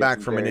coming back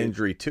from an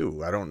injury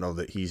too. I don't know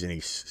that he's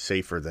any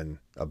safer than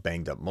a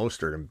banged up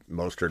Mostert. And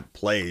Mostert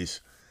plays,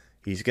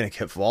 he's going to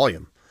get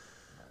volume.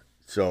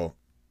 So,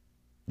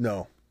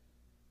 no.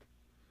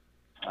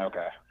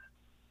 Okay.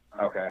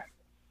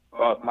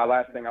 Well, my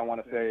last thing I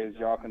want to say is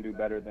y'all can do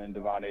better than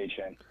Devon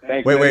Achane.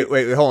 Thanks.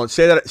 Wait, hold on.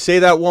 Say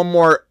that one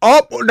more.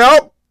 Oh,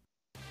 no.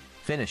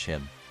 Finish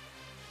him.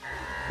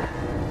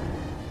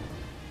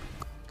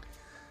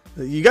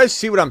 You guys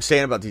see what I'm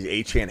saying about these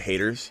Achane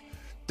haters?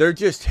 They're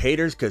just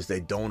haters because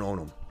they don't own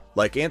him.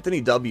 Like, Anthony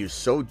W. is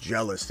so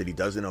jealous that he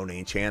doesn't own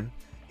Achane.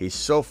 He's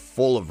so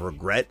full of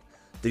regret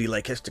that he,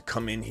 has to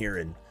come in here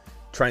and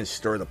try and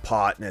stir the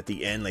pot and at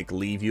the end,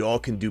 leave. You all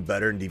can do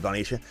better than Devon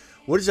Achane.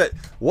 What is that?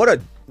 What a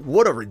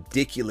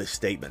ridiculous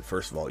statement,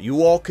 first of all.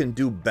 You all can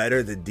do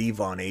better than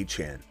Devon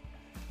Achane.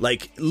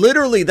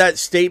 Literally that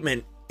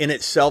statement in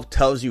itself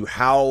tells you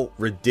how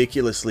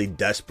ridiculously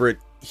desperate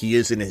he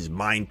is in his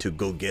mind to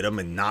go get him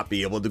and not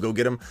be able to go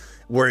get him.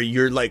 Where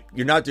you're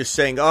not just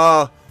saying,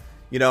 I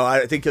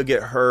think he'll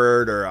get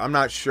hurt, or I'm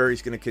not sure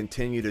he's going to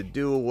continue to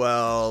do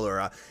well,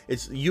 or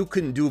you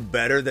can do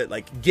better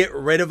that, get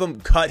rid of him,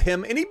 cut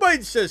him. Anybody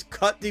that says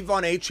cut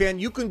Devon Achane,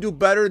 you can do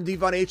better than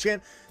Devon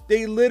Achane.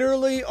 They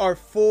literally are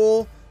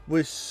full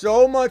with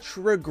so much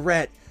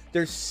regret.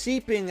 They're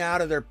seeping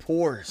out of their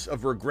pores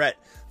of regret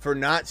for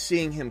not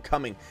seeing him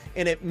coming.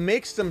 And it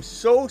makes them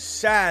so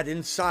sad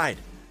inside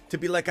to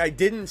be like, I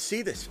didn't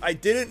see this. I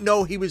didn't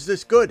know he was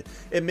this good.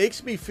 It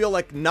makes me feel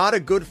like not a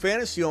good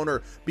fantasy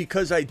owner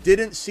because I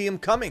didn't see him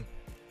coming.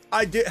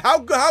 I did. How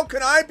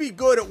can I be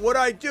good at what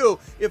I do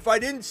if I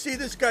didn't see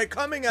this guy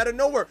coming out of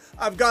nowhere?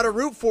 I've got to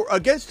root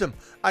against him.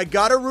 I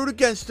got to root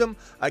against him.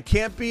 I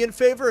can't be in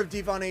favor of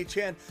Devon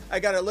Achane. I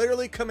got to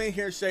literally come in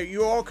here and say,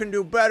 you all can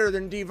do better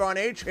than Devon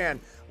Achane.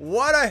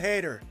 What a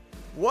hater.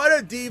 What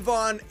a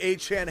Devon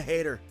Achane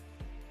hater.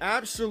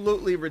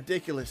 Absolutely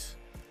ridiculous.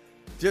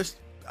 Just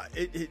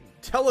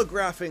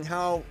telegraphing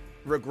how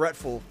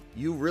regretful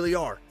you really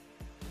are.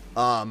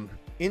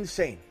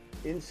 Insane.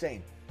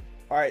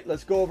 All right,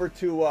 let's go over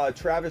to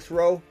Travis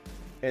Rowe,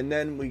 and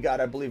then we got,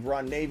 I believe,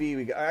 Ron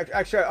Navy.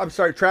 Actually, I'm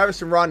sorry,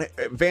 Travis and Ron.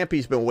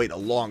 Vampy's been waiting a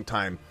long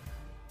time.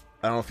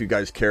 I don't know if you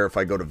guys care if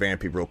I go to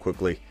Vampy real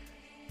quickly.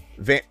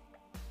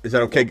 Is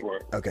that okay?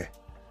 Okay.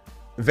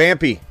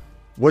 Vampy,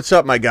 what's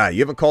up, my guy? You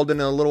haven't called in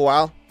a little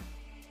while.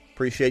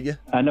 Appreciate you.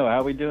 I know.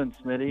 How we doing,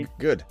 Smitty?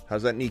 Good.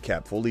 How's that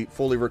kneecap?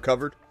 Fully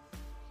recovered?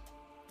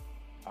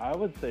 I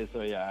would say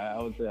so, yeah.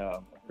 I would say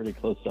I'm pretty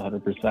close to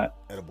 100%.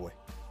 Attaboy.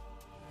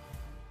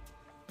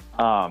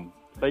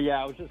 But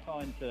yeah, I was just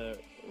calling to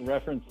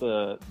reference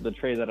the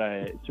trade that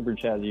I super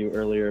chatted you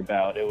earlier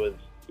about. It was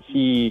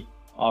he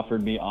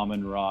offered me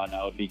Amon-Ra, and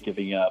I would be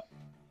giving up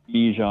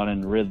Bijan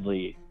and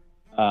Ridley.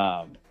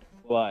 But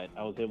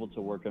I was able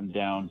to work him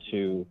down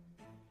to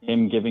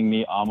him giving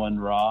me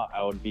Amon-Ra.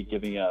 I would be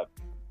giving up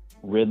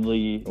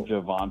Ridley,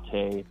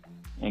 Javonte,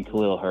 and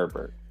Khalil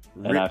Herbert.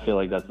 And I feel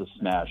like that's a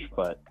smash,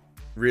 but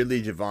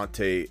Ridley,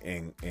 Javonte,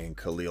 and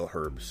Khalil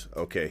Herbs.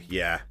 Okay,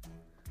 yeah.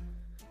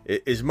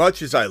 As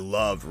much as I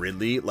love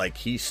Ridley, like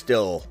he's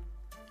still,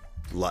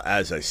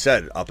 as I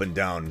said, up and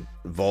down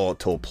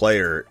volatile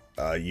player.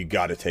 You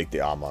got to take the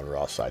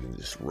Amon-Ra side and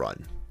just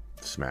run,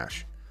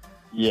 smash.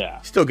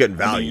 Yeah, still getting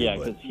value. I mean,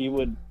 yeah, because he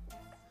would.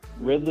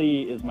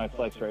 Ridley is my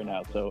flex right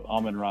now, so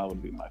Amon-Ra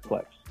would be my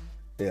flex.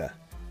 Yeah.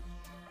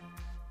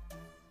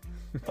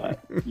 But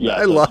yeah,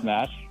 I love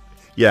smash.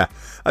 Yeah,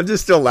 I'm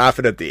just still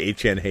laughing at the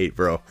HN hate,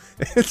 bro.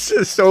 It's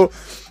just so.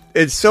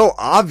 It's so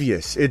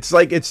obvious. It's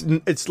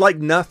like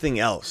nothing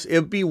else. It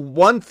would be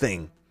one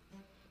thing.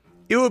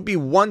 It would be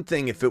one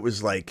thing if it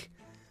was like,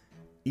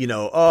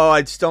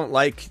 I just don't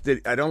like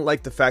that. I don't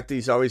like the fact that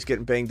he's always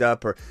getting banged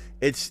up. Or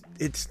it's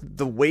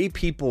the way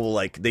people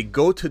they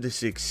go to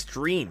this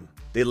extreme.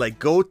 They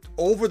go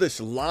over this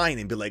line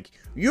and be like,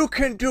 you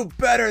can do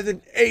better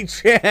than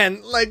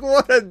HN. Like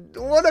what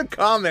a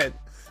comment.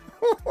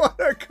 What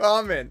a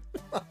comment.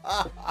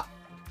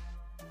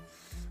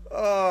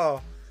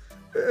 Oh.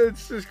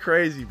 It's just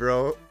crazy,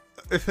 bro.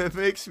 It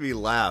makes me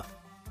laugh.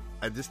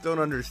 I just don't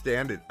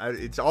understand it.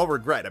 It's all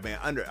regret. I mean,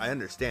 I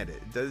understand it.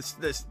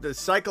 The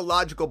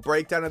psychological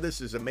breakdown of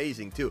this is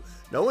amazing, too.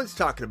 No one's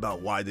talking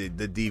about why the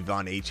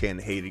Devon Achane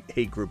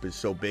hate group is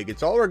so big.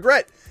 It's all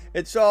regret.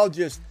 It's all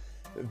just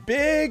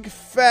big,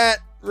 fat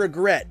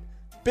regret.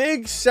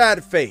 Big,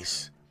 sad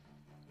face.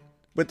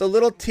 With a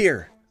little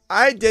tear.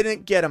 I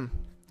didn't get him.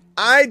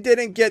 I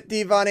didn't get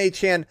Devon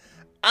Achane.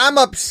 I'm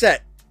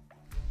upset.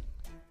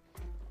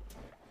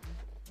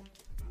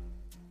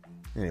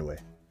 Anyway.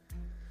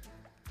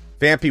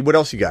 Vampy, what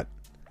else you got?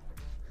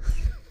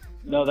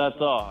 No, that's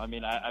all. I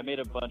mean, I made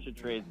a bunch of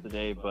trades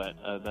today, but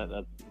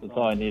that's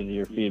all I needed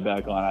your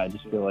feedback on. I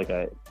just feel like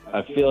I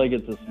feel like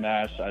it's a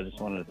smash. I just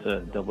wanted to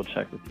double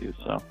check with you.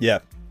 So yeah.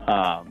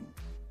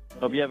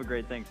 Hope you have a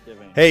great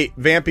Thanksgiving. Hey,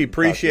 Vampy,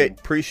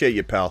 appreciate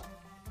you, pal.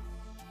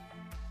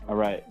 All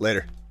right.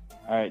 Later.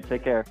 All right.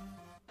 Take care.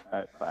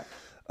 All right.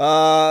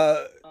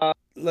 Bye.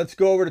 Let's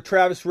go over to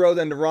Travis Rowe,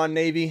 then to Ron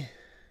Navy.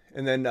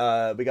 And then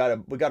we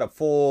got a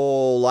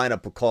full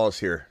lineup of calls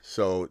here.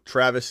 So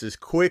Travis, as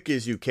quick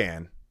as you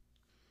can.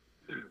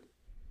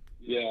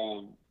 Yeah,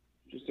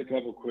 just a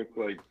couple quick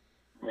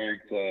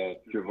ranked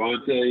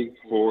Javonte,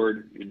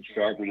 Ford, and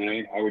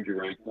Charbonnet. How would you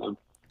rank them?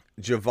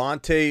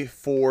 Javonte,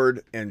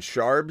 Ford, and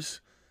Sharbs.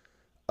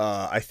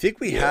 I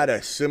think we had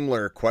a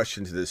similar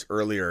question to this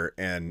earlier,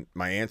 and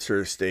my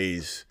answer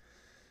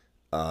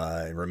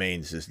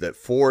remains is that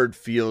Ford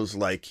feels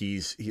like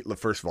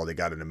first of all, they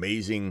got an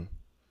amazing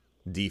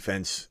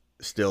defense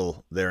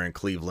still there in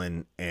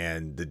Cleveland,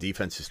 and the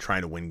defense is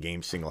trying to win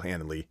games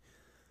single-handedly,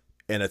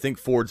 and I think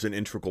Ford's an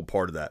integral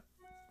part of that,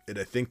 and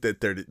I think that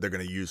they're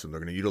going to use him. They're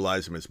going to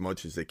utilize him as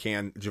much as they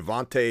can.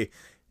 Javonte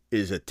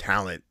is a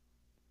talent,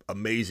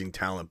 amazing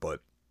talent,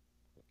 but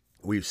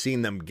we've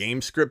seen them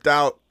game script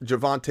out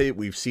Javonte.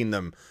 We've seen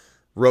them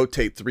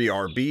rotate 3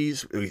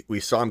 RBs. We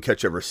saw him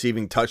catch a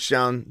receiving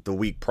touchdown the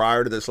week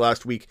prior to this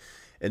last week,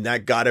 and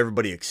that got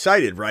everybody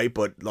excited, right?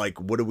 But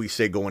what do we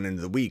say going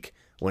into the week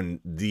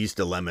when these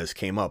dilemmas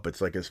came up? It's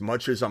as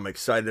much as I'm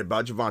excited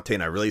about Javonte,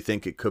 and I really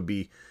think it could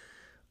be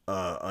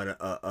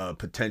a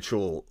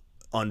potential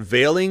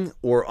unveiling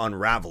or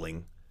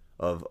unraveling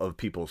of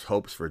people's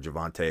hopes for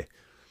Javonte,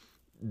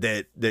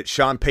 that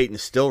Sean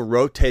Payton's still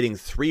rotating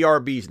 3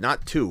 RBs,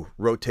 not 2,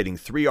 rotating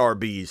 3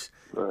 RBs,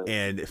 right.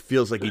 And it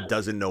feels like he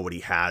doesn't know what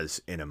he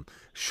has in him.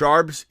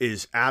 Sharbs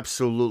is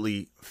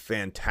absolutely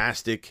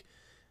fantastic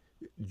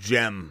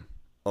gem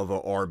of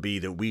a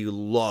RB that we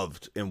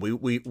loved, and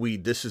we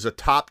this is a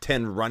top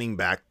 10 running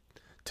back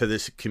to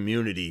this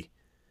community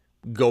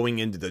going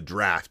into the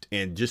draft.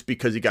 And just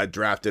because he got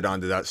drafted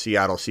onto that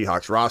Seattle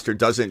Seahawks roster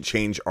doesn't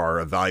change our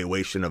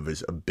evaluation of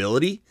his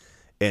ability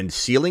and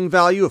ceiling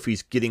value if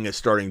he's getting a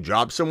starting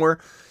job somewhere.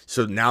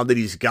 So now that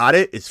he's got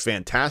it, it's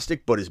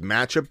fantastic, but his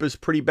matchup is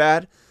pretty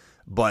bad.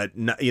 But,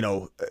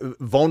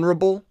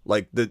 vulnerable.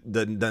 Like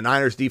the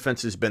Niners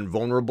defense has been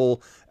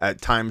vulnerable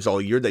at times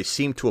all year. They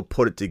seem to have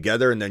put it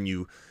together, and then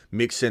you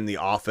mix in the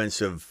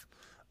offensive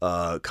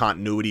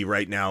continuity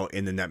right now,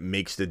 and then that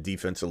makes the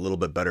defense a little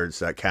bit better. It's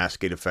that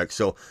cascade effect.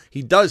 So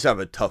he does have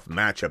a tough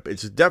matchup.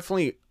 It's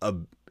definitely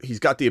he's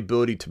got the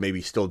ability to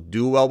maybe still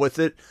do well with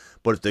it,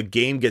 but if the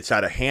game gets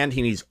out of hand,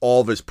 he needs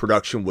all of his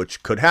production,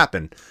 which could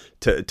happen,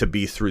 to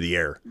be through the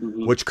air,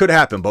 which could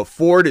happen. But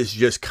Ford is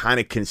just kind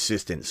of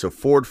consistent. So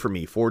Ford for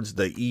me, Ford's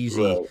the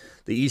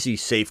easy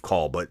safe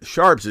call. But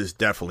Sharps is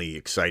definitely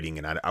exciting,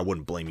 and I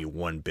wouldn't blame you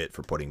one bit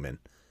for putting him in.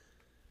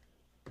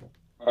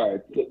 All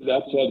right.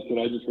 That said, can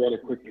I just run a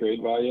quick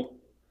trade value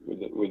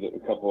with a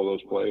couple of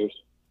those players?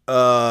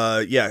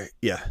 Yeah.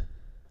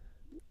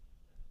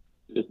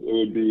 It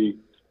would be,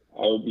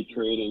 I would be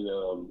trading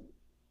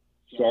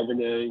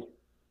Charbonnet,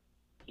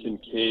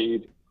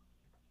 Kincaid,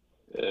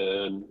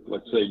 and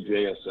let's say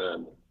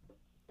JSN.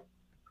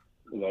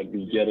 And I'd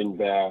be getting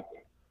back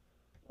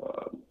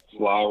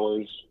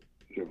Flowers,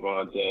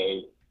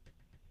 Javonte,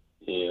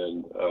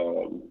 and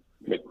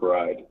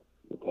McBride,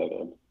 the tight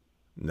end.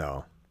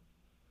 No.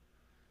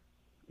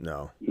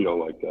 You don't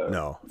like that?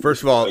 No.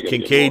 First of all,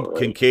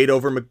 Kincaid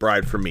over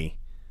McBride for me.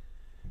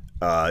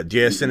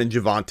 JSN and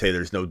Javonte,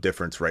 there's no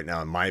difference right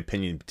now, in my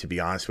opinion, to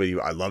be honest with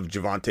you. I love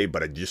Javonte,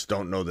 but I just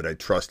don't know that I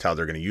trust how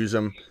they're going to use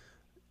him.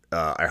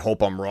 I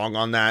hope I'm wrong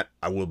on that.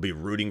 I will be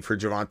rooting for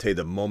Javonte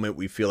the moment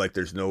we feel like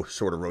there's no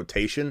sort of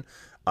rotation.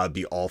 I'll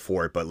be all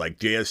for it. But like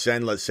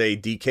JSN, let's say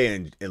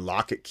DK and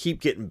Lockett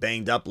keep getting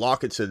banged up.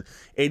 Lockett's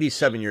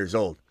 87 years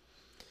old.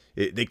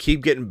 They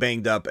keep getting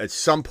banged up. At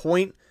some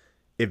point,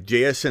 if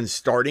JSN's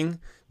starting,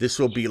 this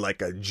will be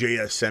like a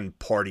JSN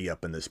party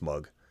up in this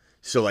mug.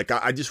 So, like,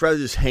 I just rather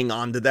just hang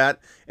on to that.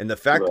 And the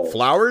fact that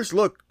Flowers,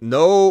 look,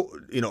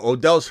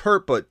 Odell's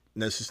hurt, but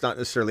this is not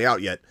necessarily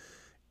out yet.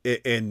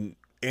 And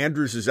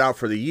Andrews is out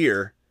for the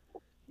year.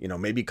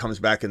 Maybe comes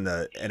back in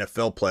the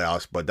NFL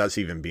playoffs, but that's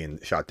even being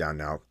shot down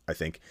now, I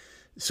think.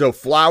 So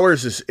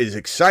Flowers is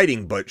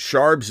exciting, but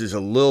Sharps is a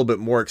little bit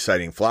more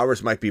exciting.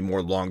 Flowers might be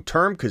more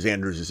long-term because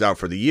Andrews is out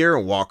for the year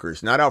and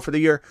Walker's not out for the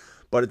year.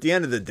 But at the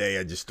end of the day,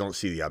 I just don't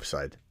see the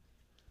upside.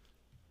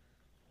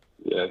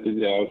 Yeah, I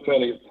was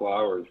trying to get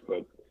Flowers,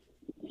 but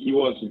he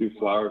wants to do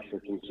Flowers for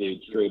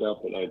Kincaid straight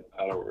up, and I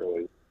don't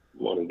really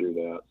want to do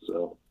that.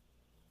 So,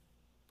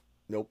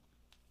 nope.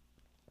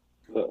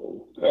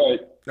 All right.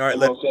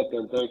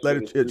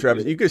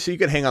 Travis. You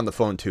can hang on the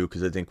phone too,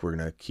 because I think we're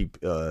gonna keep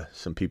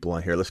some people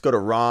on here. Let's go to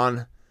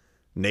Ron,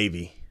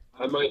 Navy.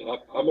 I'm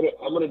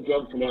gonna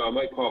jump for now. I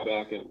might call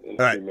back in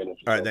a few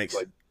minutes. All right, thanks.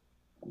 Like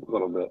a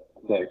little bit.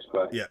 Thanks.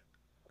 Bye. Yeah.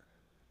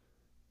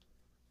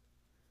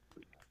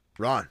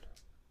 Ron.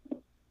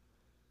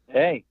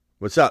 Hey.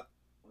 What's up?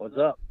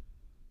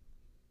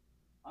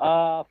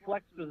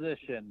 Flex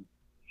position,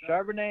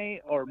 Charbonnet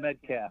or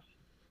Metcalf?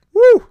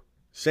 Woo!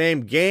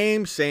 Same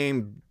game,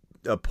 same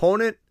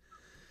opponent.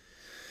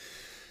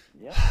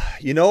 Yeah.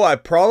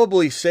 I'd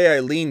probably say I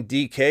lean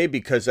DK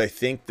because I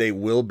think they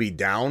will be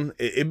down.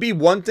 It'd be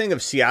one thing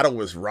if Seattle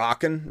was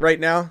rocking right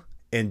now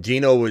and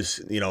Geno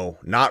was,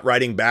 not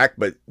writing back,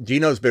 but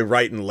Geno's been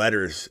writing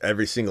letters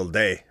every single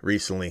day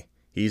recently.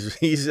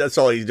 He's that's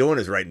all he's doing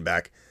is writing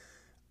back.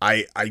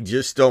 I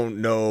just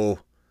don't know,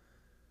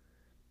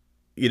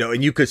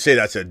 and you could say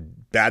that's a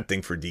bad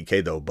thing for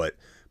DK though, but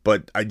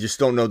I just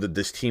don't know that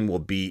this team will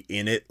be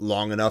in it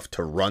long enough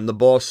to run the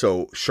ball.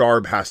 So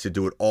Sharp has to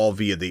do it all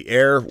via the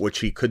air, which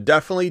he could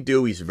definitely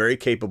do. He's a very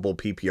capable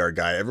PPR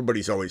guy.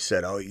 Everybody's always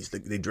said,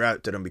 they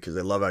drafted him because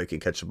they love how he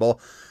can catch the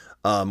ball.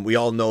 We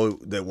all know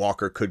that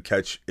Walker could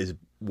catch as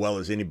well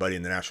as anybody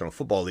in the National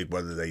Football League,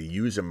 whether they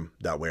use him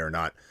that way or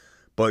not.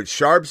 But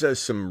Sharps has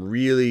some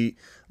really,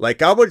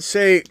 I would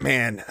say,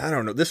 man, I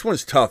don't know. This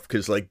one's tough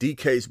because,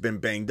 DK's been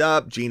banged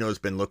up. Geno's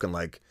been looking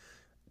like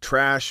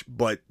trash.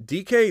 But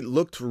DK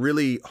looked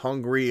really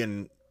hungry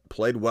and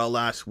played well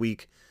last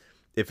week.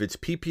 If it's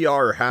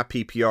PPR or half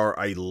PPR,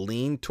 I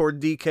lean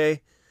toward DK.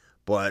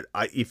 But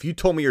if you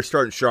told me you're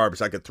starting Sharps,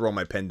 I could throw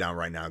my pen down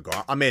right now and go,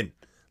 I'm in.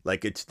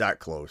 It's that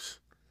close.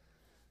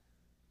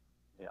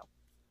 Yeah.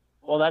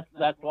 Well,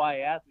 that's why I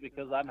asked,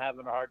 because I'm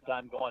having a hard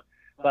time going.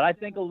 But I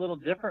think a little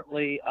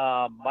differently.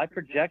 My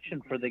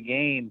projection for the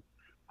game,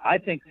 I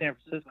think San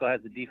Francisco has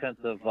a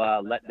defensive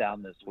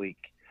letdown this week.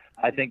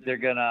 I think they're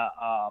going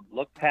to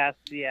look past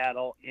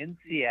Seattle in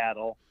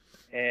Seattle,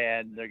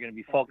 and they're going to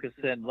be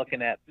focusing,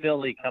 looking at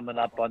Philly coming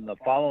up on the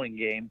following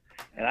game.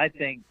 And I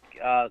think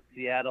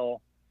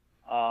Seattle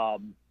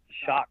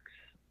shocks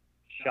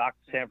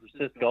San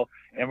Francisco,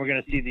 and we're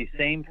going to see the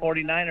same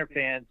 49er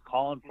fans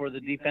calling for the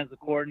defensive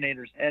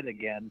coordinator's head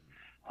again.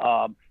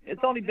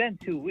 It's only been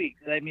 2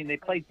 weeks. I mean, they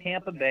played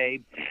Tampa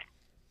Bay,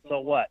 so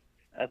what?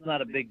 That's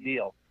not a big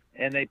deal.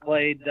 And they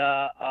played,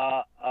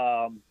 kind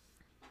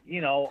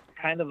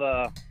of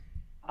a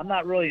I'm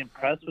not really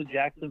impressed with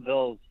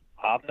Jacksonville's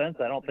offense.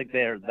 I don't think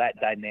they're that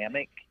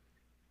dynamic.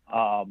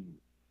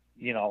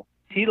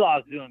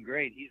 T-Law's doing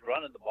great. He's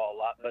running the ball a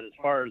lot, but as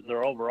far as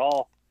their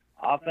overall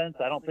offense,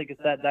 I don't think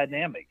it's that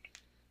dynamic.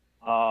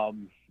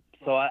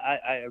 So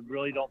I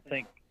really don't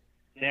think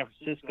San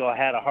Francisco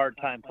had a hard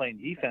time playing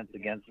defense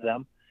against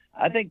them.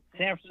 I think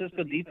San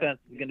Francisco defense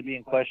is going to be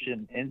in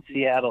question in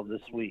Seattle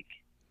this week.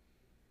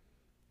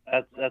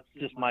 That's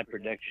just my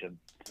prediction.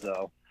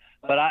 So,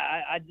 but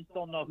I just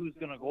don't know who's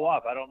going to go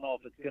off. I don't know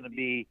if it's going to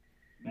be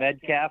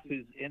Metcalf,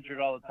 who's injured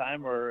all the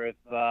time, or if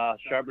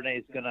Charbonnet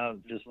is going to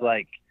just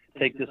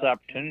take this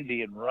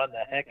opportunity and run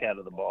the heck out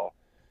of the ball.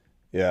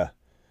 Yeah.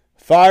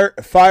 Fire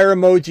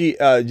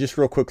emoji. Just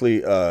real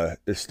quickly,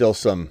 there's still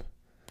some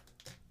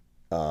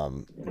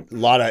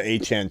lot of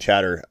Achan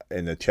chatter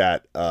in the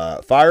chat.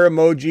 Fire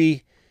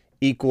emoji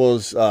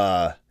equals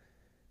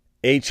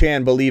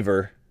Achan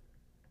believer.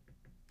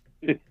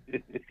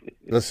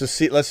 Let's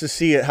just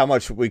see how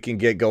much we can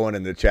get going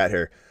in the chat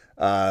here.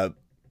 And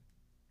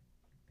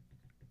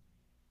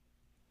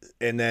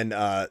then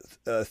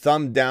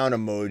thumb down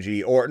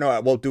emoji, or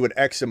no, we'll do an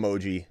X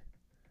emoji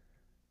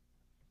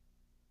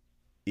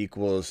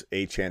equals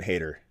Achan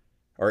hater,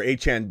 or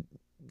Achan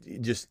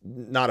just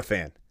not a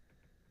fan.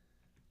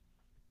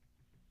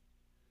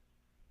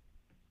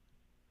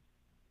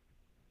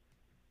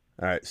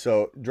 All right,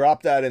 so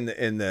drop that in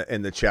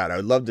the chat.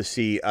 I'd love to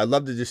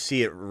just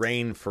see it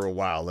rain for a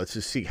while. Let's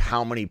just see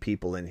how many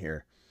people in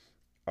here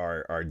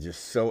are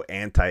just so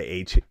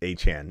anti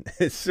Achan.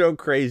 It's so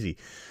crazy.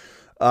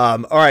 All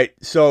right,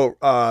 so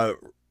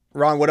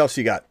Ron, what else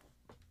you got?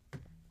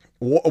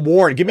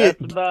 Warren, give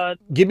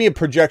me a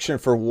projection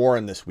for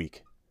Warren this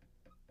week.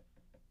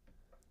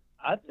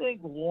 I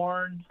think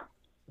Warren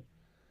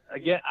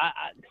again.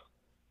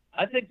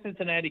 I think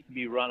Cincinnati can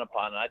be run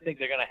upon, and I think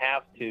they're going to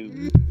have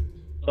to.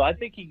 So I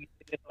think he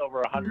gets over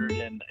 100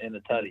 in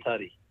a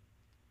tutty.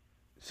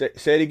 Say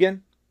it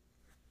again.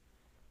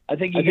 I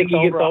think he gets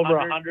over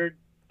 100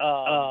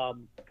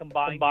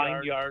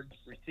 combined yards,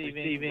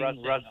 receiving,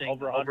 rushing,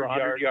 over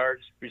 100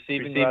 yards,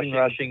 receiving,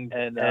 rushing,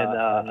 and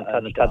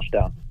a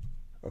touchdown.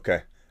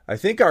 Okay. I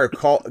think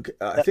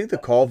the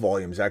call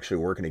volume is actually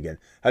working again.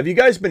 Have you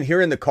guys been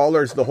hearing the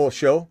callers the whole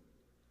show?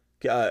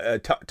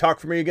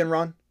 Talk for me again,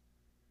 Ron.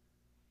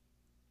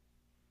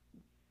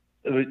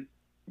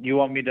 You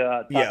want me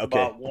to talk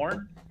about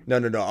Warren?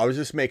 No. I was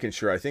just making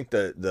sure. I think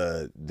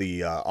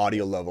the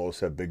audio levels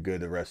have been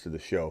good the rest of the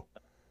show.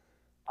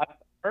 I've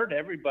heard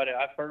everybody.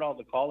 I've heard all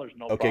the callers.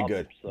 No problem.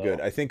 Okay,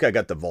 good. I think I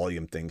got the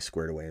volume thing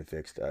squared away and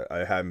fixed.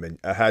 I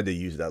had to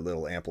use that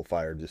little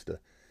amplifier just to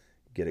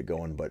get it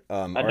going. But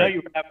I know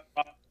you were having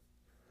problems.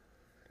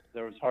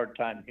 There was a hard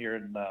time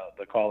hearing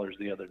the callers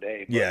the other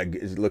day. But... Yeah,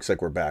 it looks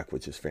like we're back,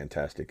 which is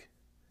fantastic.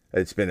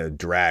 It's been a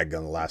drag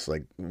on the last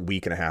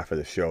week and a half of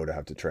the show to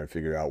have to try and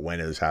figure out when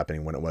it was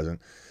happening, when it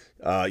wasn't.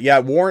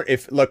 Warren.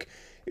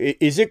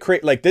 Is it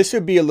crazy? This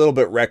would be a little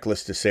bit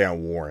reckless to say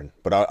on Warren,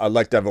 but I'd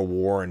like to have a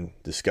Warren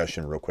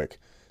discussion real quick.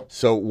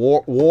 So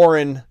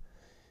Warren,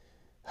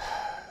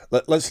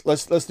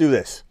 let's do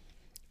this.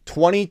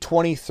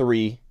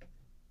 2023.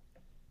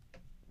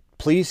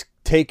 Please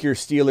take your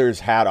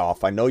Steelers hat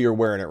off. I know you're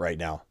wearing it right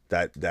now.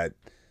 That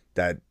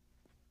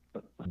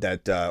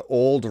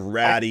old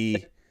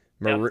ratty.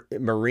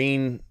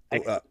 Marine,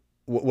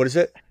 what is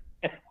it?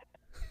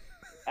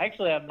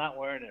 Actually, I'm not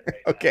wearing it right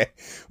okay.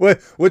 Well,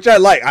 which I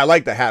like. I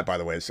like the hat, by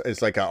the way.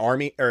 It's like an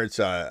army, or it's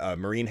a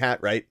Marine hat,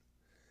 right?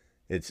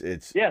 It's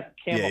camouflage.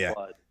 Yeah.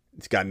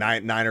 It's got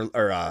Niner.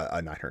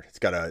 It's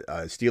got a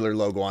Steeler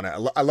logo on it.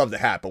 I love the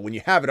hat, but when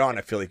you have it on,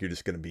 I feel like you're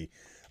just going to be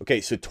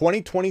okay. So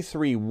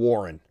 2023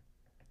 Warren.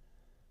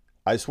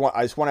 I just want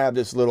to have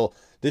this little.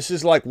 This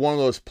is like one of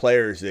those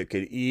players that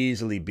could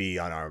easily be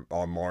on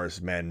our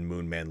Mars Men,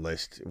 Moon Men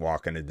list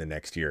walking into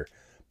next year.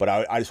 But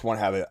I just want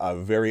to have a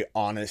very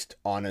honest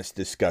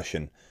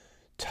discussion.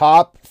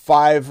 Top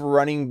 5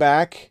 running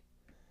back,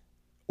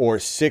 or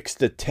 6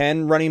 to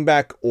 10 running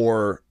back,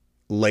 or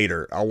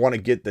later. I want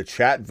to get the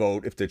chat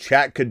vote. If the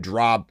chat could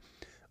drop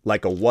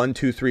like a 1,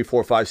 2, 3,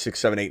 4, 5, 6,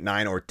 7, 8,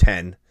 9, or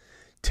 10.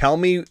 Tell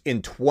me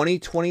in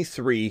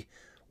 2023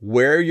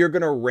 where you're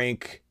going to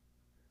rank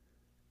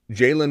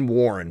Jaylen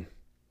Warren.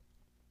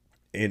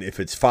 And if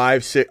it's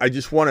 5, 6, I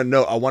just want to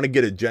know. I want to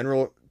get a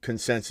general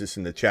consensus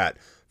in the chat.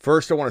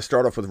 First, I want to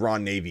start off with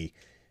Ron Navy.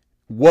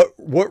 What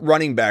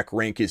running back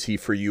rank is he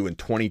for you in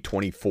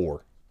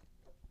 2024?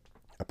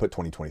 I put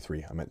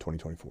 2023. I meant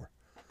 2024.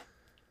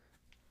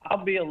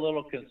 I'll be a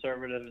little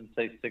conservative and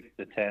say 6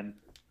 to 10.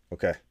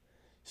 Okay.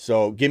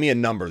 So give me a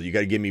number. You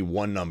got to give me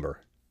one number.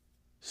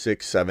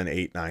 6, 7,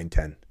 8, 9,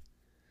 10.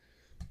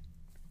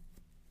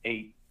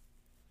 8.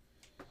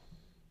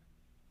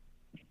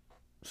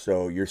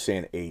 So you're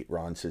saying 8.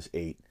 Ron says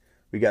 8.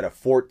 We got a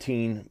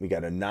 14. We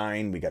got a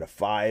 9. We got a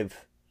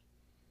 5.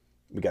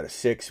 We got a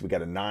 6. We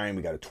got a 9.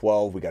 We got a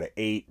 12. We got an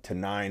 8 to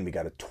 9. We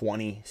got a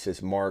 20,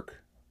 says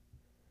Mark.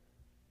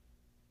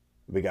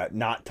 We got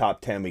not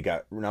top 10. We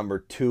got number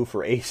 2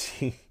 for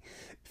AC.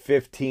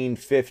 15,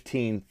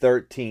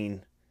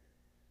 13.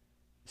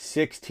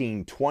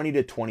 16, 20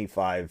 to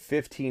 25,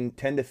 15,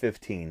 10 to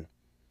 15,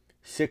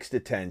 6 to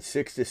 10,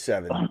 6 to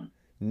 7,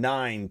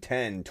 9,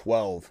 10,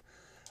 12.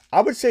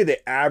 I would say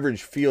the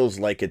average feels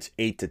like it's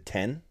 8 to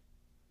 10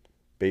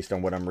 based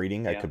on what I'm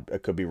reading. Yeah. I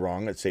could be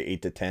wrong. Let's say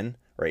 8 to 10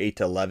 or 8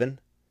 to 11.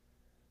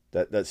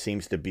 That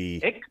seems to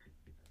be.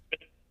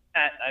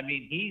 I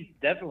mean, he's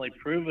definitely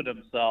proven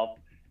himself,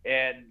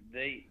 and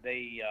they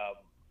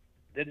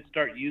didn't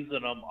start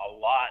using him a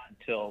lot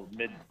until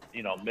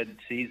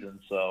mid-season.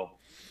 So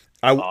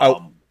I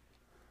will.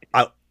 Gone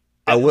up.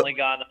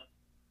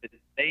 If it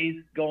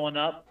stays going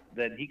up,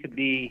 then he could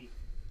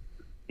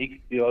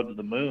go to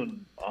the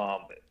moon.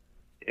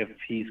 If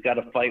he's got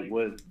to fight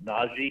with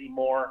Najee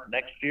more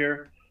next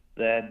year,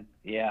 then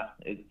yeah,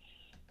 it's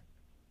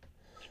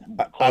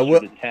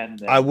closer to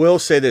 10. I will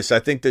say this. I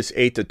think this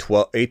 8 to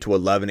 12, 8 to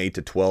 11, 8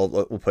 to 12.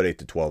 We'll put 8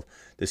 to 12.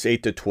 This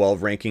 8 to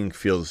 12 ranking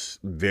feels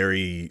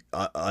very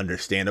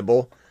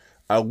understandable.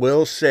 I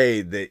will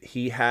say that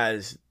he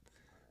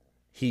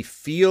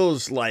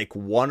feels like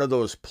one of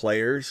those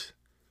players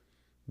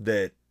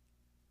that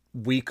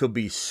we could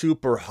be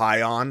super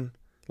high on,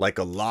 like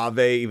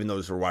Olave, even though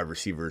those are wide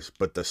receivers,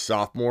 but the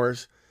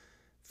sophomores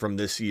from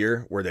this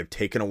year where they've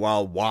taken a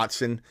while,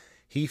 Watson,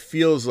 he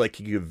feels like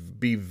he could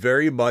be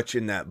very much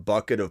in that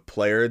bucket of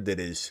player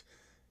that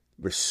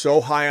we're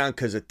so high on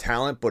because of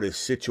talent, but his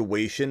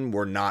situation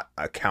we're not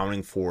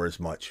accounting for as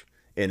much.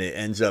 And it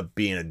ends up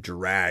being a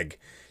drag.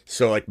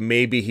 So like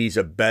maybe he's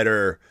a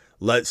better,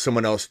 let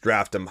someone else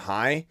draft him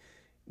high.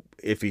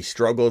 If he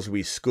struggles,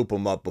 we scoop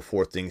him up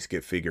before things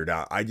get figured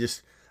out.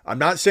 I'm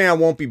not saying I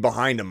won't be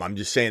behind him. I'm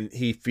just saying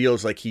he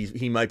feels like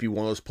he might be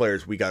one of those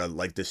players we got to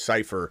like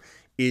decipher.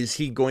 Is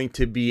he going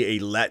to be a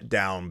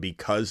letdown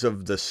because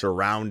of the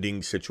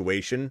surrounding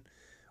situation,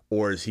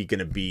 or is he going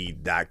to be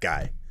that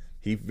guy?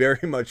 He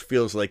very much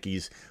feels like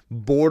he's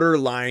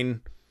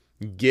borderline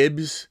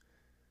Gibbs,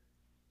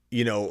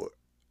 or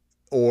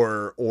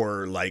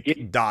like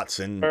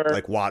Dotson,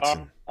 like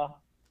Watson.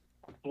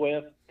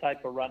 Swift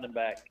type of running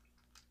back.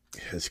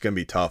 It's going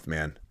to be tough,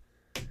 man.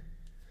 Going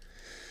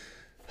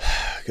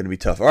to be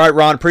tough. All right,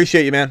 Ron,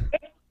 appreciate you, man.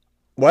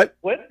 What?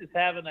 Swift is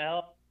having a hell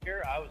of a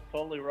year. I was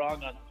totally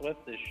wrong on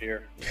Swift this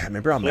year. Yeah,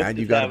 remember how mad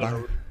you got about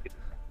him?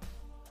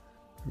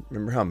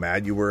 Remember how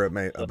mad you were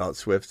about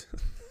Swift?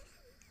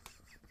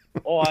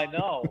 Oh, I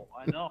know.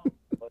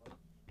 But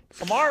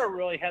Kamara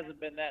really hasn't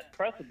been that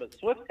impressive, but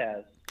Swift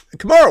has.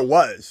 Kamara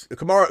was.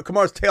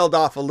 Kamara's tailed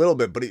off a little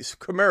bit, but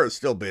Kamara's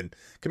still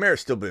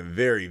been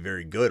very,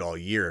 very good all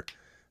year.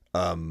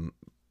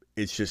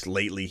 It's just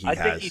lately he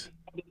has.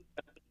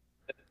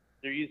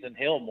 They're using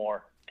Hill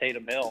more,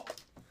 Taysom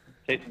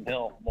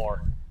Hill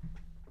more.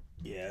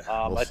 Yeah,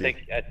 I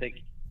think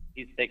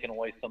he's taken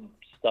away some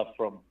stuff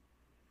from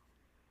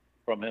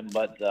him,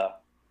 but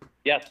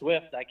yeah,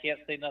 Swift. I can't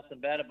say nothing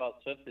bad about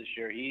Swift this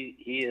year.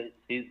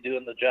 He's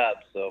doing the job.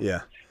 So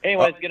yeah.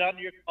 Anyways, get on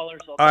to your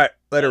callers. All right,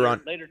 later,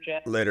 Ron. Later,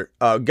 chat. Later,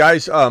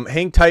 guys.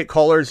 Hang tight,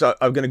 callers.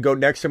 I'm gonna go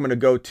next. I'm gonna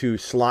go to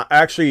Slime.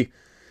 Actually,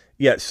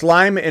 yeah,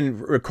 Slime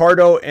and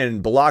Ricardo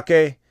and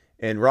Balake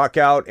and Rock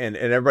Out and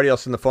everybody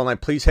else on the phone line.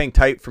 Please hang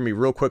tight for me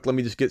real quick. Let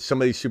me just get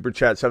some of these super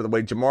chats out of the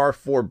way. Jamar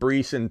for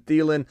Brees and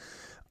Thielen.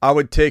 I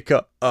would take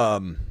I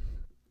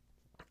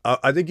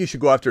think you should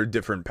go after a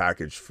different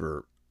package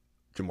for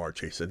Jamar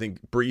Chase. I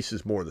think Brees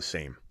is more the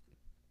same.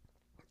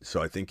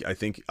 So I think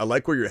I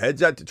like where your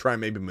head's at to try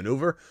and maybe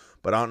maneuver,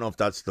 but I don't know if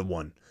that's the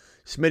one.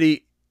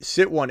 Smitty,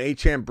 sit one,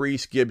 Achane,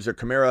 Brees, Gibbs, or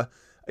Kamara.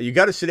 You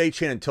got to sit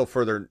Achane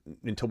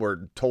until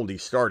we're told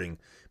he's starting.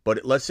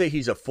 But let's say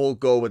he's a full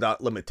go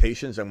without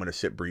limitations. I'm going to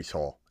sit Brees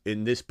Hall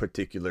in this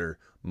particular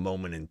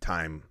moment in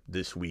time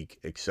this week,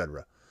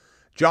 etc.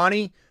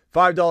 Johnny,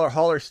 $5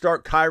 hauler,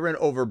 start Kyren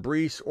over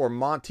Brees or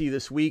Monty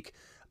this week.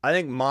 I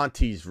think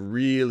Monty's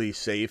really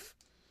safe.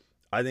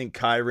 I think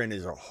Kyren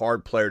is a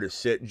hard player to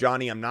sit.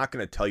 Johnny, I'm not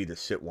going to tell you to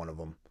sit one of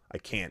them. I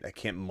can't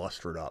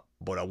muster it up.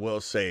 But I will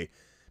say,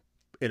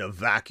 in a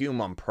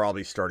vacuum, I'm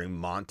probably starting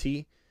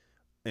Monty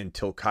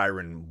until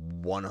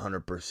Kyren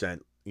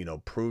 100%,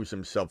 proves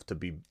himself to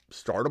be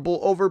startable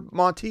over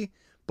Monty.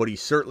 But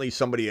he's certainly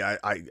somebody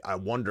I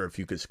wonder if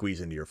you could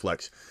squeeze into your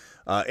flex.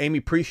 Amy,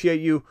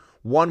 appreciate you.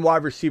 One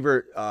wide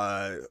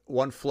receiver,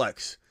 one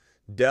flex.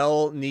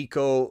 Dell,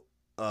 Nico,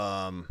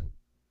 Lundy.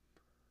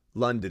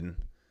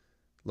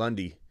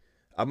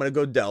 I'm going to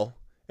go Dell.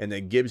 And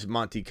then Gibbs,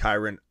 Monty,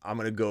 Kyren. I'm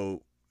going to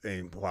go,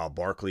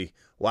 Barkley.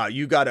 Wow,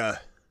 you got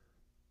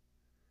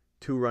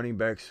two running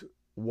backs,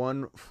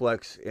 one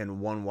flex, and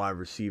one wide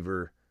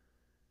receiver.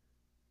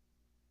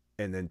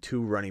 And then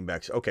two running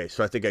backs. Okay,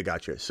 so I think I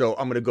got you. So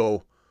I'm going to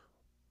go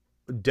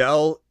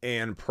Dell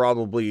and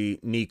probably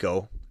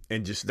Nico.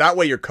 And just that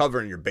way you're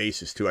covering your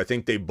bases too. I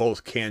think they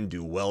both can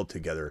do well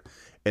together.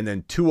 And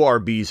then two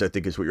RBs, I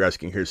think is what you're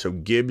asking here. So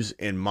Gibbs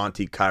and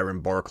Monty,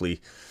 Kyren,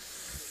 Barkley.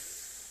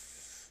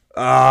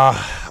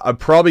 I'm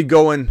probably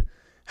going.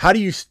 How do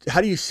you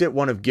sit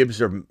one of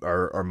Gibbs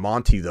or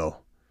Monty though?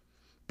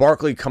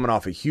 Barkley coming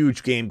off a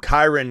huge game.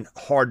 Kyren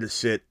hard to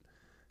sit.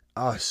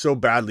 So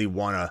badly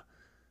want to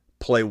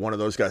play one of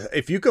those guys.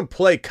 If you can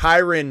play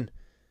Kyren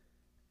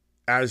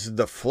as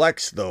the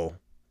flex, though,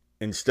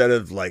 instead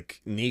of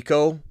like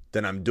Nico,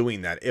 then I'm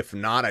doing that. If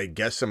not, I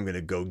guess I'm going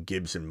to go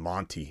Gibbs and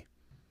Monty.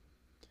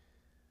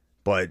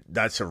 But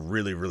that's a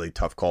really, really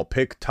tough call.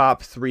 Pick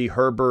top 3: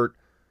 Herbert,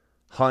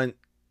 Hunt,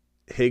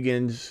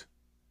 Higgins,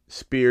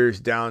 Spears,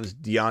 Downs,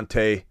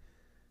 Deontay,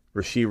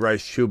 Rashee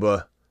Rice,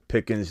 Chuba,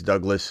 Pickens,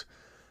 Douglas.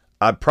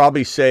 I'd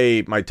probably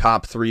say my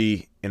top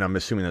 3, and I'm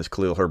assuming that's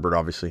Khalil Herbert,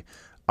 obviously.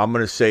 I'm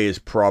going to say is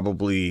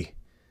probably,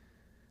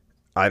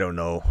 I don't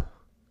know.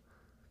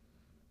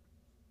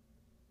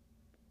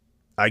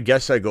 I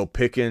guess I go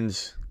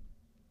Pickens,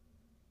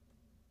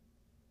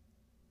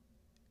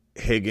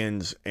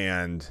 Higgins,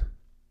 and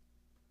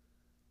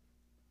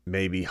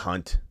maybe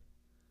Hunt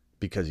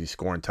because he's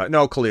scoring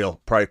no, Khalil.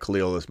 Probably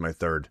Khalil is my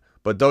third.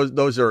 But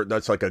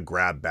that's like a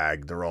grab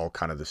bag. They're all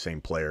kind of the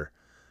same player.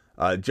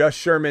 Just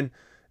Sherman,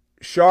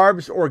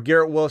 Sharbs or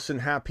Garrett Wilson,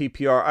 half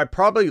PPR. I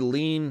probably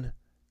lean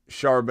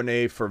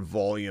Charbonnet for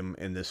volume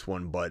in this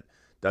one, but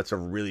that's a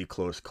really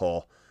close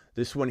call.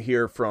 This one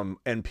here from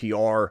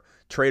NPR,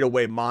 trade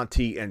away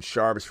Monty and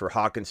Sharbs for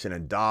Hawkinson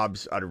and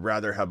Dobbs. I'd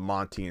rather have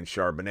Monty and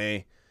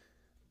Charbonnet,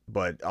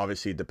 but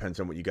obviously it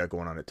depends on what you got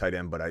going on at tight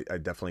end, but I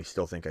definitely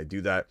still think I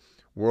do that.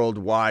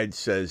 Worldwide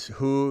says,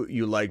 who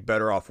you like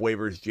better off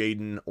waivers,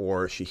 Jaden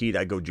or Shaheed?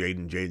 I go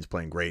Jaden. Jaden's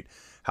playing great.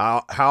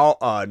 How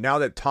now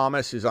that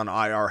Thomas is on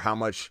IR, how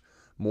much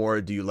more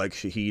do you like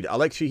Shaheed? I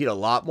like Shaheed a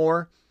lot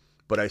more,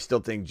 but I still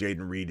think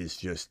Jaden Reed he's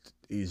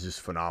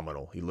just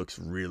phenomenal. He looks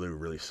really,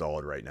 really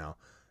solid right now.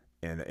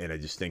 And I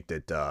just think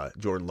that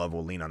Jordan Love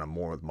will lean on him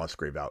more with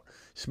Musgrave out.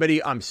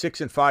 Smitty, I'm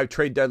 6-5.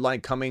 Trade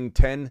deadline coming.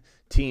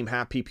 10-team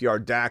half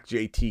PPR. Dak,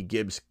 JT,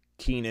 Gibbs,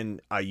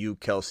 Keenan, Ayuk,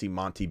 Kelsey,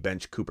 Monty,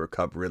 Bench, Cooper,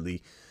 Kupp,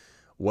 Ridley.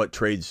 What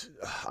trades?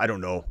 I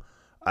don't know.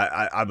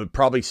 I would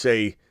probably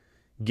say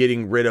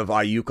getting rid of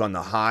Ayuk on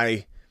the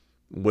high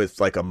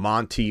with like a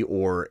Monty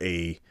or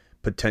a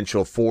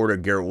potential Ford or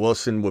Garrett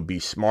Wilson would be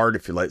smart.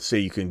 If you let's say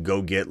you can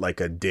go get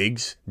like a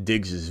Diggs.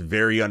 Diggs is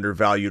very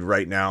undervalued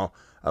right now.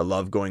 I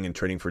love going and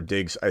trading for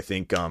Diggs. I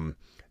think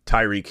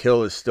Tyreek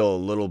Hill is still a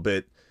little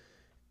bit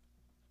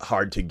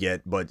hard to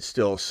get, but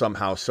still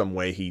somehow, some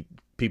way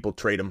people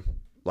trade him.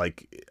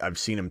 Like I've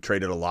seen him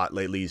traded a lot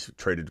lately. He's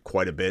traded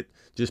quite a bit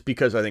just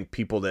because I think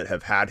people that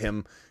have had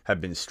him have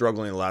been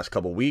struggling the last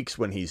couple of weeks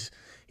when he's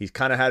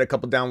kind of had a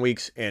couple down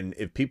weeks. And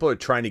if people are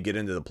trying to get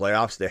into the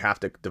playoffs, they have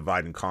to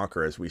divide and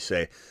conquer, as we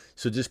say.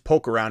 So just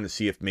poke around and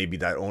see if maybe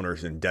that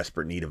owner's in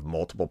desperate need of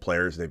multiple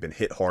players. They've been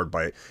hit hard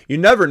by it. You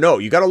never know.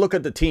 You got to look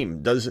at the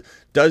team. Does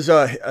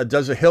a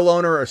Hill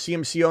owner or a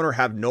CMC owner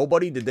have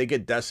nobody? Did they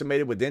get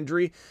decimated with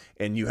injury?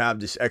 And you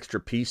have this extra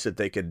piece that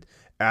they could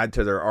add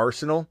to their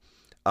arsenal.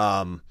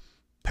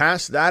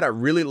 Past that, I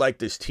really like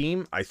this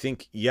team. I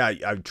think,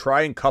 I'd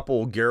try and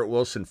couple Garrett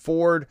Wilson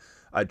Ford.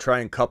 I'd try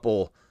and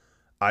couple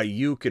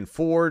Ayuk and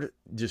Ford.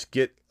 Just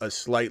get a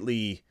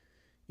slightly,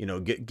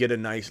 get a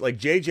nice, like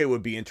JJ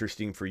would be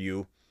interesting for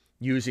you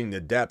using the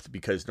depth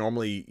because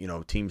normally,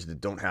 teams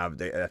that don't have,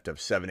 they have to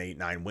have 7, 8,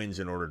 9 wins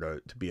in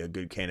order to be a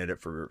good candidate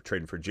for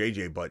trading for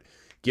JJ. But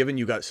given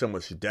you got so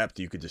much depth,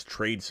 you could just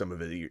trade some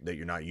of it that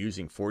you're not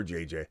using for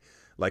JJ,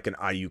 like an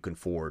Ayuk and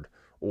Ford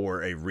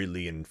or a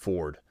Ridley and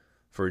Ford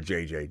for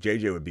JJ.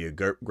 JJ would be a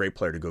great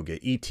player to go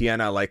get. ETN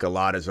I like a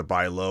lot as a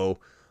buy low.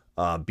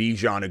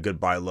 Bijan a good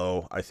buy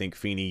low. I think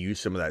Feeney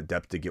used some of that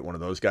depth to get one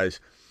of those guys.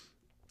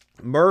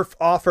 Murph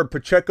offered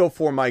Pacheco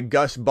for my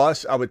Gus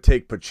Bus. I would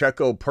take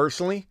Pacheco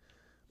personally,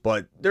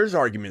 but there's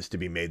arguments to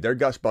be made. Their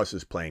Gus Bus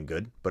is playing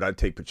good, but I'd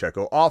take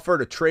Pacheco.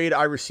 Offered a trade.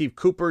 I received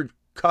Cooper,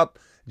 Kupp,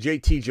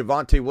 JT,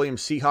 Javonte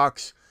Williams,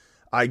 Seahawks.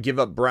 I give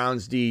up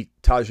Browns D,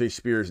 Tajay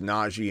Spears,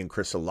 Najee, and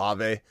Chris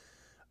Olave.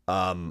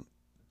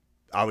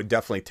 I would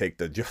definitely take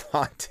the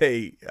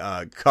Javonte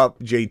Kupp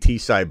JT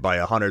side by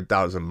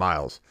 100,000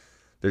 miles.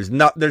 There's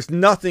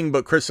nothing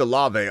but Chris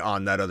Olave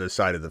on that other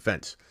side of the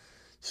fence.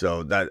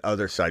 So that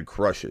other side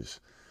crushes.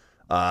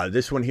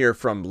 This one here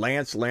from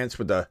Lance. Lance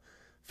with a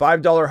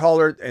 $5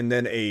 hauler and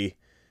then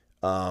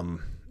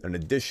an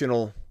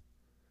additional,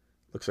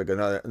 looks like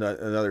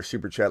another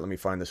super chat. Let me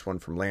find this one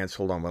from Lance.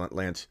 Hold on,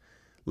 Lance.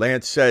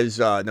 Lance says,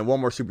 now one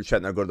more super chat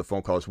and I'll go to the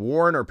phone calls.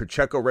 Warren or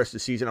Pacheco rest of the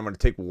season? I'm going to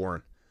take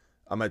Warren.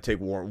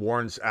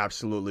 Warren's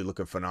absolutely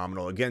looking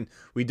phenomenal. Again,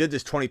 we did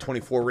this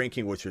 2024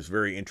 ranking, which was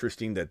very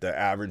interesting that the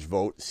average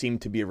vote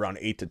seemed to be around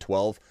 8 to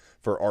 12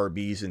 for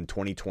RBs in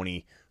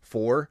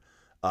 2024.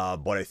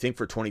 But I think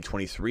for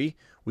 2023,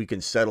 we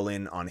can settle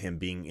in on him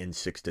being in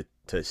 6 to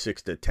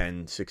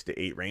 10, 6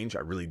 to 8 range.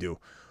 I really do.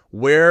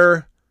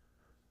 Where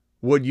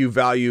would you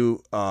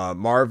value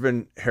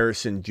Marvin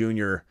Harrison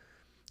Jr.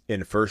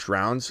 in first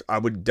rounds? I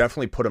would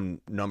definitely put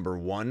him number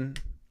 1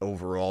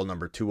 overall,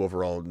 number 2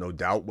 overall, no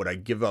doubt. Would I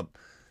give up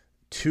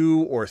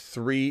 2 or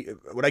 3?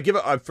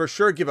 I'd for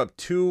sure give up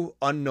 2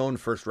 unknown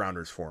first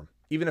rounders for him.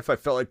 Even if I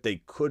felt like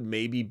they could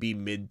maybe be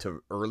mid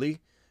to early,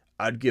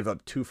 I'd give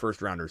up 2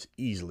 first rounders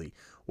easily.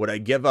 Would I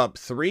give up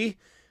 3?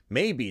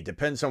 Maybe.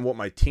 Depends on what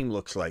my team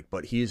looks like,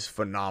 but he's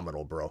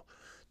phenomenal, bro.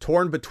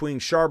 Torn between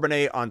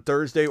Charbonnet on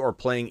Thursday or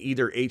playing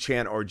either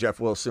Achane or Jeff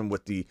Wilson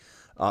with the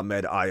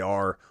Ahmed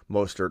IR,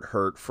 Mostert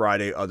hurt.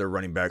 Friday, other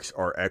running backs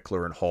are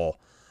Eckler and Hall.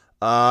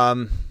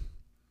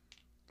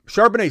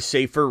 Charbonnet's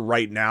safer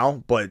right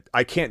now, but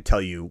I can't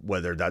tell you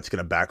whether that's going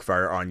to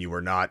backfire on you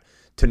or not.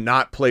 To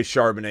not play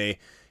Charbonnet,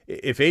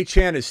 if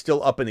Achane is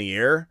still up in the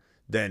air,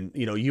 then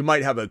you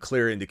might have a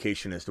clear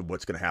indication as to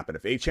what's going to happen.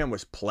 If Achane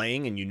was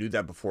playing and you knew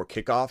that before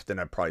kickoff, then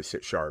I'd probably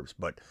sit Charbs.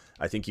 But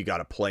I think you got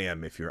to play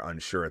him if you're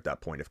unsure at that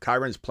point. If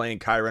Kyron's playing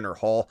Kyron or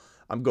Hall,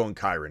 I'm going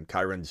Kyron.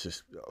 Kyron's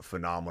just a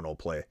phenomenal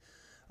play.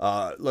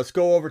 Let's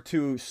go over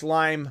to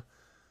Slime.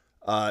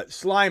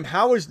 Slime,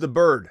 how is the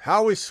bird?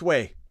 How is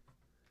Sway?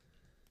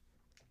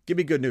 Give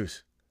me good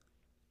news.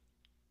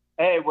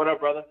 Hey, what up,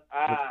 brother?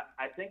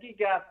 I think he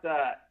got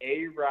the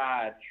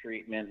A-Rod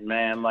treatment,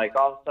 man. Like,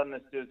 all of a sudden,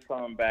 this dude's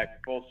coming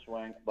back full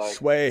swing. Like,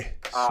 Sway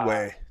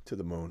to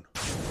the moon.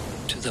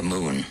 To the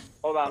moon.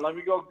 Hold on, let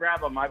me go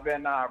grab him. I've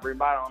been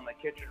remodeling the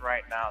kitchen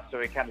right now, so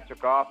he kind of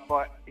took off.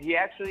 But he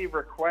actually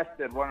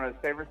requested one of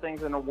his favorite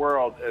things in the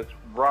world is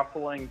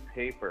ruffling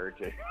paper.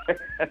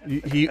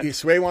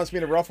 Sway wants me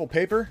to ruffle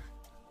paper?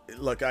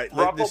 Look,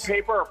 ruffle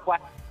paper or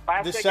plastic?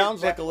 This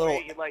sounds like a little.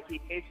 Like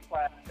he hates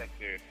plastic,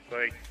 dude.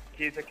 Like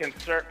he's a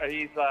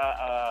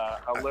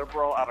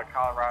liberal out of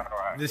Colorado.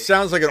 This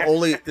sounds like an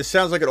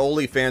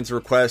OnlyFans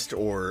request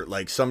or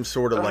like some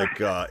sort of like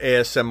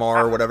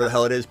ASMR or whatever the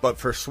hell it is. But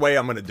for Sway,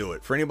 I'm gonna do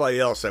it. For anybody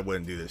else, I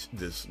wouldn't do this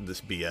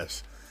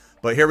BS.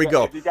 But here we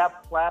go. If you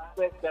got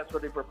plastic, that's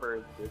what he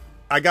prefers, dude.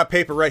 I got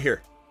paper right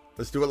here.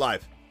 Let's do it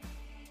live.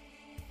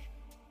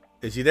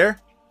 Is he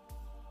there?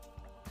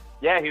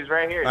 Yeah, he's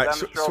right here. He's right, on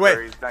the shoulder.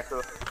 Sway. He's next to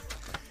the...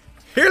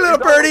 Here, little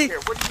birdie. Here,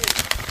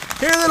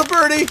 Here, little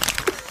birdie.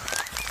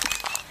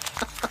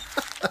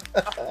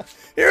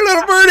 Here,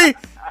 little birdie.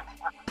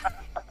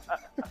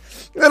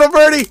 Little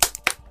birdie.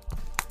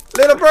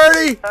 Little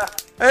birdie.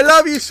 I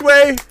love you,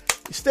 Sway.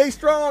 Stay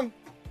strong.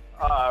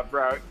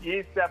 Bro,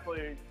 he's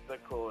definitely the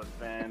coolest,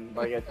 man.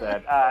 Like I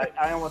said,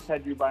 I almost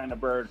had you buying a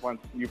bird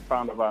once you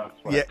found about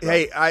Sway. Yeah,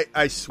 hey,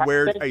 I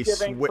swear.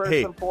 First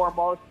and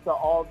foremost, to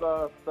all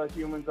the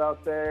humans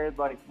out there,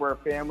 like, we're a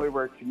family,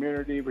 we're a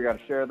community, we got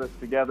to share this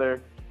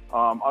together.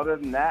 Other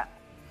than that,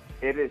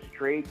 it is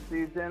trade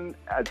season.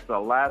 It's the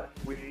last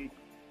week.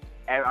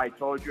 And I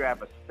told you I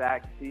have a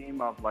stacked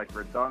team of like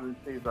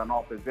redundancies on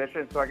all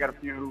positions. So I got a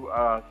few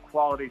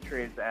quality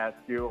trades to ask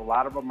you. A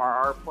lot of them are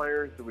our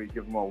players. Do we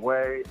give them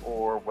away,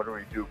 or what do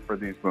we do for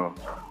these moves?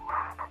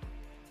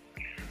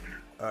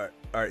 All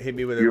right. Hit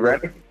me with it. You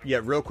ready? Yeah,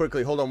 real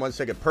quickly. Hold on one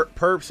second.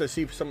 Perps, I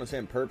see someone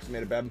saying Perps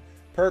made a bad move.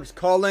 Perps,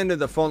 call into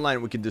the phone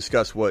line. We can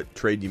discuss what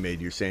trade you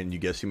made. You're saying you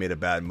guess you made a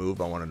bad move.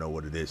 I want to know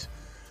what it is.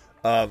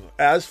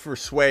 As for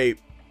Sway,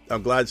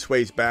 I'm glad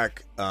Sway's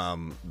back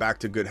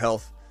to good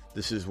health.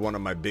 This is one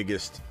of my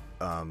biggest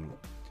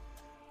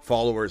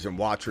followers and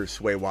watchers.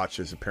 Sway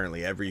watches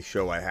apparently every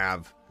show I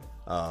have.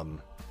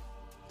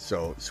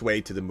 So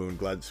Sway to the moon.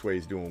 Glad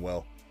Sway's doing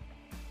well.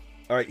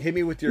 All right, hit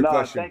me with your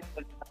question.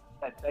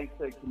 Thanks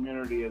to the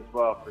community as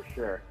well, for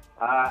sure.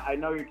 I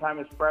know your time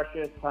is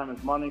precious. Time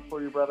is money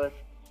for you, brother.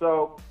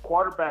 So,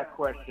 quarterback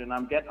question.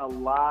 I'm getting a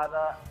lot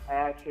of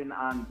action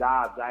on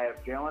Dobbs. I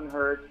have Jalen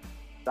Hurts,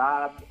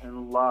 Dobbs,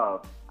 and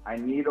Love. I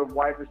need a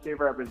wide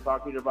receiver. I've been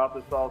talking about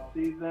this all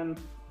season.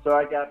 So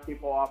I got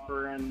people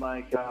offering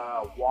like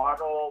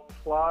Waddle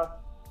plus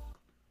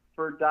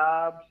for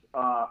Dobbs.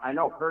 I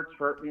know Hurts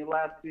hurt me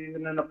last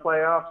season in the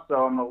playoffs,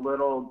 so I'm a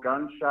little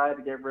gun shy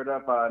to get rid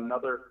of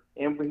another.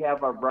 And we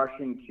have a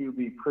rushing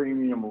QB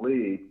premium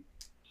league.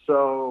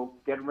 So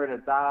getting rid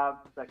of Dobbs,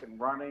 second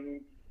running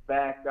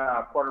back,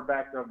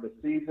 quarterback of the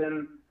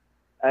season.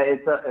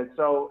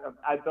 So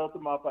I built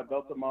them up,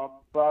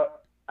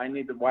 but I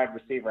need the wide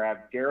receiver. I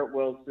have Garrett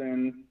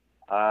Wilson,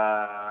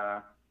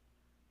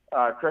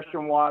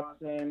 Christian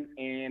Watson,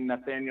 and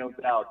Nathaniel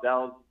Dell.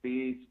 Dell's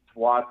beast,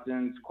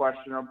 Watson's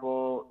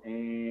questionable,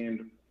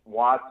 and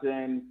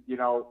Watson,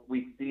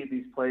 we see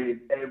these plays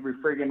every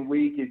friggin'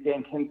 week. He's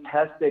getting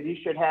contested.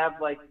 He should have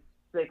like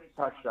 6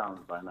 touchdowns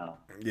by now.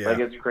 Yeah. Like,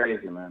 it's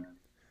crazy, man.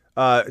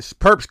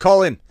 Perps,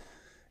 call in.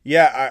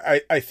 Yeah,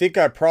 I think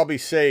I'd probably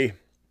say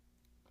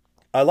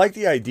I like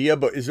the idea,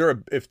 but is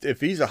there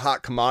if he's a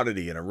hot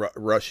commodity in a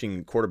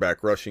rushing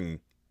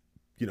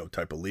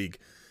type of league,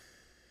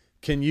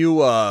 can you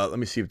let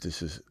me see if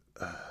this is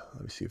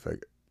let me see if I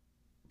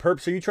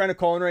Perps, are you trying to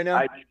call in right now?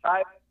 I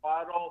tried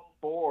Waddle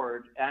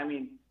Ford. I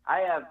mean,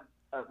 I have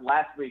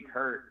last week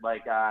hurt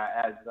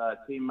as a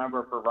team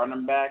member for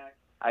running back.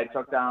 I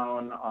took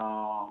down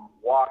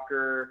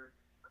Walker,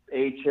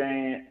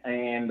 Achane,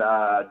 and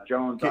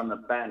Jones on the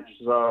bench.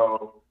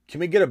 So can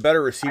we get a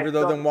better receiver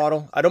than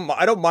Waddle? I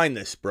don't mind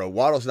this, bro.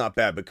 Waddle's not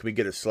bad, but can we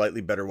get a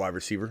slightly better wide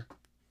receiver?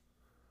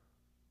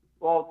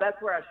 Well,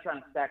 that's where I was trying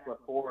to stack with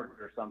Ford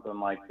or something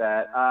like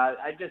that.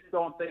 I just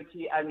don't think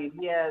he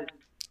has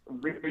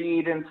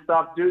Reed and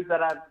stuff, dudes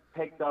that I've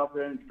picked up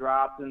and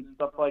dropped and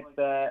stuff like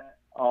that.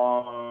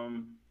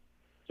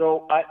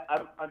 So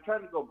I'm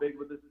trying to go big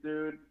with this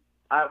dude.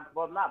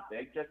 Well, not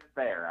big, just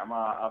fair. I'm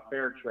a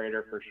fair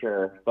trader for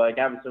sure. But like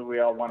obviously, we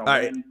all want to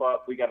win,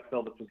 but we got to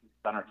fill the position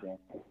on our team.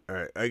 All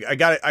right, I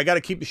got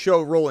to keep the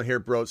show rolling here,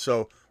 bro.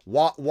 So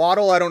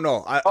Waddle, I don't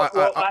know. I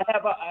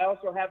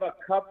also have a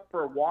Cup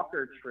for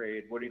Walker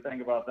trade. What do you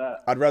think about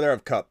that? I'd rather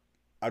have Cup.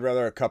 I'd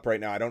rather have Cup right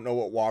now. I don't know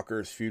what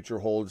Walker's future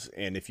holds,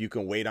 and if you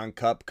can wait on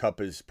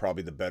Cup is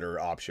probably the better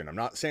option. I'm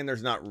not saying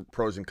there's not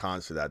pros and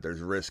cons to that.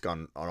 There's risk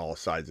on all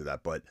sides of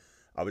that, but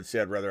I would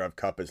say I'd rather have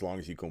Cup as long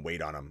as you can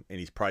wait on him. And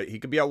he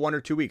could be out 1 or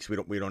 2 weeks. We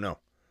don't know.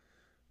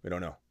 We don't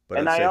know. But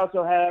and I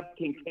also have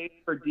Kincaid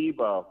for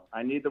Debo.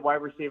 I need the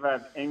wide receiver. I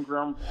have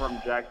Ingram from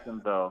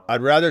Jacksonville.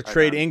 I'd rather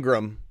trade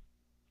Ingram,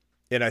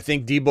 and I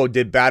think Debo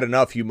did bad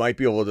enough. You might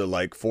be able to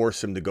like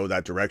force him to go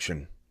that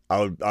direction.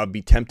 I'd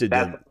be tempted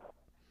to.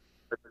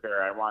 For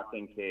sure, I want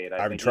Kincaid.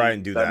 I would try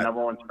and do that.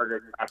 Number one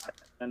target,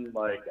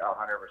 like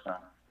 100%.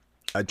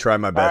 I'd try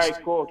my best. All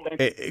right, cool.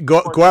 Hey,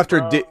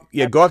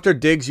 go after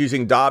Diggs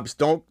using Dobbs.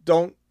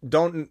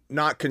 Don't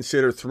not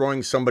consider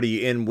throwing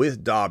somebody in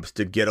with Dobbs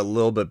to get a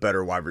little bit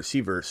better wide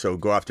receiver. So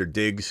go after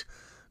Diggs,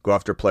 go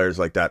after players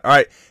like that. All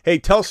right, hey,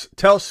 tell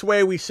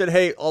Sway we said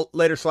hey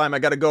later, Slime. I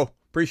gotta go.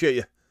 Appreciate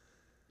you.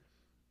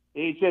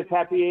 He's just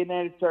happy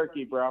eating his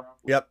turkey, bro.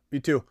 Yep, you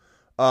too.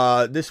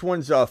 This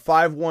one's a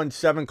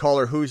 517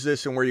 caller. Who's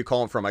this and where you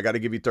calling from? I got to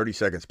give you 30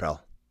 seconds,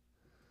 pal.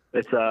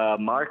 It's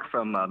Mark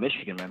from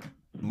Michigan, man.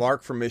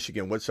 Mark from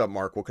Michigan. What's up,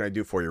 Mark? What can I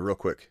do for you real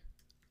quick?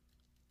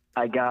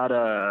 I got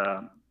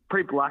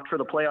pretty locked for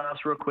the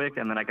playoffs real quick,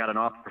 and then I got an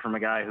offer from a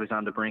guy who's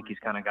on the brink. He's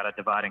kind of got a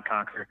divide and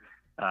conquer.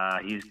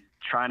 He's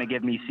trying to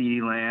give me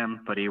CeeDee Lamb,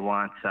 but he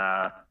wants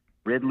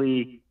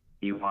Ridley,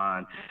 he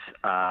wants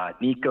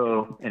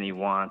Nico, and he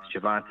wants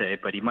Javonte,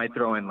 but he might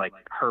throw in like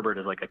Herbert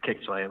as like a kick,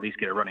 so I at least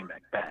get a running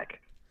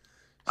back.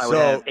 I would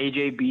have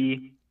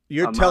AJB.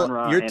 You're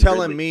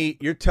telling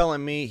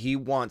me he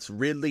wants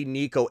Ridley,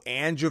 Nico,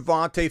 and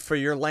Javonte for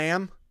your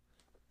Lamb?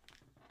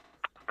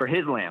 For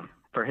his Lamb.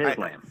 For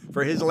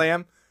his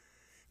Lamb.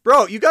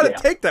 Bro, you got to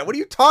take that. What are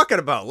you talking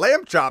about?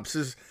 Lamb chops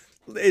is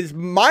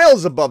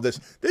miles above this.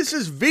 This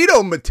is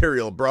veto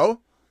material,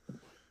 bro.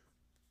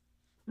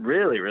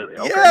 Really?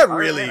 Okay. Yeah,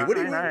 really.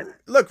 Right.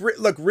 Look,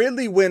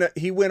 Ridley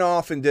went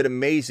off and did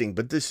amazing,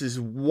 but this is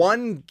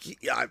one.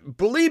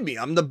 Believe me,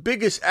 I'm the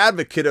biggest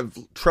advocate of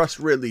trust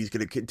Ridley. He's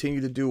going to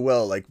continue to do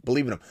well. Like,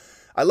 believe in him.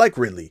 I like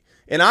Ridley,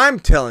 and I'm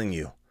telling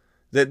you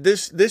that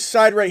this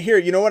side right here.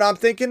 You know what I'm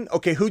thinking?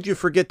 Okay, who'd you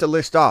forget to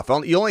list off?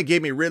 You only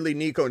gave me Ridley,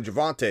 Nico, and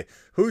Javonte.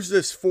 Who's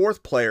this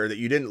fourth player that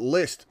you didn't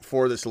list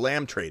for this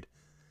Lamb trade?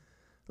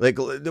 Like,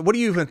 what are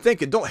you even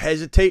thinking? Don't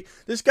hesitate.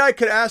 This guy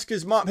could ask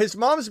his mom. His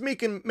mom's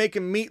making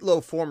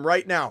meatloaf for him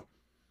right now.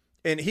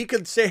 And he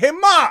could say, hey,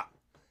 Ma,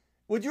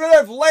 would you rather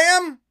have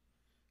Lamb,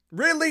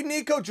 Ridley,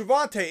 Nico,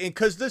 Javonte? And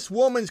because this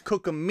woman's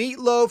cooking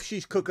meatloaf,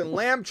 she's cooking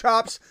lamb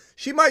chops.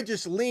 She might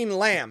just lean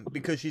lamb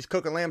because she's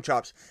cooking lamb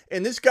chops.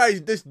 And this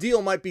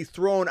deal might be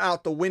thrown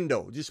out the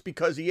window just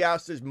because he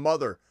asked his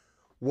mother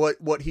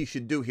what he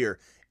should do here.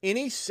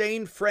 Any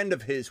sane friend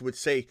of his would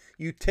say,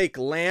 you take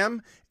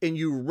Lamb and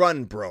you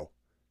run, bro.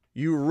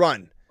 You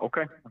run.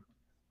 Okay.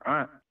 All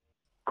right.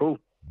 Cool.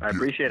 I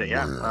appreciate it.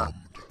 Yeah.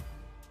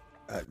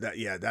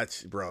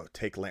 That's bro.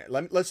 Take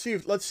Lamb. Let's see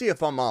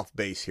if I'm off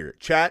base here.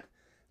 Chat.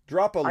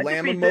 Drop a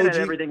Lamb emoji. At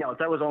everything else.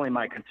 That was only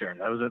my concern.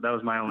 That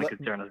was my only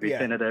concern. I was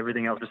thin at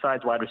everything else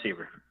besides wide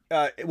receiver.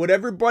 Would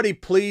everybody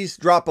please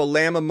drop a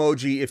Lamb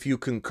emoji if you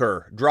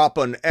concur? Drop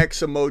an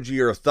X emoji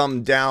or a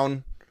thumb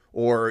down,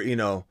 or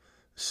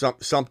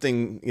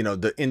something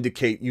to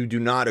indicate you do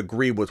not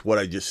agree with what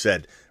I just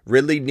said.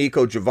 Ridley,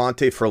 Nico,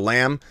 Javonte for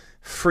Lamb,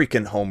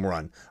 freaking home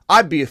run.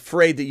 I'd be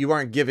afraid that you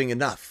aren't giving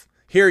enough.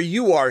 Here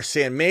you are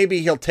saying maybe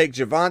he'll take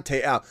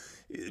Javonte out.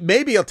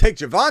 Maybe he'll take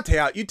Javonte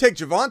out. You take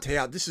Javonte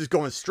out, this is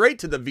going straight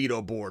to the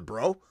veto board,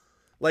 bro.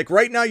 Like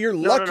right now, you're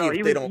lucky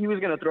if they don't. He was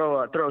going to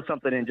throw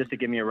something in just to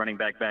give me a running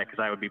back because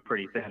I would be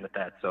pretty thin at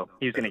that. So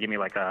he was going to give me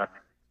like a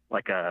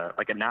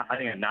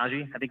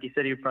Najee. I think he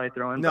said he would probably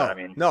throw in.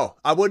 No,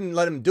 I wouldn't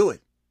let him do it.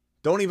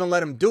 Don't even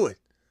let him do it.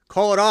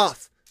 Call it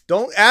off.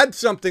 Don't add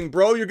something,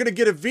 bro. You're going to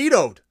get it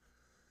vetoed.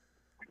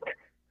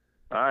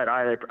 All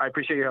right. I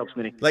appreciate your help,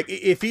 Smitty. Like,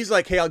 if he's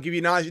like, hey, I'll give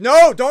you Najee.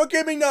 No, don't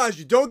give me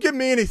Najee. Don't give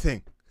me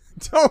anything.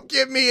 Don't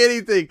give me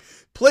anything.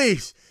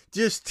 Please,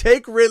 just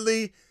take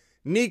Ridley,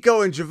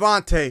 Nico, and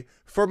Javonte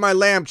for my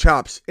lamb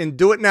chops and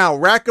do it now.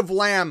 Rack of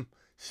lamb,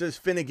 says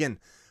Finnegan.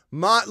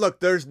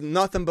 Look, there's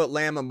nothing but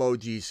lamb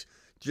emojis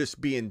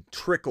just being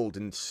trickled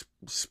and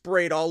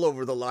sprayed all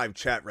over the live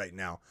chat right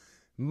now.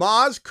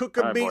 Ma's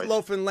cooking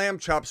meatloaf and lamb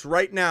chops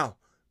right now.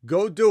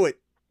 Go do it.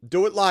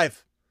 Do it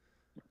live.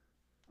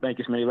 Thank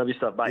you, Smitty. Love your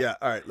stuff. Bye. Yeah,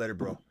 all right. Later,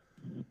 bro.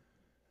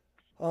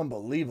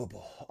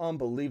 Unbelievable.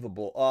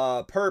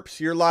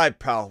 Perps, you're live,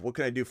 pal. What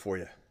can I do for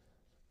you?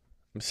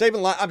 I'm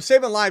saving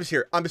lives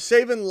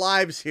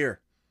here.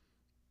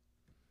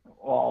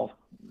 Well,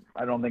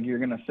 I don't think you're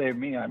going to save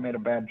me. I made a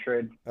bad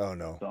trade. Oh,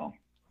 no. So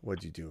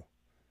what'd you do?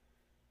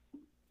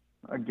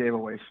 I gave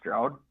away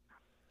Stroud.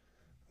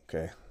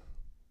 Okay.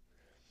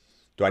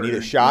 Do I need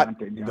a shot?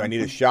 Do I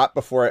need a shot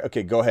before I?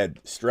 Okay, go ahead.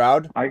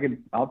 Stroud.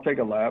 I'll take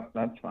a lap.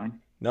 That's fine.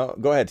 No,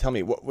 go ahead. Tell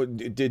me what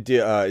did.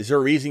 Is there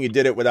a reason you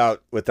did it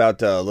without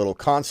a little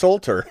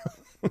consult or?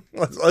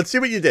 let's see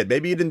what you did.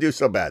 Maybe you didn't do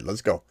so bad.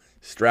 Let's go.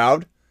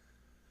 Stroud.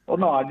 Well,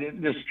 no, I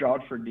did just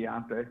Stroud for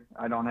Deontay.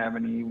 I don't have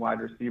any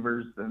wide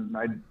receivers, and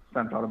I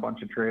sent out a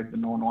bunch of trades,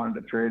 and no one wanted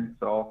to trade.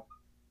 So,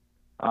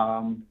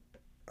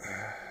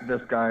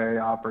 this guy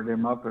offered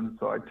him up, and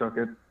so I took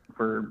it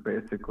for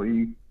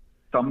basically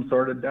some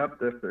sort of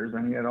depth, if there's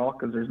any at all,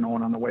 because there's no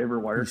one on the waiver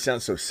wire. You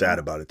sound so sad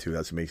about it too.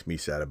 That's what makes me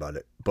sad about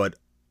it. But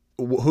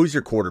who's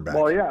your quarterback?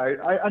 Well, yeah,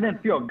 I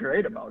didn't feel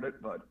great about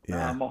it, but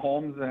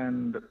Mahomes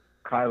and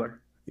Kyler.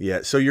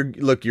 Yeah, so you're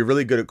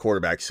really good at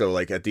quarterback. So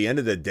like at the end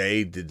of the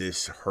day, did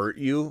this hurt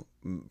you?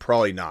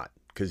 Probably not,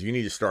 because you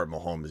need to start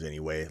Mahomes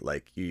anyway.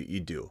 Like you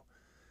do.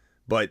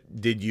 But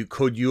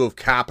could you have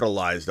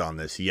capitalized on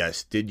this?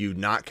 Yes. Did you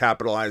not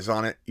capitalize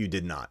on it? You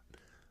did not.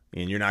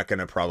 And you're not going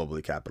to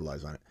probably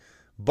capitalize on it.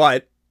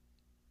 But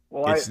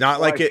it's not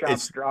like it.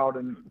 It's Stroud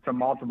and to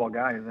multiple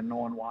guys, and no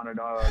one wanted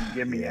to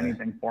give me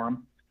anything for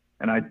him.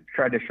 And I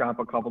tried to shop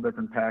a couple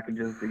different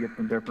packages to get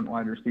some different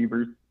wide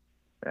receivers,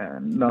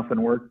 and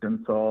nothing worked.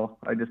 And so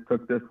I just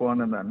took this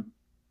one, and then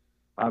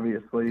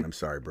obviously, I'm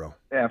sorry, bro.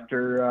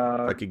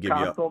 After I could give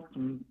consults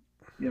and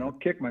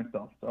kick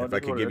myself. So if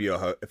I could give you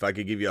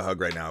a hug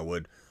right now, I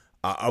would.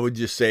 I would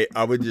just say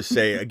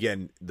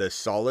again, the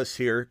solace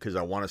here, because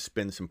I want to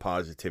spin some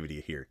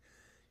positivity here.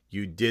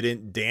 You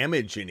didn't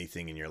damage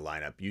anything in your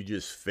lineup. You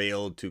just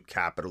failed to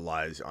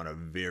capitalize on a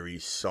very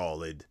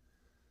solid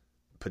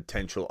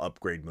potential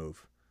upgrade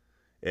move.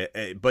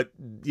 But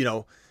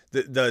the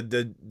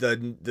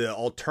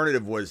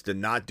alternative was to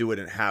not do it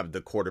and have the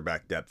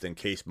quarterback depth in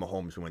case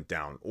Mahomes went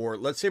down. Or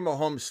let's say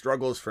Mahomes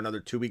struggles for another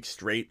 2 weeks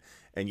straight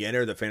and you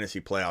enter the fantasy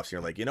playoffs and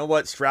you're like, you know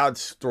what?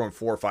 Stroud's throwing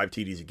 4 or 5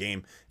 TDs a game.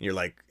 And you're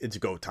like, it's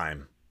go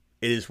time.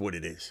 It is what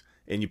it is.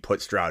 And you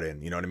put Stroud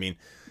in, you know what I mean?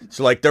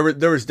 So like there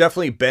was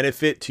definitely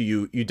benefit to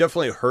you. You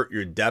definitely hurt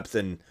your depth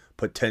and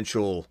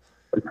potential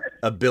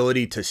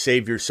ability to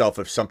save yourself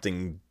if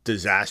something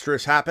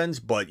disastrous happens,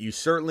 but you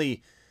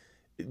certainly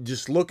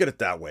just look at it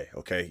that way,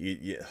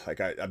 okay?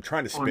 I'm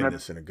trying to spin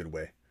this in a good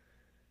way.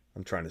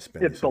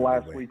 It's the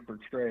last week for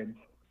trades,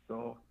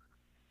 so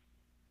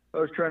I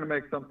was trying to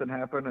make something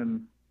happen,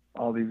 and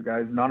all these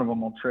guys, none of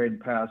them will trade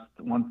past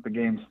once the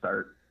games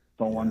start.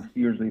 So once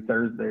usually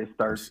Thursday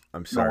starts,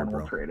 I'm sorry, no one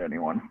bro. will trade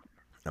anyone.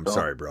 I'm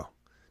sorry, bro.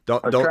 I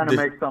was trying to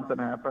make something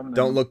happen.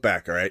 Don't look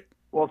back, all right?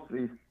 We'll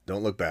see.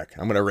 Don't look back.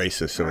 I'm gonna erase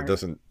this so it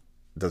doesn't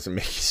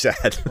make you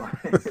sad.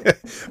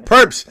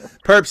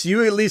 Perps,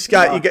 you at least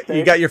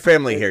got your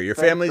family here. Your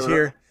family's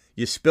here.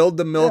 You spilled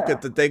the milk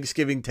at the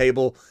Thanksgiving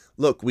table.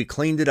 Look, we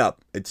cleaned it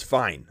up. It's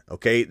fine.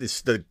 Okay,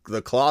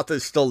 the cloth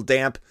is still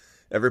damp.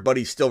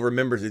 Everybody still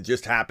remembers it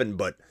just happened,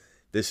 but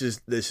this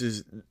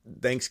is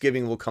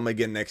Thanksgiving will come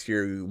again next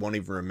year. You won't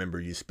even remember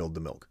you spilled the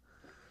milk.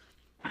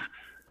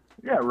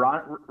 Yeah,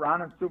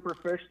 Ron and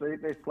Superfish,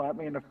 they slapped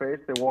me in the face.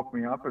 They woke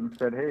me up and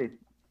said, "Hey,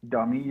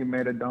 dummy, you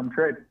made a dumb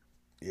trade."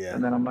 Yeah.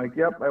 And then I'm like,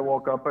 "Yep, I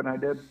woke up and I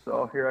did.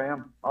 So here I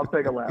am. I'll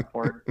take a lap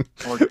for it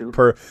or two."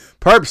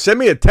 Perp, send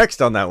me a text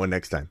on that one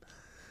next time.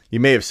 You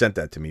may have sent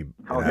that to me.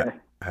 Okay.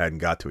 I hadn't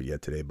got to it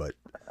yet today, but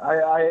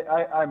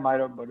I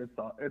might have, but it's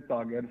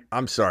all good.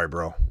 I'm sorry,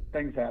 bro.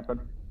 Things happen.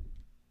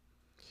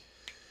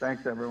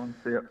 Thanks, everyone.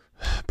 See ya.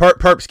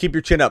 Perps, keep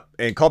your chin up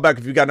and call back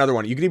if you got another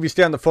one. You can even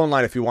stay on the phone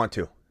line if you want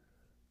to.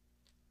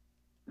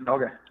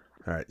 Okay.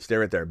 All right, stay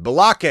right there.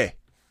 Balake,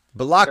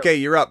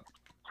 you're up.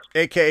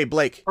 A.K.A.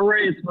 Blake.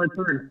 Hooray, it's my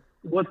turn.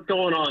 What's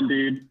going on,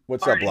 dude?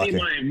 What's up, Blake?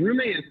 My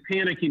roommate is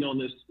panicking on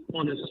this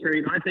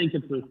straight. I think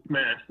it's a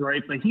smash,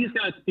 right? But he's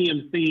got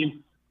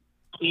CMC,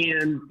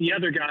 and the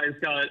other guy's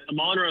got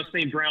Amon-Ra,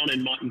 St. Brown,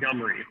 and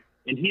Montgomery.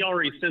 And he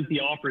already sent the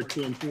offer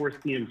to him for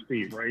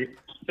CMC, right?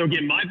 So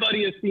again, my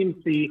buddy is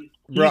CMC.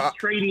 He's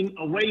trading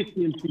away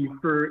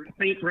CMC for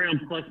St. Brown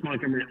plus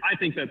Montgomery. I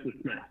think that's a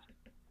smash.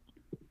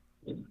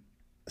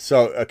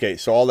 So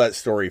all that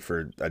story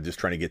for just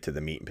trying to get to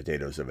the meat and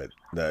potatoes of it.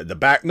 The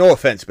back, no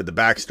offense, but the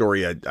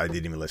backstory I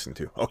didn't even listen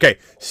to. Okay,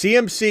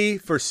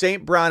 CMC for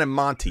St. Brown and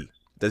Monty.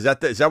 Is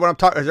that what I'm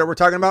talking? Is that what we're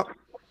talking about?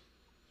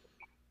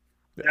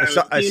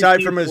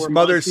 Aside from his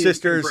mother's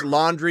sister's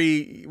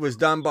laundry was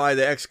done by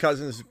the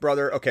ex-cousin's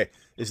brother. Okay,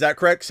 is that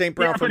correct? St.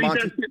 Brown for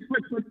Monty.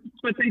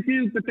 But they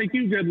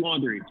do good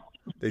laundry.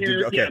 They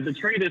do. Okay. Yeah, the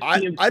trade is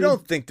CMC. I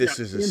don't think this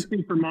is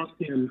CMC for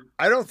Monty.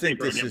 I don't think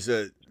this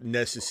is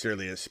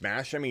necessarily a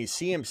smash. I mean,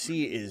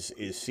 CMC is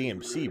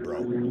CMC, bro.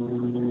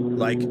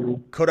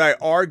 Like, could I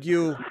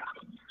argue?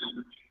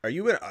 Are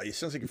you in? It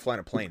sounds like you're flying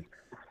a plane.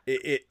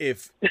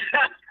 If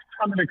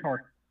I'm in a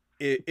car.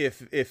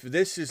 If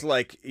this is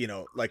like,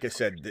 like I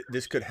said,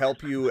 this could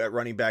help you at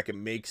running back. It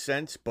makes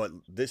sense, but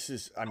this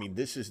is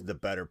the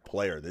better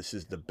player. This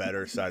is the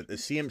better side. The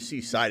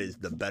CMC side is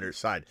the better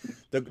side.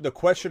 The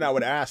question I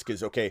would ask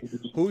is, okay,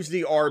 who's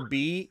the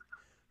RB,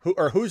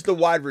 who's the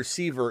wide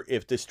receiver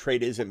if this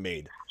trade isn't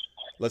made?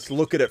 Let's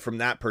look at it from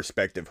that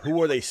perspective.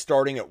 Who are they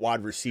starting at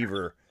wide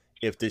receiver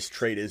if this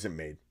trade isn't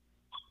made?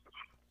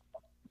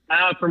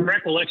 From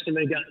recollection,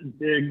 they got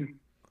Diggs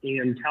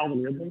and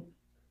Calvin Ridley.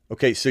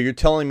 Okay, so you're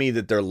telling me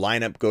that their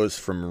lineup goes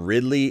from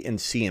Ridley and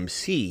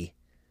CMC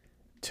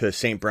to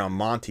St. Brown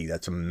Monty.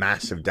 That's a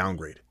massive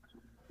downgrade.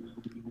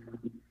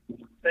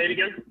 Say it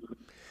again.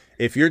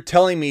 If you're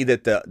telling me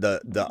that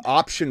the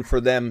option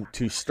for them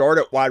to start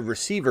at wide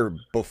receiver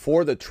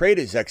before the trade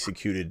is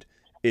executed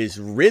is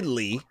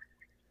Ridley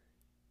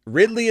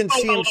and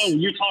CMC. Oh,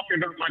 you're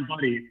talking about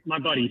my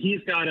buddy.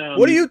 He's got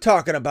What are you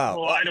talking about?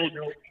 Oh, I don't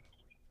know.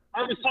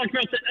 I was talking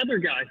about the other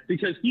guy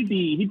because he'd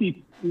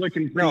be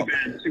looking pretty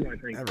bad too, I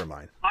think. Never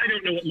mind. I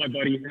don't know what my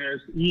buddy has.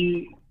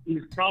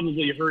 He's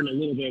probably hurting a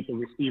little bit at the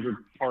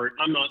receiver part.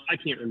 I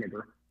can't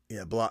remember.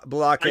 Yeah,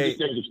 Balake. I just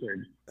know the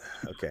trade.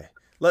 Okay.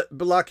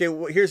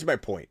 Balake, here's my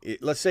point.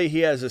 Let's say he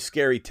has a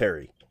Scary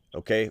Terry,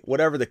 okay?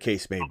 Whatever the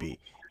case may be.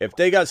 If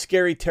they got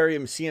Scary Terry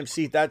and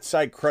CMC, that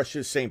side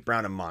crushes St.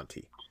 Brown and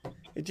Monty.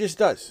 It just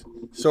does.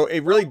 So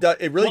it really does.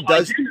 It really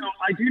does.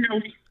 I do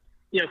know.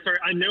 Yeah, sorry.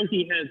 I know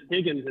he has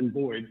Higgins and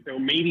Boyd, so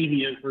maybe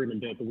he is hurting a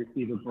bit at the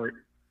receiver part.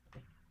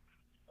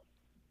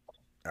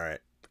 All right.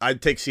 I'd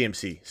take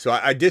CMC. So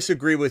I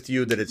disagree with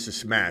you that it's a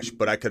smash,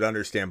 but I could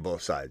understand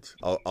both sides.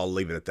 I'll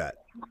leave it at that.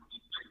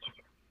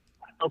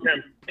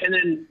 Okay. And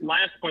then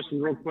last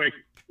question real quick.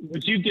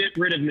 Would you get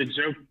rid of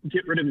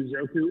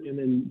Njoku and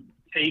then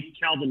take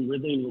Calvin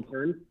Ridley in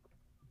return?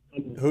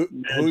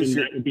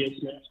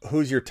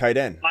 Who's your tight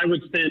end? I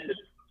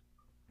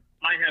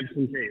have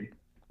Kincaid.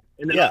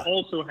 And then I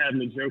also have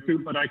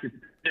Njoku, but I could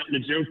get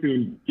Njoku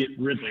and get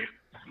Ridley.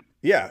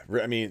 Yeah,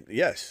 I mean,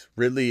 yes.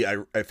 Ridley,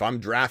 if I'm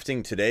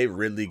drafting today,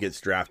 Ridley gets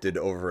drafted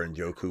over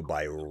Njoku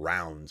by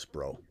rounds,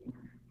 bro.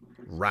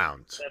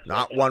 Rounds.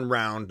 Not 1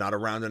 round, not a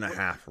round and a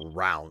half,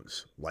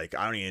 rounds. Like,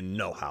 I don't even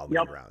know how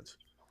many rounds.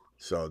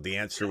 So the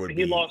answer would be...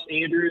 He lost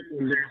Andrews,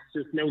 and there's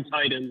just no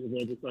tight ends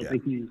available, so I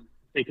think he's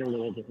taking a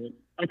little different.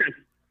 Okay.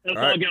 That's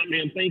all I got,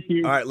 man. Thank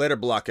you. All right, later,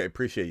 Block. I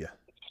appreciate you.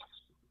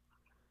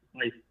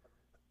 Bye.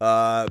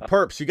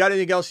 Perps, you got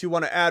anything else you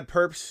want to add,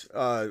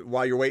 Perps?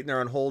 While you're waiting there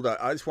on hold,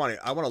 I want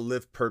to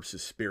lift Perps'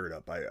 spirit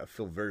up. I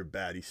feel very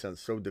bad. He sounds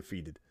so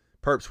defeated.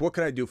 Perps, what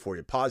can I do for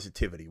you?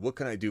 Positivity. What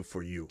can I do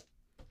for you?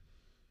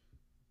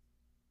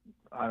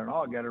 I don't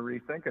know. I got to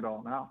rethink it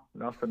all now.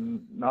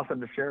 Nothing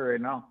to share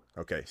right now.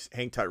 Okay,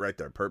 hang tight right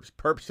there, Perps.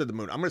 Perps to the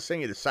moon. I'm going to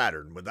send you to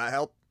Saturn. Would that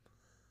help?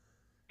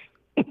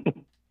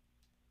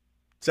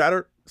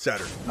 Saturn.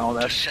 No,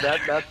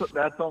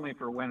 that's only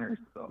for winners.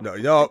 So.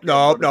 No,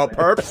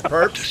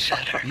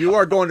 Perps. You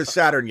are going to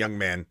Saturn, young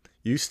man.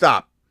 You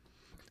stop.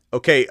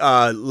 Okay,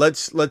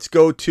 let's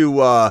go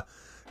to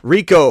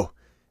Rico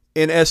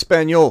in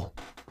Español.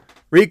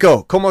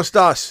 Rico, ¿cómo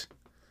estás,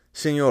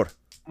 señor?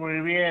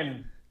 Muy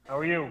bien. How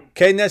are you?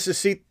 ¿Qué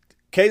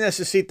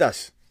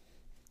necesitas?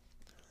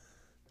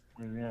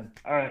 Muy bien.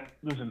 All right,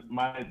 listen,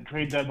 my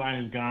trade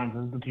deadline is gone.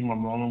 This is the team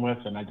I'm rolling with,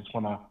 and I just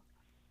want to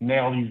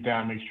nail these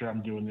down, make sure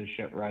I'm doing this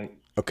shit right.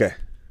 Okay.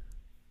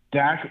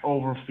 Dak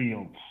over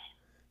Fields.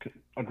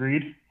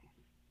 Agreed? It's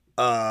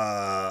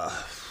a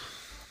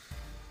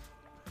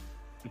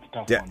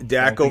tough one.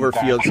 Dak over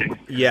Fields.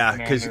 Yeah,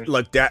 because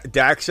look,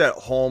 Dak's at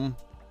home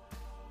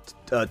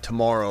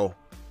tomorrow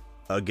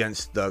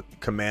against the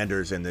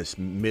Commanders in this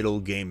middle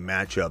game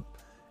matchup,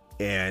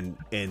 and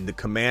the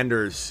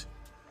Commanders.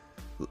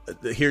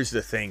 Here's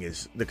the thing: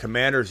 is the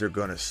Commanders are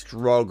going to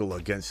struggle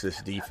against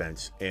this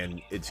defense,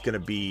 and it's going to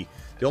be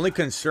the only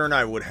concern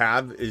I would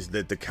have is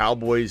that the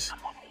Cowboys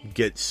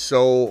get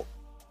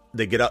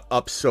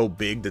up so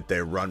big that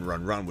they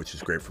run, which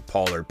is great for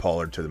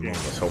Pollard to the moon.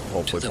 Let's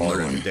hopefully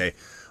Pollard one day.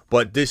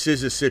 But this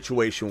is a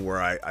situation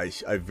where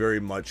I very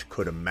much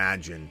could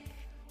imagine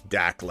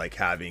Dak like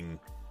having,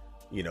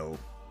 2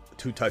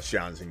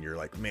 touchdowns, and you're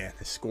like, man,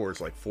 his score is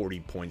like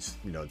 40 points,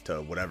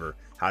 to whatever.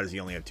 How does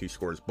he only have 2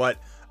 scores? But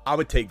I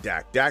would take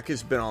Dak. Dak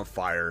has been on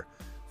fire.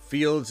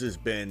 Fields has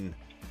been,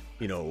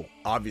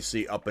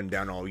 obviously up and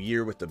down all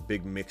year with the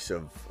big mix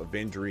of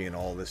injury and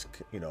all this,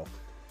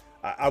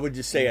 I would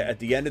just say at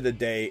the end of the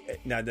day,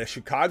 now the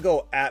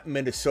Chicago at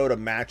Minnesota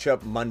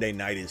matchup Monday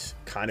night is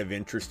kind of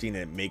interesting,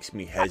 and it makes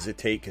me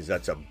hesitate because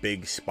that's a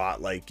big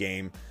spotlight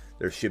game.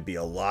 There should be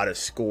a lot of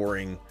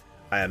scoring,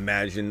 I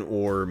imagine,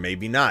 or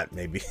maybe not.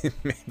 Maybe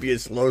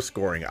it's low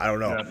scoring. I don't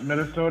know. Yeah,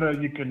 Minnesota,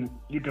 you can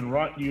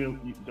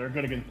run. They're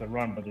good against the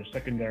run, but their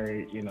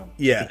secondary, you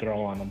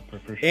throw on them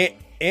for sure.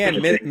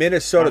 And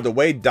Minnesota, the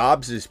way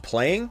Dobbs is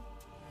playing,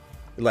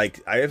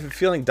 like I have a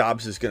feeling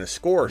Dobbs is going to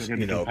score,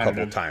 a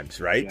couple times,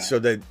 right? Yeah. So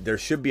that there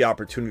should be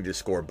opportunity to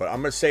score. But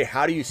I'm going to say,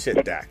 how do you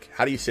sit Dak?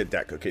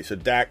 Okay, so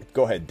Dak,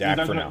 go ahead,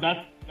 Dak for now.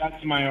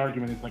 That's my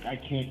argument. It's like I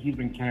can't. He's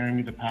been carrying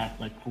me the past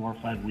 4 or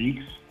 5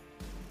 weeks.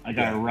 I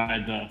gotta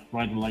ride the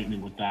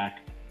lightning with Dak.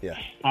 Yeah.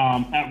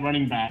 At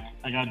running back,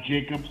 I got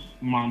Jacobs,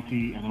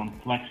 Monty, and I'm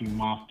flexing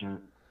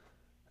Mostert.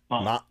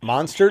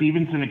 Monster?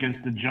 Stevenson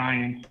against the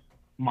Giants.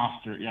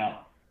 Mostert, yeah.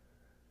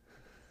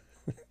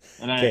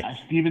 And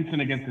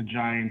Stevenson against the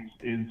Giants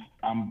is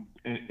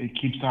it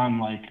keeps on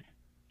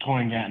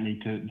toying at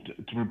me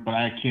but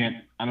I can't.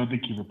 I don't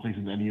think he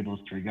replaces any of those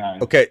 3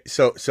 guys. Okay,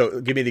 so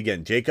give me it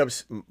again.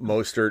 Jacobs,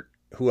 Mostert,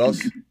 who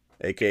else?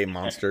 a.k.a.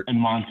 Monster. And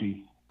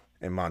Monty.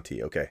 And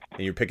Monty, okay.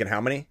 And you're picking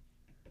how many?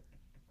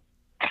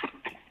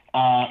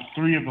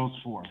 3 of those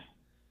 4.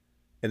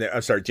 And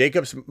I'm sorry,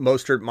 Jacobs,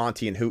 Mostert,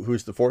 Monty, and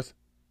who's the fourth?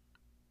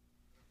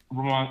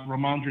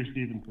 Ramondre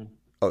Stevenson.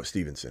 Oh,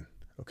 Stevenson.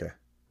 Okay.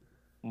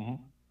 Mm-hmm.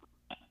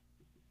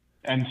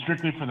 And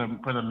strictly for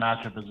the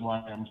matchup is why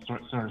I'm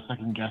sort of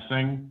second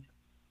guessing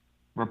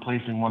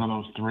replacing one of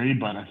those 3,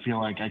 but I feel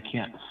like I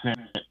can't sit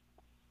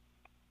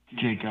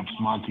Jacobs,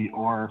 Monty,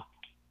 or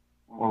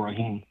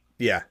Raheem.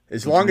 Yeah,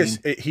 as long as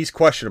he's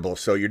questionable,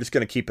 so you're just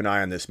going to keep an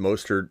eye on this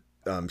Mostert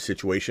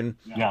situation.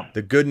 Yeah.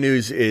 The good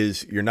news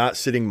is you're not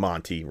sitting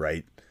Monty,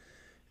 right?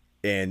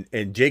 And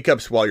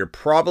Jacobs, while you're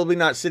probably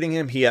not sitting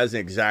him, he hasn't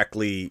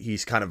exactly.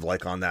 He's kind of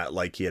like on that,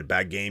 like he had a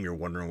bad game. You're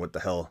wondering what the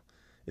hell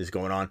is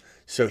going on.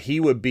 So he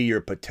would be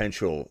your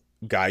potential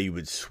guy you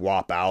would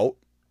swap out.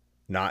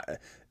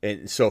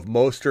 And so if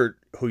Mostert,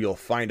 who you'll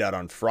find out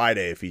on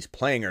Friday if he's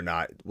playing or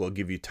not, will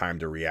give you time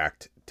to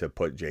react to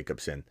put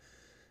Jacobs in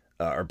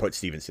or put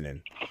Stevenson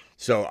in.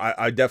 So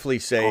I definitely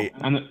say,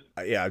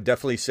 I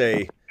definitely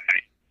say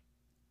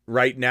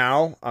right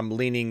now I'm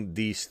leaning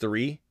these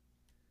 3.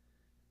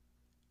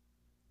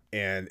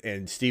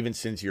 And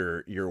Stevenson's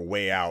your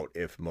way out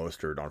if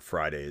Mostert on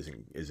Friday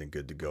isn't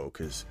good to go,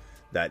 because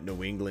that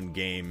New England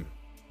game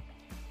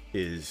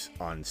is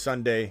on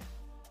Sunday,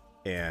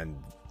 and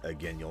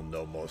again you'll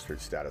know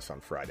Mostert's status on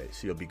Friday,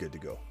 so you'll be good to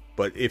go.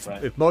 But if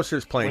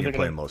Mostert's playing, you're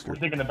playing Mostert. We're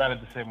thinking about it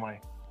the same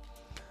way.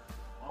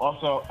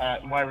 Also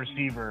at wide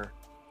receiver.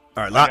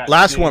 All right,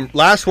 last one,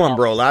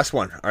 bro. Last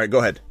one. All right, go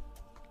ahead.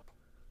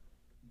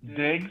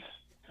 Diggs,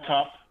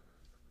 Cup,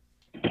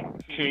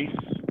 Chase.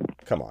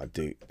 Come on,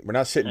 dude. We're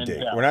not sitting Diggs.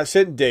 Dell. We're not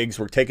sitting Diggs.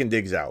 We're taking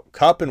Diggs out.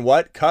 Cup and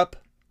what? Cup?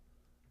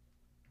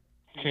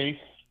 Chase.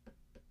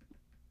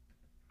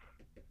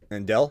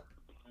 And Dell?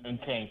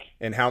 And Tank.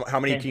 And how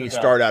many Tank can you and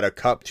start Dell. out of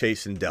Cup,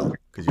 Chase, and Dell?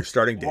 Because you're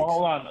starting Diggs. Well,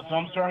 hold on. So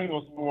I'm starting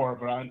those 4,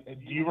 but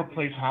do you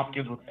replace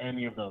Hopkins with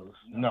any of those?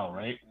 No,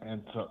 right?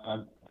 And so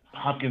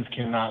Hopkins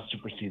cannot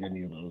supersede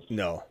any of those.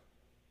 No.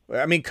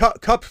 I mean,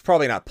 Cup's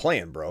probably not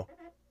playing, bro.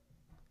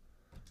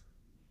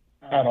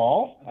 At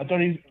all? I thought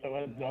he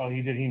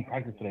didn't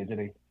practice today, did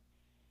he?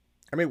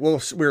 I mean,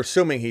 we're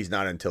assuming he's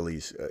not until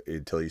he's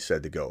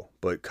said to go.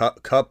 But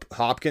Cup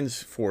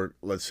Hopkins for,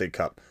 let's say,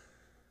 Cup.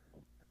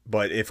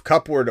 But if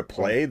Cup were to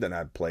play, then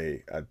I'd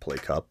play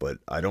Cup. But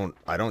I don't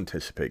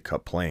anticipate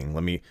Cup playing.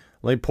 Let me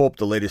pull up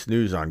the latest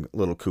news on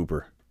Little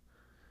Cooper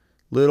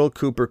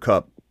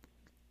Cup.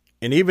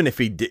 And even if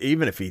he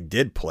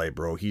did play,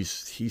 bro,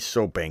 he's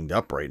so banged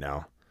up right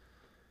now.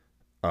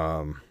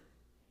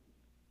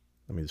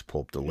 Let me just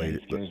pull up the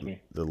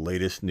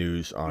latest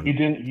news on. He's a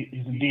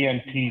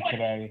DNP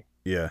today.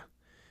 Yeah.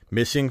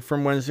 Missing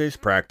from Wednesday's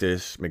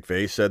practice.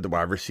 McVay said the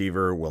wide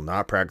receiver will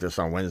not practice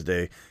on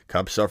Wednesday.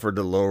 Cup suffered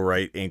the low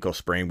right ankle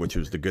sprain, which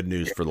was the good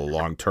news for the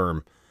long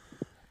term.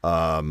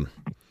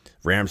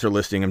 Rams are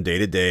listing him day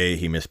to day.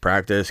 He missed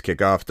practice.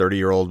 Kickoff.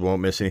 30-year-old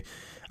won't miss any.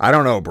 I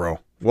don't know, bro.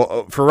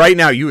 Well, for right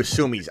now, you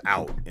assume he's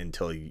out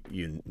until you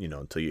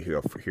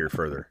hear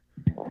further.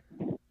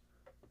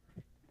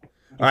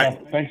 All right.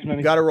 Thanks,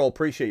 man. Got to roll.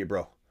 Appreciate you,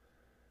 bro.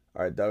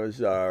 All right, that was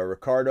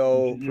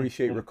Ricardo.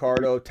 Appreciate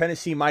Ricardo.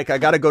 Tennessee Mike, I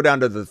got to go down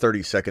to the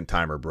 30-second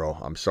timer, bro.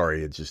 I'm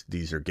sorry. It's just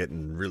these are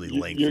getting really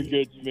lengthy. You're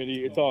good,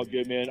 Smitty. It's all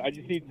good, man. I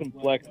just need some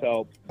flex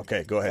help.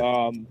 Okay, go ahead.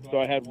 So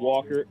I had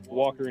Walker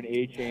and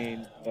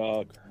A-Chain,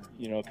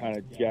 kind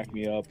of jack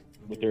me up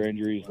with their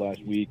injuries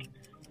last week.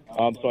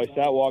 So I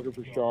sat Walker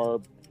for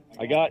Sharp.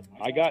 I got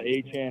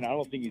A-Chain. I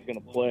don't think he's going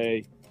to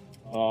play.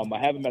 I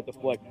have him at the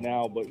flex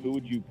now, but who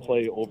would you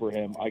play over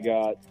him? I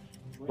got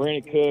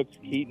Brandon Cooks,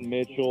 Keaton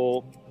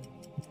Mitchell,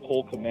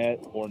 Cole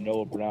Kmet, or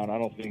Noah Brown. I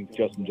don't think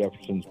Justin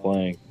Jefferson's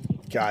playing.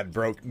 God,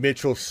 bro,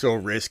 Mitchell's so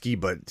risky,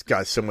 but it's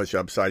got so much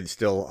upside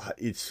still.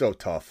 It's so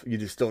tough. You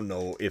just don't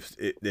know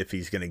if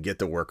he's going to get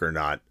the work or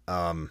not.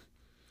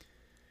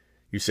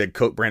 You said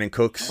Brandon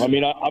Cooks? I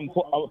mean, I'm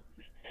for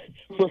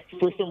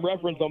some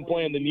reference, I'm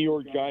playing the New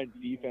York Giants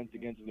defense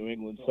against New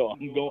England, so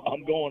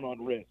I'm going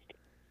on risk.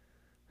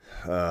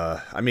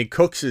 I mean,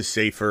 Cooks is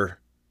safer.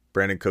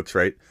 Brandon Cooks,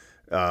 right?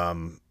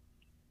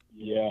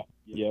 Yeah.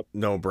 Yep.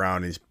 No,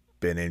 Brown has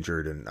been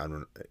injured,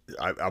 and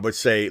I would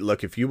say,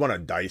 look, if you want a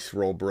dice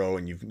roll, bro,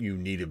 and you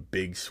need a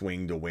big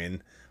swing to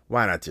win,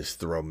 why not just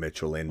throw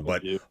Mitchell in?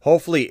 But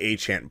hopefully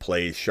Achane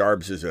plays.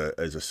 Sharps is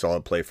a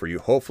solid play for you.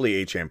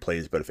 Hopefully Achane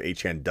plays, but if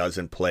Achane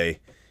doesn't play,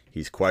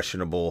 he's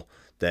questionable,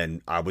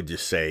 then I would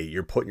just say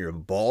you're putting your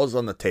balls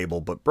on the table.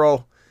 But,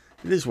 bro,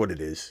 it is what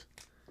it is.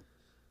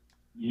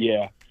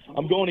 Yeah.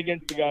 I'm going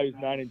against the guy who's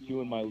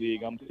 9-2 in my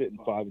league. I'm sitting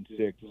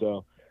 5-6,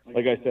 so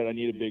like I said, I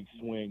need a big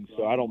swing,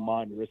 so I don't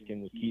mind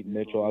risking with Keaton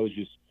Mitchell. I was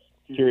just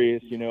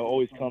curious,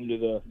 always come to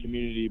the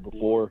community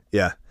before.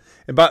 Yeah.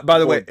 And by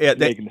the way,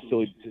 making a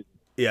silly decision.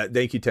 Yeah,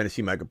 thank you,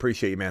 Tennessee Mike.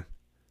 Appreciate you, man.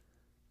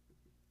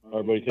 All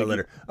right, buddy. Thank you.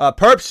 Later.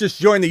 Perps just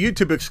joined the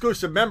YouTube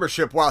exclusive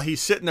membership while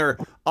he's sitting there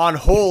on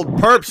hold.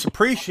 Perps,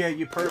 appreciate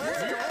you, Perps.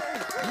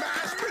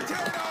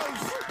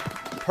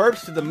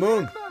 Perps to the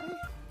moon.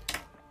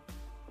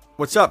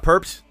 What's up,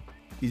 Perps?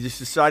 You just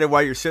decided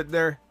while you're sitting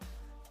there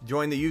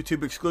Join the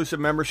YouTube exclusive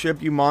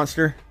membership, you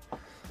monster.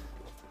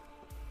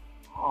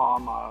 Oh,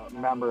 I'm a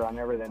member on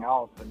everything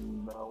else,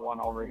 and the one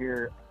over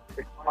here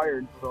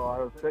expired. So I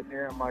was sitting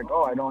here. I'm like,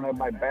 oh, I don't have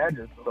my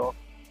badges. So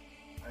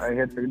I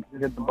hit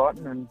the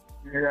button, and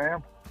here I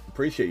am.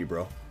 Appreciate you,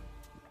 bro.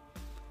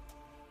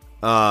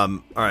 All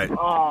right.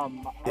 I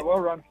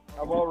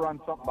will run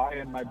something by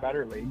in my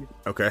better league.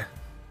 Okay.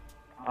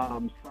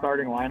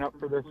 Starting lineup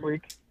for this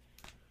week.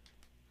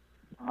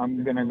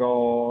 I'm gonna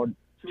go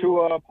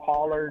Tua,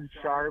 Pollard,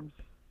 Sharps,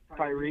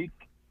 Tyreek,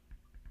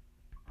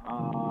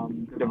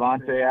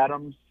 Devontae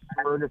Adams,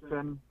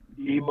 Ferguson,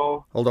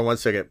 Debo. Hold on one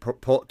second.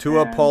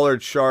 Tua,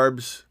 Pollard,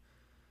 Sharps,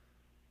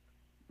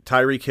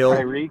 Tyreek Hill.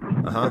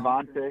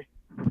 Devontae,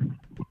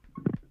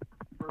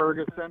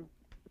 Ferguson,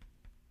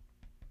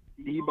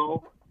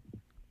 Debo,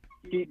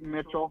 Keaton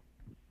Mitchell,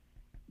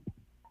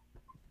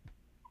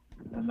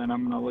 and then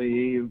I'm going to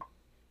leave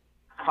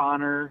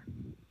Connor,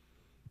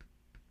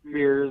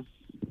 Spears,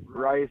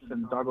 Rice,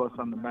 and Douglas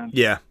on the bench.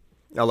 Yeah,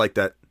 I like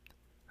that.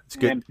 It's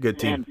good. Good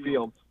team. And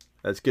Fields.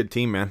 That's a good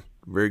team, man.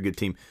 Very good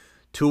team.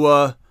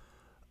 Tua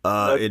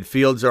and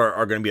Fields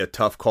are going to be a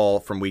tough call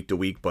from week to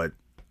week, but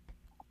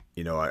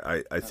you know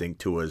I think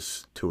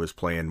Tua's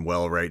playing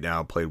well right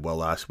now. Played well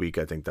last week.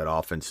 I think that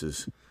offense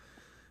is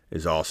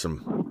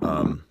awesome.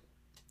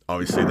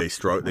 Obviously, they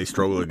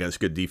struggle against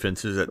good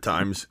defenses at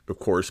times, of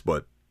course,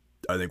 but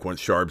I think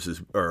once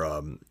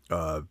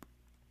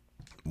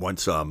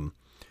once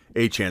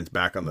Achan's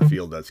back on the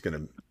field, that's going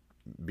to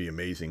be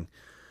amazing.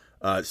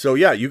 So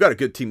yeah, you got a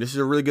good team. This is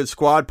a really good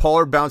squad.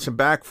 Pollard bouncing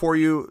back for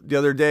you the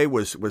other day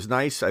was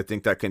nice. I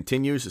think that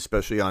continues,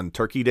 especially on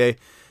Turkey Day,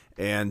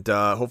 and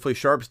hopefully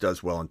Sharps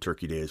does well on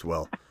Turkey Day as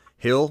well.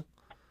 Hill,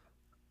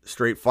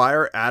 straight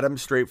fire.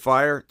 Adams, straight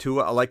fire.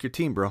 Tua, I like your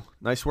team, bro.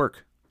 Nice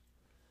work.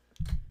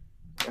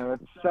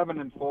 It's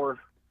 7-4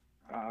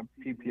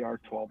 PPR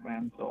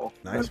 12-man, so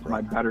nice, that's bro.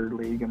 my better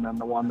league. And then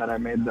the one that I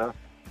made the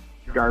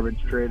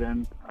garbage trade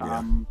in,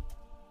 5-6.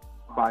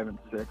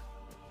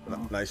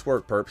 So nice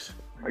work, Perps.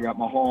 I got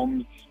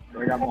Mahomes,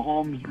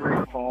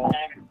 Breece Hall,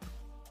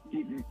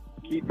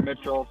 Keaton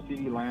Mitchell,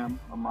 CeeDee Lamb,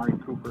 Amari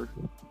Cooper,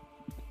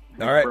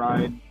 All right.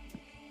 McBride,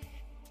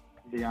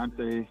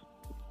 Deontay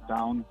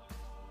Downs.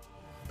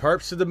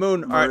 Perps to the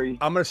moon. All right,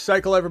 I'm going to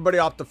cycle everybody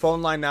off the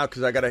phone line now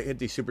because I got to hit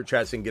these super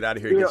chats and get out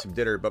of here and get some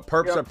dinner. But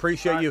Perps, I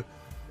appreciate you.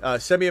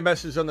 Send me a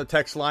message on the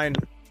text line.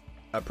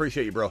 I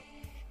appreciate you, bro.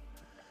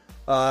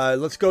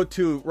 Let's go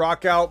to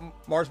Rock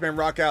Out. Marsman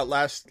Rock Out.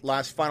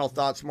 Last final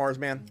thoughts,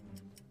 Marsman.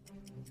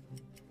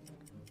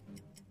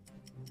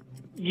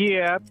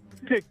 Yeah,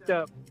 I picked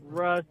up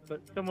Russ, but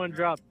someone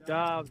dropped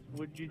Dobbs.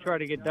 Would you try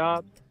to get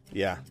Dobbs?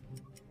 Yeah.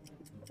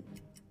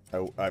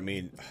 I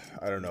mean,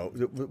 I don't know.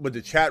 Would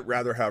the chat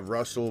rather have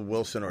Russell,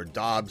 Wilson, or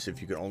Dobbs if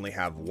you could only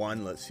have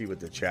one? Let's see what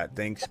the chat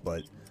thinks.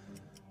 But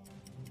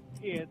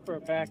Yeah, it's for a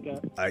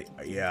backup.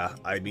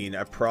 I mean,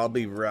 I'd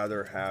probably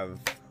rather have.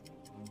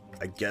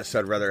 I guess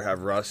I'd rather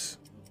have Russ,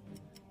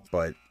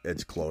 but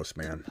it's close,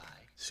 man.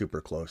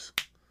 Super close.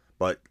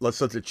 But let's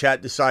let the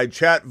chat decide.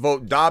 Chat,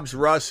 vote Dobbs,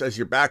 Russ as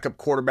your backup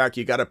quarterback.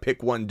 You got to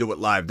pick one. Do it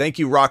live. Thank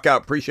you, Rock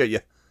Out. Appreciate you.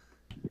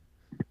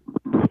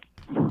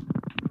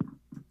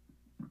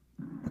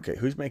 Okay,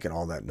 who's making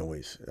all that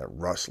noise? That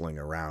rustling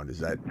around? Is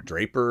that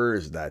Draper?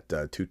 Is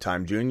that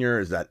Two-Time Junior?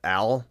 Is that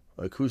Al?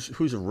 Like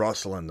who's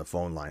rustling the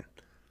phone line?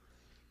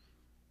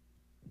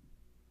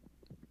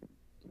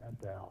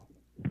 That's Al.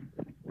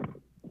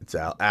 It's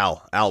Al.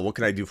 Al, what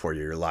can I do for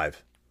you? You're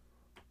live.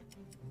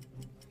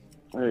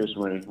 Hey,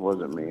 Sweeney, it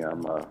wasn't me.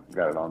 I'm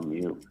got it on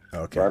mute.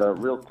 Okay.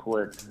 But real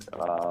quick,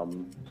 I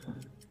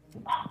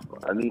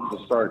need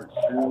to start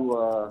two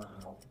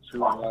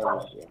wide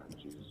receivers.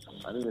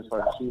 I need to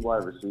start two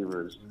wide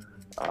receivers.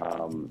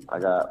 I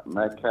got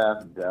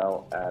Metcalf,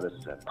 Dell,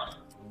 Addison.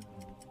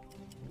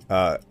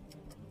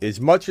 As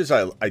much as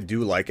I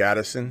do like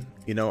Addison,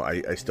 you know,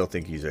 I still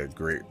think he's a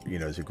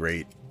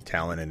great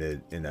talent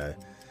in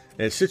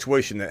a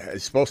situation that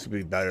is supposed to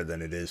be better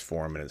than it is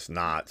for him, and it's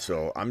not.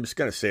 So I'm just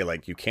gonna say,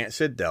 like, you can't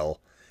sit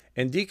Dell,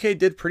 and DK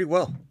did pretty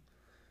well,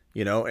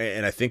 you know,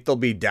 and I think they'll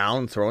be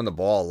down throwing the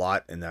ball a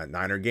lot in that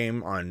Niner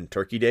game on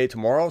Turkey Day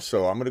tomorrow.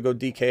 So I'm gonna go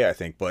DK, I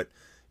think, but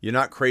you're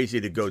not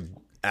crazy to go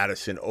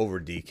Addison over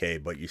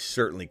DK, but you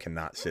certainly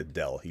cannot sit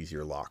Dell. He's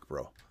your lock,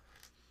 bro.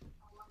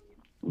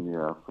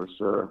 Yeah, for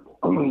sure.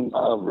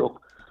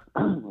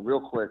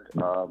 Real quick,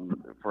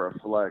 for a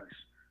flex,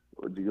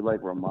 do you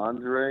like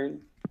Ramondre,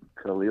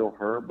 Khalil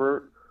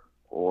Herbert,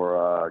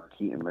 or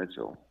Keaton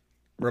Mitchell?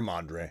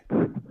 Ramondre.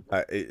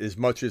 As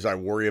much as I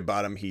worry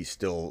about him, he's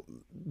still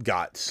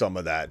got some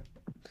of that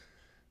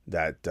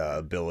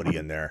ability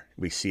in there.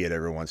 We see it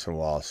every once in a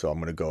while, so I'm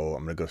gonna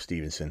go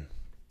Stevenson.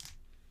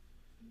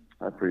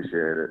 I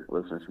appreciate it.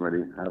 Listen,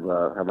 Schmitty, have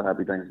a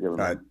happy Thanksgiving.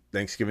 All right,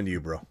 Thanksgiving to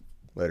you, bro.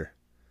 Later.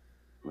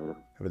 Later.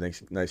 Have a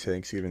nice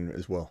Thanksgiving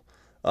as well.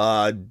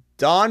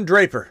 Don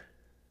Draper.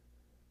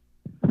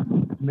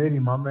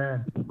 Smitty, my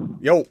man.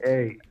 Yo.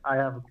 Hey, I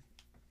have a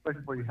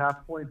question for you.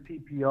 Half-point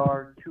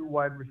PPR, 2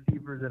 wide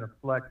receivers, and a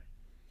flex.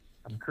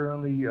 I'm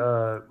currently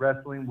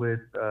wrestling with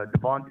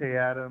Devontae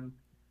Adams,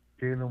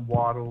 Jalen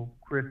Waddle,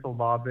 Chris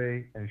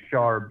Olave, and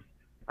Sharp.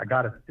 I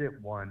got to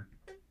sit one.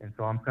 And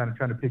so I'm kind of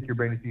trying to pick your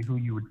brain to see who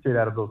you would sit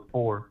out of those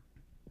four.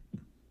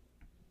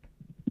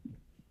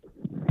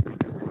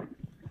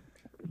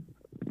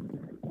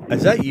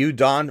 Is that you,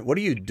 Don? What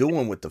are you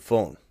doing with the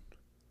phone?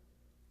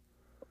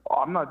 Oh,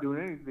 I'm not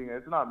doing anything.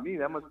 It's not me.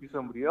 That must be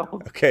somebody else.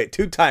 Okay,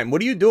 two-time.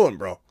 What are you doing,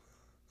 bro?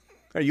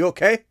 Are you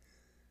okay?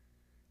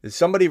 Is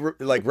somebody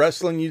like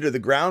wrestling you to the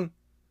ground?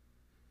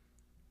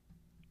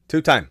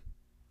 Two-time.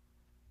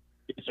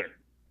 Yes, sir.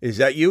 Is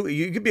that you?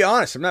 You can be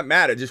honest. I'm not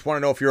mad. I just want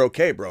to know if you're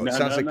okay, bro. No.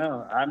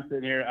 I'm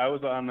sitting here. I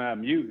was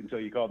on mute until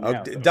you called me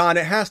out. So. Don,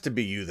 it has to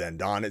be you then,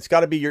 Don. It's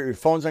got to be your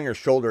phone's on your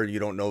shoulder and you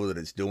don't know that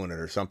it's doing it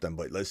or something.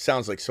 But it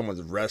sounds like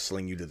someone's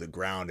wrestling you to the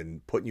ground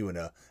and putting you in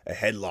a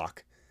headlock.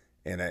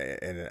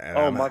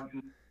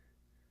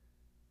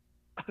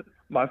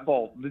 My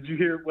fault. Did you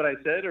hear what I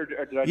said, or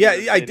did I?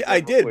 Yeah, I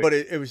did, but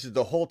it was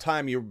the whole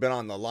time you've been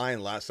on the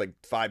line. Last like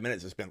 5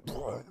 minutes, it's been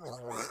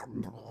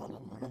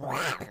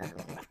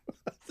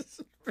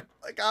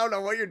like I don't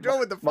know what you're doing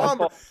with the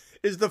phone.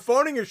 Is the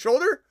phone in your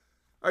shoulder?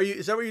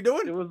 Is that what you're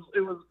doing?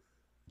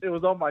 It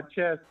was on my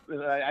chest.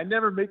 And I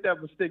never make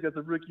that mistake. That's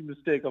a rookie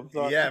mistake. I'm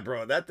sorry. Yeah,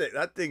 bro.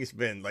 That thing's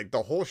been like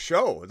the whole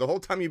show. The whole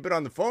time you've been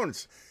on the phone,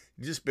 it's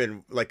just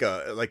been like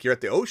you're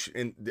at the ocean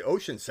in the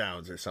ocean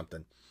sounds or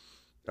something.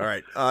 All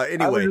right.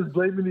 Anyway, I was just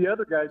blaming the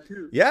other guy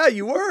too. Yeah,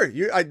 you were.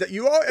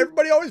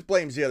 Everybody always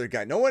blames the other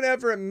guy. No one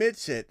ever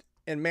admits it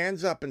and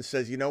mans up and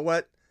says, "You know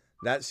what?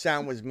 That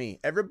sound was me."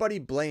 Everybody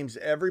blames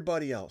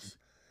everybody else.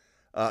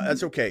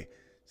 That's okay.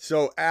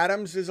 So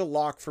Adams is a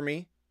lock for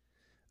me.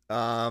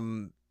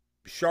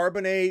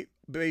 Charbonnet,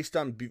 based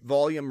on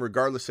volume,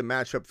 regardless of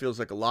matchup, feels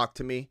like a lock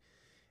to me.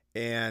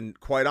 And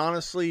quite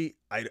honestly,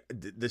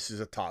 this is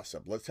a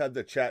toss-up. Let's have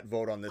the chat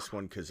vote on this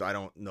one because I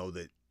don't know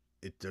that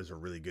there's a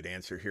really good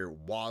answer here.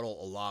 Waddle,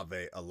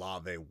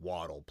 Olave,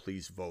 Waddle.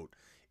 Please vote.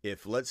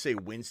 If, let's say,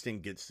 Winston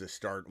gets the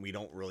start, and we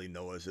don't really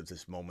know as of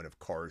this moment if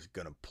Carr is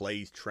going to play,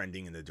 he's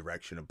trending in the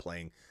direction of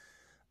playing.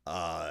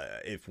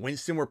 If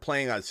Winston were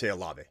playing, I'd say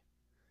Olave.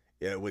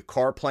 With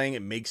Carr playing,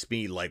 it makes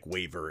me like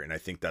waver, and I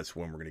think that's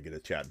when we're going to get a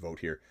chat vote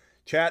here.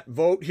 Chat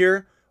vote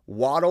here.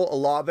 Waddle,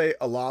 Olave,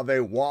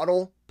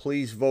 Waddle.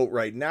 Please vote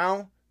right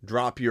now.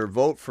 Drop your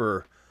vote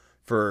for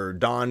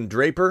Don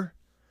Draper.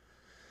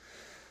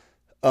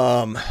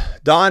 Don,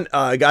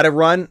 I got to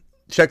run.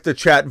 Check the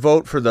chat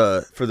vote for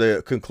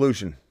the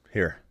conclusion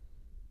here.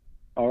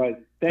 All right.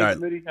 Thanks, All right.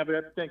 Smitty. Have a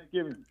happy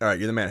Thanksgiving. All right,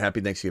 you're the man.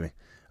 Happy Thanksgiving.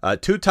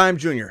 Two-time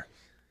junior.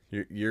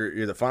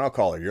 You're the final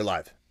caller. You're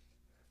live.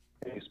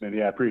 Hey,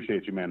 Smitty, I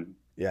appreciate you, man.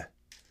 Yeah.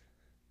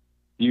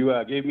 You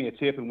gave me a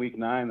tip in week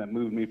 9 that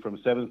moved me from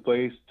 7th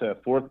place to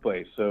 4th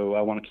place, so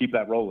I want to keep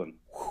that rolling.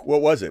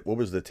 What was it? What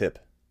was the tip?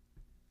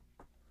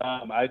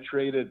 I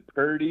traded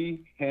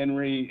Purdy,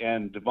 Henry,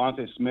 and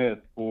Devontae Smith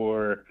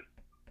for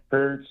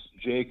Hurts,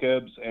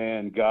 Jacobs,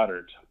 and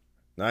Goddard.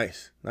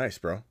 Nice,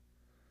 bro.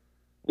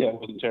 Yeah, it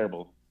wasn't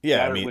terrible.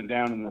 Yeah, Goddard went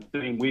down in the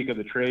same week of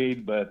the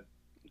trade, but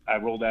I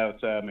rolled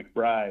out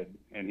McBride,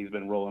 and he's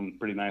been rolling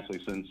pretty nicely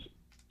since.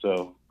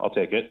 So I'll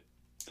take it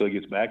until he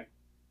gets back.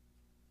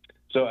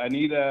 So I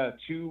need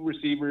 2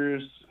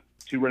 receivers,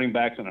 2 running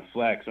backs, and a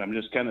flex. I'm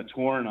just kind of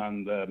torn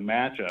on the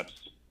matchups.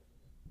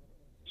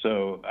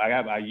 So I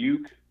have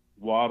Ayuk,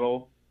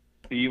 Waddle,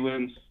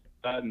 Thielen,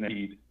 Sutton,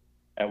 Reed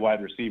at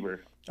wide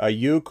receiver.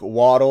 Ayuk,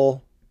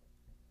 Waddle,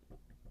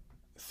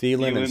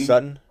 Thielen, and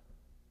Sutton?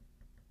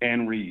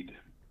 And Reed.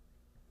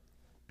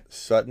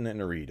 Sutton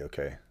and Reed,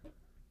 okay.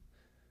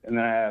 And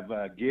then I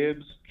have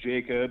Gibbs,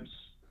 Jacobs,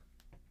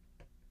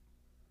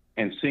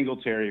 and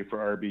Singletary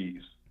for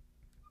RBs.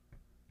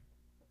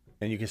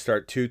 And you can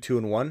start 2, 2,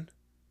 and 1?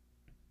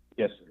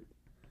 Yes, sir.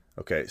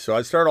 Okay, so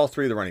I'd start all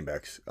 3 of the running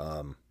backs.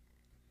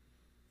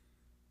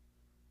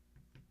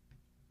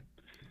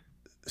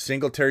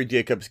 Singletary,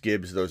 Jacobs,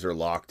 Gibbs, those are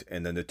locked.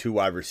 And then the 2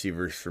 wide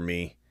receivers for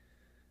me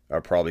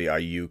are probably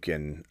Ayuk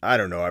and, I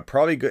don't know,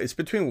 it's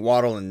between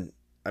Waddle and,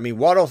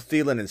 Waddle,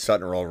 Thielen, and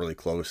Sutton are all really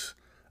close.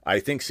 I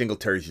think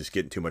Singletary's just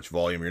getting too much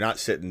volume. You're not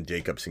sitting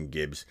Jacobs and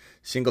Gibbs.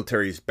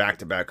 Singletary's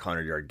back-to-back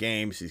 100-yard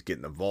games. He's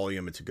getting the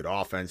volume. It's a good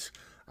offense.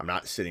 I'm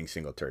not sitting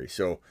Singletary.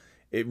 So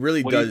it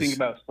really does. What do you think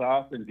about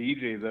Sauce and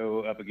DJ,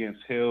 though, up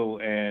against Hill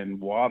and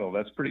Waddle?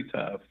 That's pretty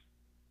tough.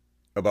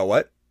 About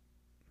what?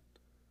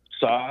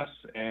 Sauce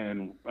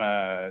and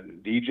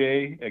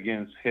DJ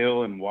against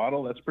Hill and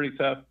Waddle. That's pretty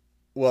tough.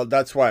 Well,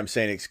 that's why I'm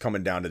saying it's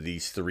coming down to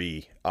these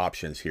 3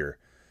 options here.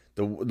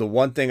 The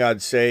one thing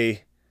I'd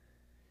say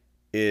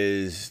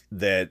is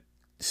that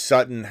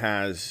Sutton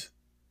has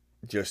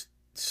just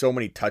so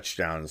many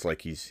touchdowns.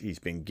 Like he's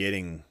been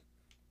getting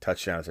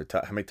touchdowns.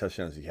 How many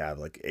touchdowns does he have?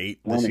 Like 8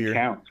 this year?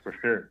 Counts for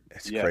sure.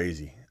 It's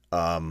crazy.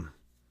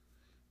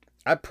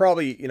 I'd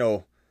probably,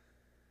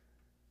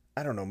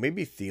 I don't know.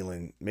 Maybe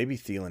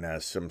Thielen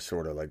has some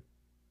sort of like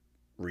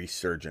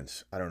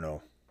resurgence. I don't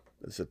know.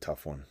 It's a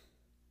tough one.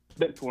 I've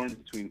been torn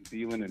between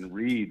Thielen and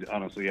Reed.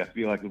 Honestly, I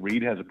feel like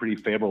Reed has a pretty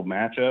favorable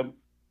matchup.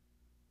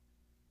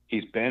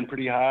 He's been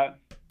pretty hot,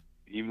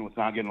 even with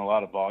not getting a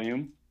lot of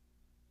volume.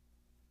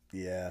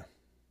 Yeah.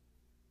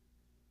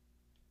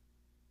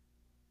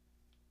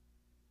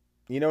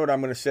 You know what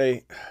I'm going to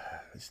say?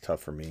 It's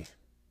tough for me.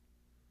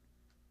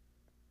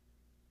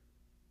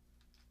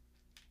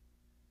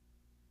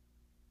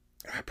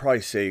 I'd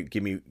probably say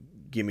give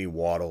me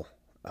Waddle.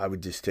 I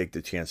would just take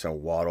the chance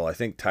on Waddle. I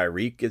think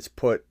Tyreek gets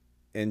put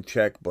in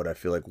check, but I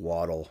feel like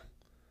Waddle.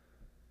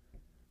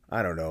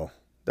 I don't know.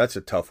 That's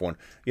a tough one.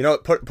 You know,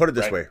 put it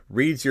this way.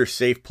 Reed's your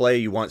safe play.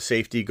 You want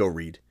safety, go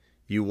Reed.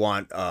 You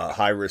want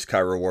high risk, high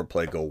reward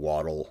play, go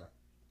Waddle.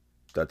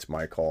 That's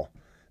my call.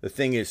 The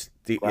thing is,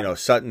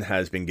 Sutton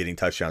has been getting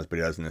touchdowns, but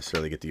he doesn't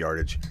necessarily get the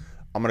yardage.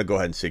 I'm going to go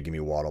ahead and say give me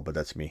Waddle, but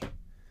that's me.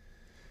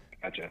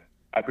 Gotcha.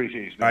 I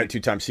appreciate you. All right,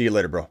 2 times. See you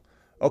later, bro.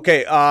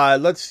 Okay,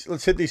 let's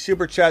hit these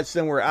super chats,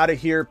 then we're out of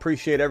here.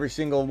 Appreciate every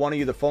single one of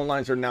you. The phone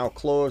lines are now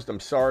closed. I'm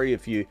sorry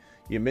if you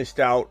missed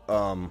out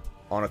on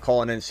a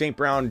call. And then St.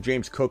 Brown,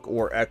 James Cook,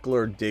 or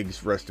Eckler,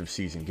 Diggs rest of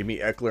season. Give me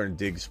Eckler and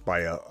Diggs by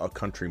a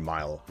country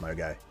mile, my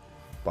guy,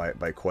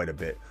 by quite a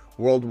bit.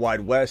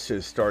 Worldwide West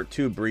says start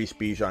 2, Brees,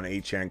 Bijan,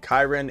 Achane,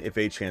 Kyren. If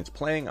Achane's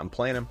playing, I'm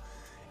playing him,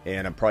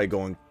 and I'm probably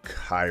going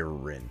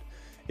Kyren.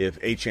 If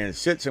Achane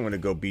sits, I'm going to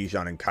go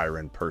Bijan and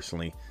Kyren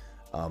personally.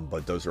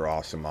 But those are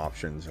awesome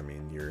options. I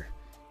mean, you're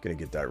going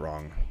to get that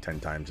wrong 10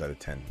 times out of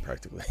 10,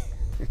 practically.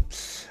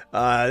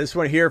 This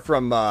one here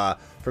from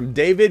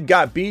David.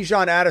 Got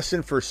Bijan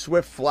Addison for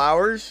Swift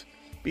Flowers.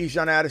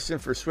 Bijan Addison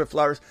for Swift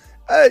Flowers.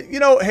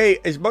 Hey,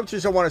 as much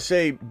as I want to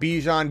say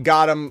Bijan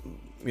got him,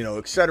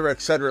 et cetera,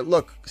 et cetera.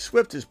 Look,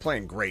 Swift is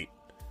playing great.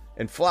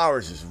 And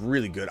Flowers is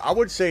really good. I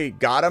would say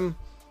got him,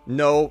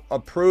 no,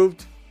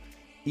 approved,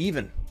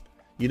 even.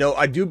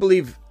 I do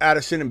believe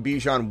Addison and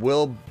Bijan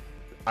will...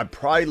 I'd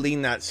probably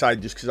lean that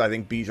side just because I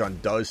think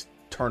Bijan does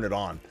turn it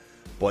on.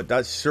 But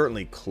that's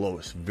certainly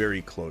close.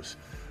 Very close.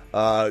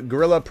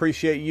 Gorilla,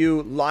 appreciate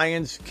you.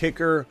 Lions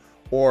kicker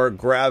or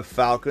grab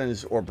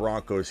Falcons or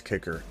Broncos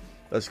kicker.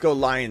 Let's go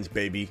Lions,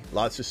 baby.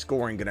 Lots of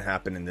scoring going to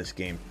happen in this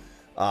game.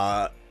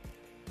 Let's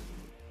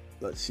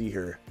see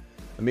here.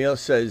 Emil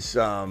says,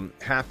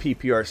 half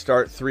PPR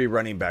start, 3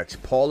 running backs.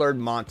 Pollard,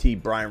 Monty,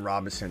 Brian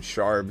Robinson,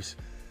 Sharbs.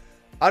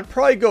 I'd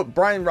probably go.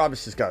 Brian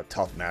Robinson's got a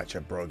tough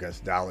matchup, bro,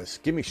 against Dallas.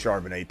 Give me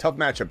Charbonnet. Tough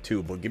matchup,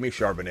 too, but give me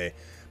Charbonnet.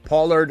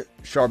 Pollard,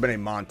 Charbonnet,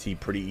 Monty.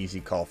 Pretty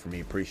easy call for me.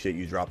 Appreciate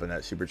you dropping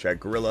that super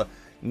chat. Gorilla,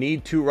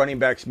 need 2 running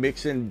backs.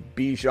 Mixon,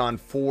 Bijan,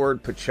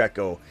 Ford,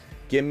 Pacheco.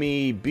 Give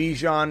me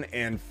Bijan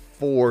and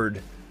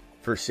Ford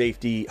for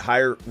safety.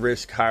 Higher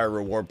risk, higher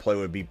reward play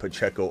would be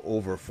Pacheco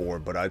over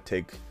Ford, but I'd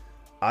take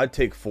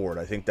Ford.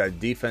 I think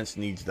that defense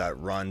needs that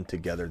run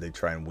together. They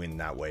try and win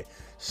that way.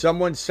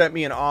 Someone sent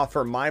me an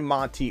offer, my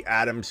Monty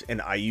Adams and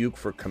Ayuk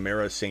for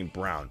Kamara St.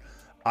 Brown.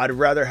 I'd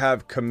rather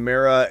have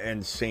Kamara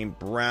and St.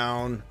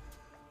 Brown,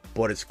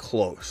 but it's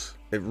close.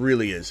 It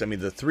really is. I mean,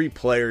 the 3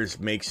 players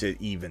makes it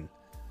even.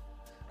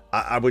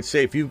 I would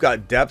say if you've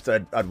got depth,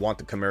 I'd want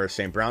the Kamara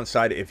St. Brown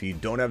side. If you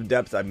don't have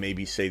depth, I'd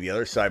maybe say the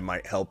other side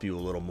might help you a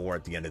little more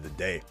at the end of the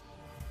day,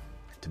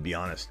 to be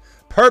honest.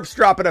 Perps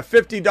dropping a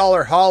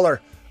 $50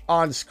 holler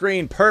on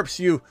screen. Perps,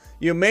 you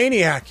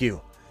maniac,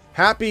 you.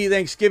 Happy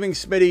Thanksgiving,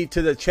 Smitty,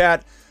 to the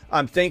chat.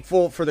 I'm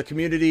thankful for the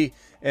community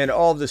and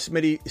all of the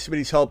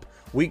Smitty's help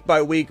week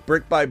by week,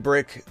 brick by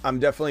brick. I'm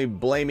definitely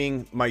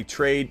blaming my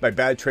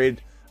bad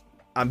trade.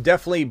 I'm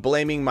definitely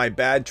blaming my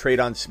bad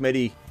trade on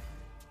Smitty.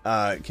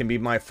 It can be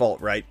my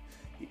fault, right?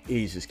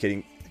 He's just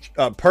kidding.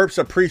 Perps,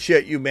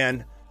 appreciate you,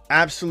 man.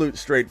 Absolute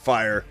straight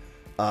fire.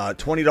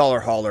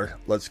 $20 holler.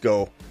 Let's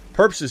go.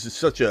 Perps is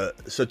such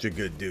a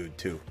good dude,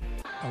 too.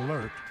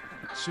 Alert.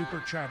 Super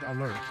chat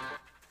alert.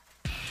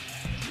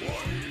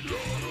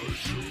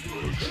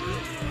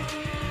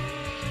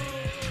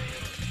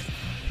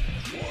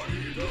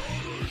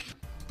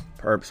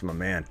 Perps, my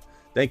man.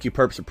 Thank you,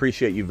 Perps.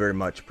 Appreciate you very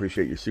much.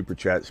 Appreciate your super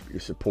chats, your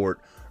support.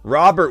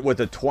 Robert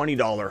with a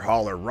 $20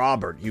 holler.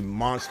 Robert, you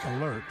monster.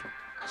 Alert.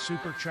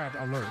 Super chat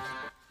alert.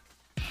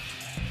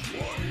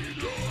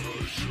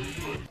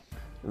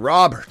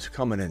 Robert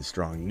coming in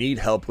strong. Need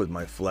help with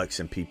my flex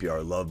and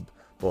PPR. Love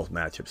both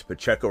matchups.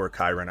 Pacheco or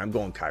Kyren? I'm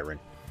going Kyren.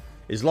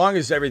 As long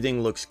as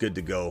everything looks good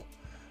to go.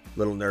 A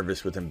little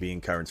nervous with him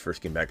being Kyren's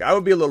first game back. I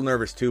would be a little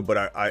nervous too,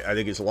 but I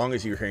think as long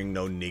as you're hearing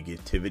no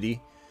negativity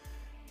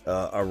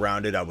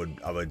around it, I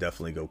would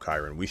definitely go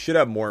Kyren. We should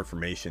have more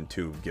information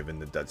too, given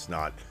that that's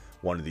not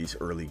one of these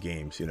early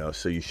games,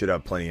 so you should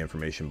have plenty of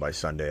information by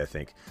Sunday, I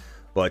think.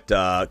 But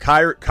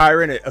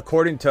Kyren,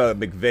 according to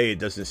McVay, it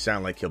doesn't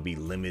sound like he'll be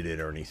limited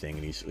or anything,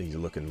 and he's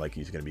looking like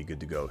he's going to be good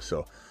to go.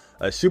 So,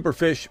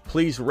 Superfish,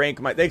 please rank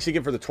my... Thanks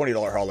again for the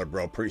 $20 holler,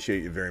 bro.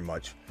 Appreciate you very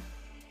much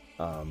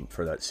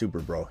for that super,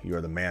 bro. You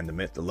are the man, the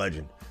myth, the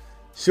legend.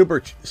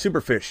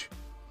 Superfish,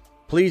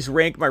 please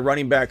rank my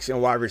running backs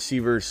and wide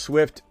receivers: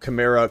 Swift,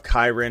 Kamara,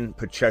 Kyren,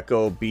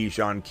 Pacheco,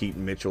 Bijan,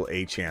 Keaton, Mitchell,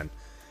 Achane.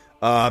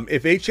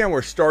 If Achane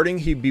were starting,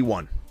 he'd be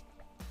 1.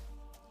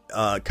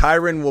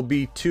 Kyren will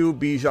be 2,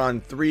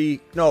 Bijan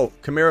 3. No,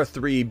 Kamara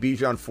 3,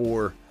 Bijan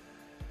 4,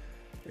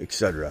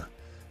 etc.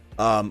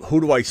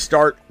 Who do I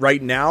start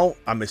right now?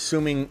 I'm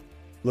assuming,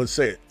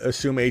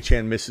 assume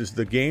Achane misses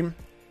the game.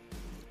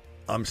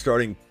 I'm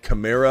starting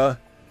Kamara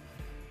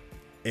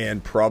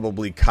and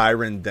probably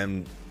Kyren,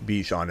 then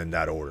Bijan in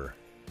that order.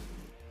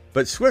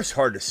 But Swift's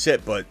hard to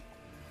sit, but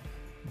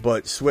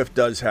Swift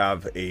does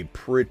have a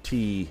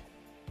pretty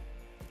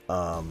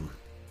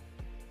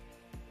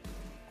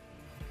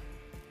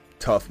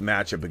tough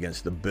matchup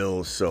against the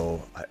Bills,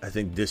 so I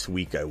think this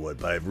week I would.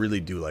 But I really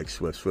do like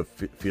Swift.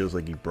 Swift feels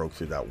like he broke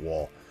through that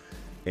wall.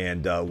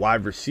 And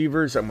wide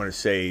receivers, I'm going to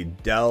say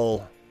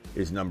Dell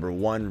is number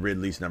 1,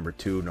 Ridley's number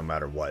 2, no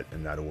matter what,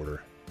 in that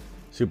order.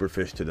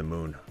 Superfish to the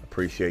moon.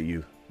 Appreciate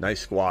you. Nice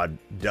squad.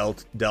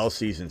 Dell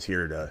season's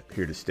here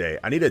to stay.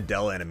 I need a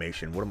Dell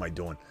animation. What am I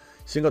doing?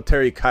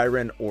 Singletary,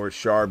 Kyren, or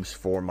Sharps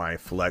for my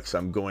flex.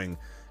 I'm going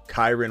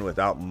Kyren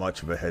without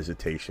much of a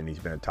hesitation. He's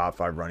been a top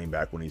 5 running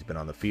back when he's been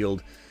on the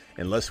field.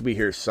 Unless we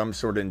hear some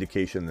sort of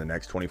indication in the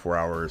next 24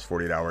 hours,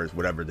 48 hours,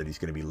 whatever, that he's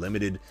going to be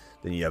limited,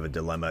 then you have a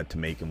dilemma to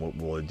make, and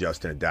we'll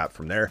adjust and adapt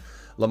from there.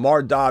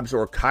 Lamar, Dobbs,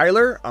 or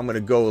Kyler. I'm going to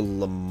go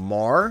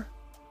Lamar.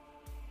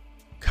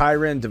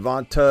 Kyren,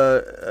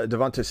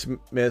 Devonta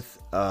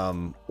Smith,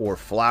 or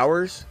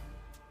Flowers.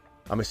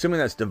 I'm assuming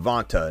that's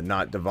Devonta,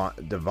 not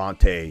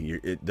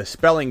Devontae. The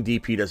spelling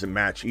DP doesn't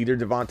match either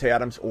Devontae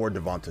Adams or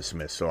Devonta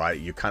Smith. So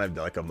you kind of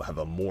like have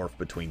a morph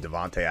between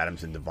Devontae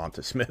Adams and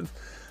Devonta Smith.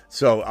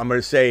 So I'm going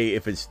to say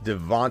if it's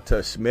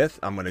Devonta Smith,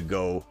 I'm going to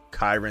go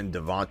Kyren,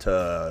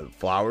 Devonta,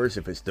 Flowers.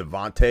 If it's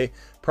Devontae,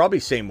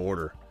 probably same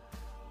order.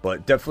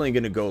 But definitely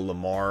going to go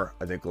Lamar.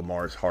 I think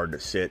Lamar is hard to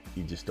sit.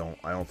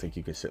 I don't think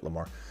you can sit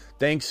Lamar.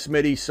 Thanks,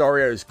 Smitty.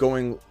 Sorry I was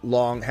going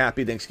long.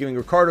 Happy Thanksgiving.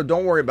 Ricardo,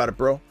 don't worry about it,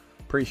 bro.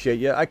 Appreciate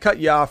you. I cut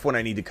you off when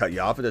I need to cut you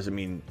off. It doesn't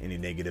mean any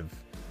negative.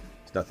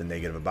 There's nothing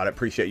negative about it.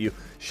 Appreciate you.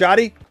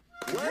 Shoddy,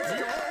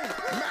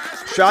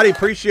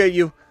 appreciate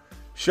you.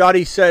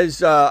 Shoddy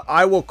says,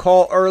 I will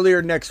call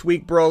earlier next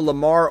week, bro.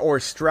 Lamar or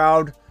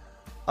Stroud.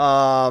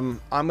 I'm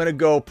going to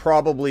go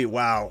probably,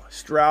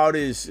 Stroud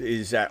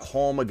is at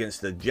home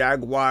against the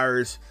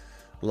Jaguars.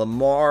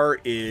 Lamar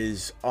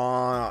is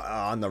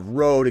on the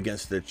road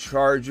against the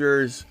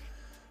Chargers.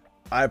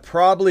 I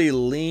probably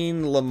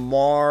lean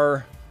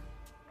Lamar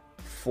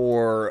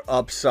for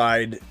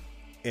upside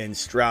and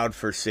Stroud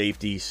for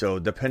safety. So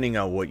depending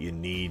on what you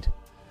need.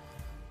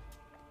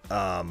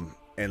 And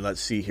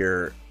let's see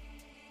here.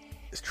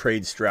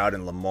 Trade Stroud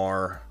and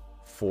Lamar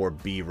for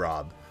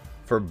B-Rob.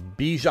 For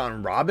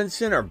Bijan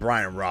Robinson or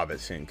Brian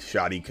Robinson,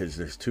 Shoddy, because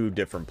there's 2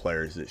 different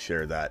players that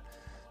share that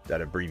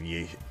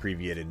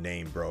abbreviated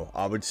name, bro.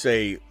 I would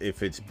say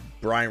if it's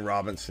Brian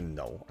Robinson,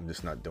 no, I'm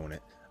just not doing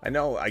it. I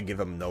know I give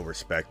him no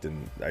respect,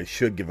 and I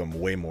should give him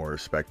way more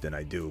respect than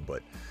I do,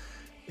 but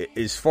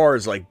as far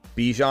as like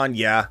Bijan,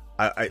 yeah,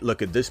 I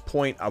look at this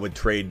point, I would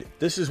trade.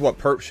 This is what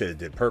Perp should have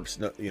did. Perp's,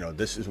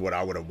 this is what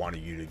I would have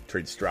wanted you to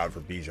trade Stroud for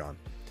Bijan.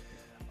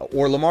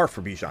 Or Lamar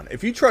for Bijan.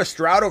 If you trust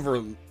Stroud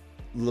over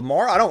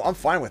Lamar, I'm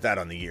fine with that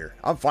on the year.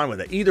 I'm fine with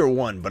that. Either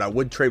one, but I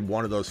would trade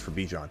one of those for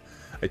Bijan.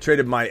 I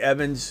traded my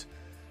Evans,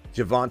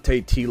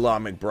 Javonte, T-Law,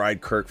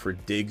 McBride, Kirk for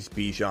Diggs,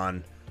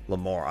 Bijan,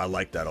 Lamar. I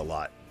like that a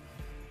lot.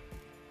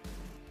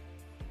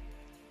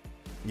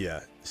 Yeah.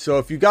 So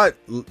if you got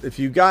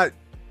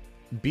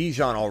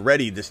Bijan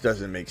already, this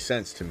doesn't make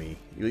sense to me.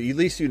 At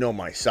least you know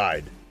my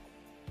side.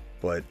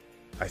 But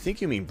I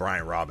think you mean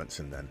Brian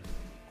Robinson then.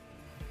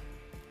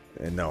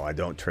 And no, I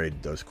don't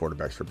trade those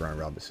quarterbacks for Brian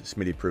Robinson.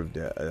 Smitty proved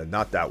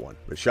not that one.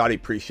 But Shoddy,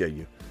 appreciate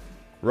you.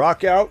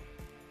 Rock out.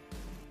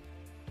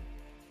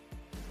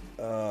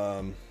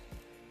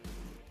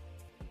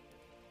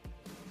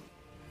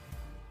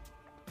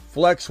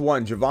 Flex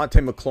 1,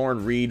 Javonte,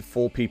 McLaurin, Reed,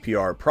 full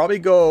PPR. Probably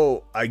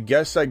go, I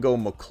guess I go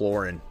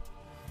McLaurin.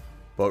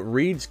 But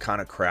Reed's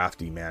kind of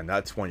crafty, man.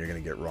 That's one you're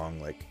going to get wrong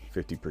like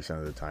 50%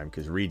 of the time.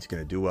 Because Reed's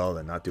going to do well,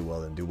 then not do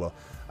well, then do well.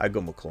 I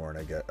go McLaurin,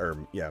 I guess. Or,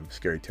 yeah,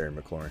 Scary Terry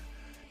McLaurin.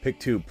 Pick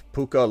 2,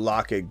 Puka,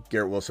 Lockett,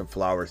 Garrett Wilson,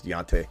 Flowers,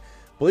 Deontay.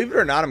 Believe it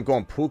or not, I'm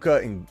going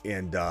Puka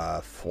and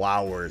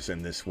Flowers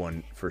in this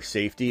one for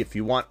safety. If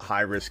you want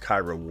high risk, high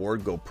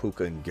reward, go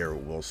Puka and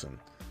Garrett Wilson.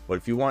 But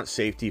if you want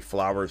safety,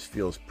 Flowers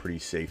feels pretty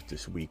safe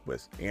this week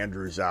with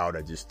Andrews out.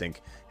 I just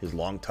think his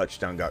long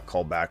touchdown got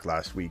called back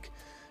last week.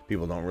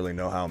 People don't really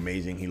know how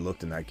amazing he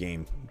looked in that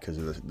game because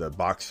of the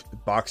box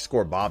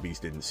score bobbies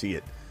didn't see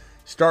it.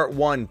 Start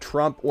 1,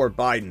 Trump or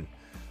Biden.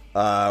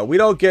 We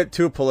don't get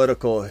too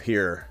political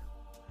here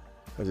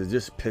because it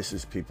just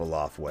pisses people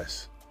off,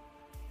 Wes.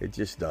 It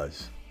just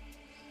does.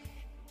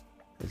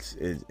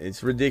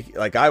 It's ridiculous.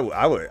 Like I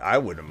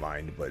wouldn't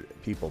mind,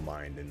 but people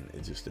mind, and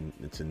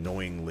it's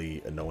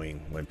annoyingly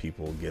annoying when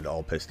people get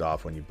all pissed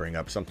off when you bring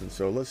up something.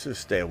 So let's just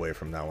stay away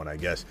from that one, I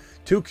guess.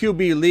 2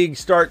 QB league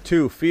start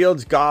 2.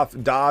 Fields, Goff,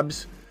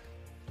 Dobbs,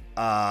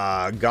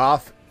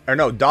 Dobbs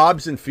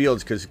and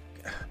Fields. Because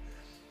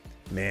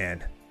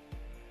man,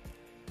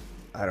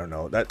 I don't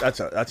know. That's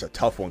a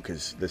tough one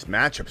because this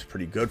matchup's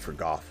pretty good for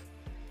Goff.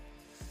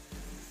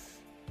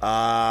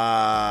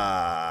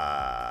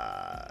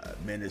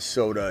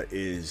 Minnesota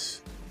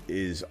is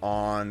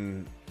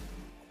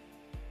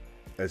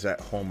at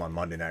home on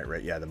Monday night,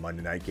 right? Yeah, the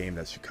Monday night game.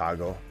 That's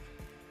Chicago.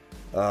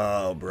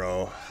 Oh,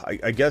 bro.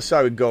 I guess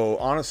I would go,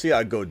 honestly,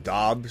 I'd go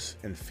Dobbs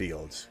and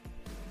Fields.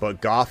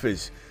 But Goff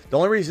is, The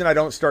only reason I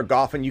don't start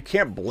Goff, and you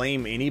can't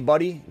blame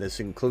anybody,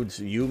 this includes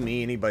you,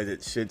 me, anybody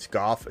that sits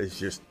Goff, is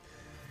just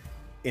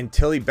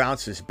until he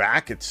bounces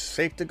back, it's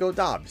safe to go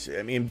Dobbs.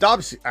 I mean,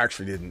 Dobbs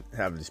actually didn't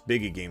have as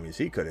big a game as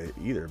he could have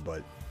either,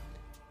 but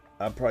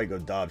I'd probably go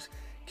Dobbs.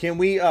 Can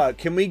we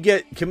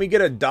get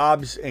a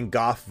Dobbs and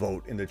Goff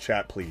vote in the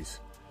chat, please,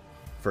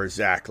 for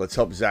Zach? Let's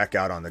help Zach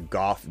out on the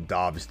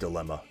Goff-Dobbs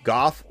dilemma.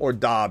 Goff or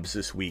Dobbs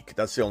this week?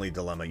 That's the only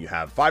dilemma you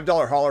have.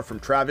 $5 hauler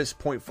from Travis,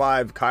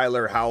 0.5,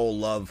 Kyler, Howell,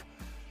 Love,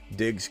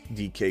 Diggs,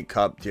 DK,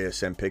 Cup,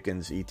 JSN,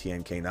 Pickens,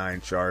 ETN,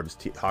 K9,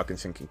 Sharbs,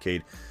 Hawkinson,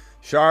 Kincaid.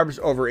 Sharbs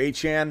over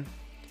Achane.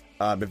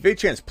 If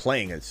Achane's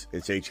playing, it's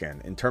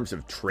Achane. In terms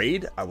of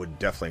trade, I would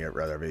definitely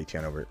rather have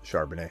Achane over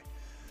Charbonnet.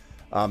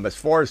 As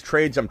far as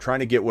trades, I'm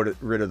trying to get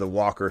rid of the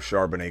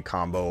Walker-Charbonnet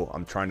combo.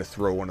 I'm trying to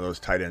throw one of those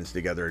tight ends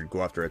together and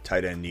go after a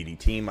tight end needy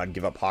team. I'd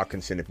give up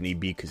Hawkinson if need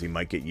be because he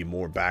might get you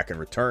more back in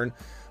return.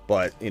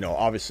 But,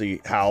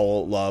 obviously,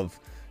 Howell, Love,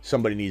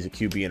 somebody needs a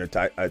QB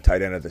and a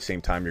tight end at the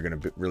same time. You're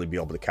going to really be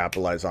able to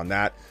capitalize on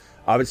that.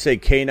 I would say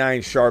K9,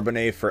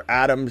 Charbonnet for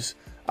Adams.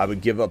 I would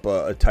give up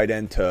a tight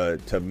end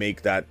to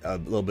make that a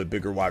little bit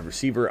bigger wide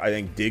receiver. I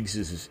think Diggs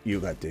is...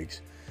 You got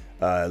Diggs.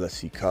 Let's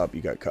see, Cup.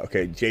 You got Cup.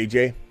 Okay,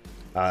 JJ.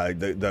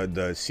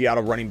 The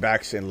Seattle running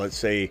backs and let's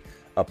say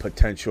a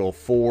potential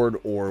Ford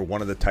or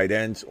one of the tight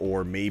ends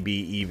or maybe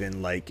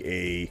even like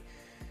a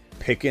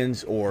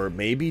Pickens or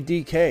maybe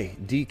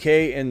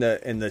DK in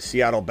the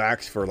Seattle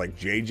backs for like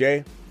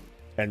JJ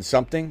and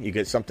something. You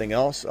get something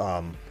else.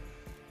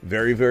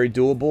 Very, very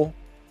doable.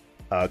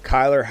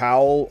 Kyler,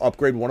 Howell,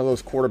 upgrade one of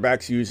those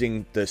quarterbacks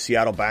using the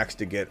Seattle backs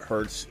to get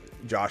Hurts,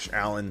 Josh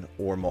Allen,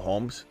 or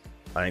Mahomes.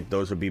 I think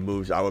those would be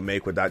moves I would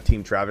make with that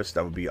team, Travis.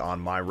 That would be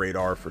on my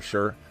radar for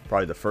sure.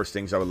 Probably the first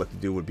things I would look to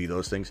do would be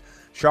those things.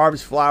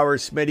 Sharbs,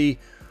 Flowers, Smitty,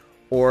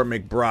 or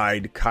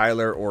McBride,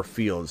 Kyler, or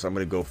Fields. I'm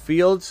going to go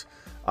Fields.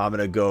 I'm going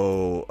to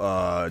go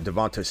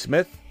Devonta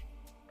Smith.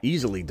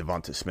 Easily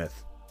Devonta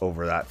Smith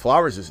over that.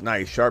 Flowers is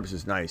nice. Sharbs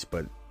is nice,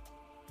 but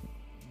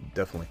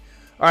definitely.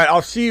 All right,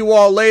 I'll see you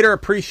all later.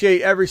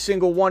 Appreciate every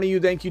single one of you.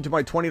 Thank you to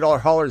my $20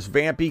 haulers.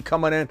 Vampy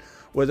coming in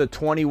with a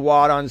 20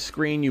 watt on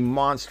screen, you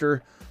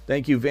monster.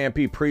 Thank you,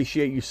 Vampy.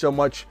 Appreciate you so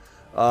much.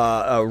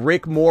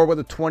 Rick Moore with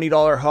a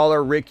 $20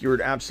 hauler. Rick, you're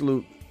an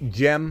absolute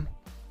gem.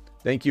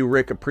 Thank you,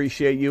 Rick.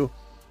 Appreciate you.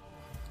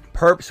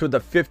 Perps with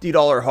a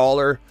 $50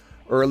 hauler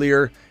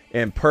earlier.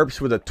 And Perps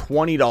with a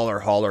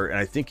 $20 hauler. And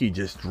I think he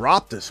just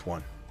dropped this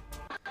one.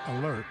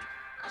 Alert.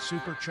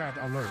 Super chat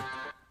alert.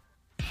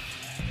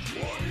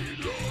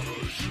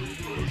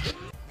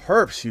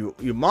 Perps,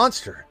 you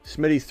monster.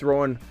 Smitty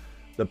throwing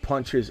the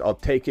punches. I'll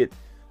take it.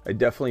 I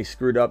definitely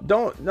screwed up.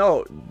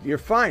 No, you're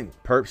fine,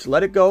 Perps.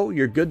 Let it go.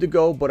 You're good to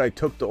go, but I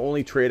took the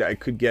only trade I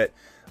could get.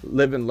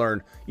 Live and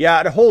learn. Yeah,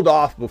 I'd hold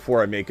off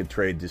before I make a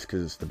trade just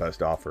because it's the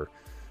best offer.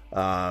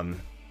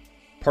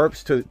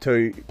 Perps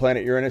to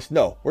planet Uranus?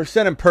 No, we're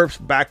sending Perps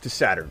back to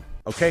Saturn,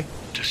 okay?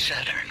 To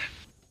Saturn.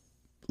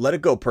 Let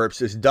it go,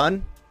 Perps. It's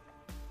done.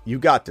 You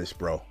got this,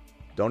 bro.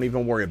 Don't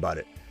even worry about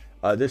it.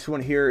 This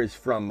one here is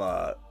from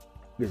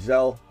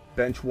Gazelle,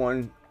 bench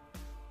one.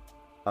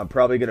 I'm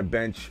probably going to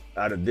bench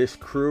out of this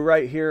crew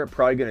right here. I'm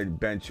probably going to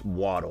bench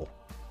Waddle.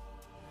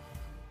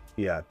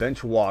 Yeah,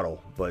 bench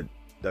Waddle, but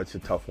that's a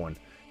tough one.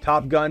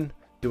 Top Gun,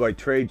 do I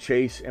trade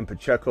Chase and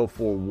Pacheco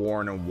for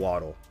Warren and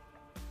Waddle?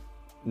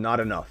 Not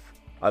enough.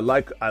 I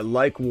like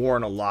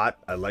Warren a lot.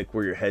 I like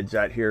where your head's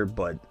at here,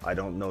 but I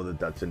don't know that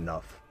that's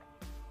enough.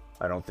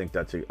 I don't think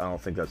that's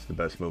the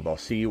best move. I'll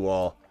see you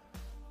all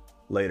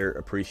later.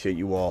 Appreciate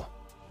you all.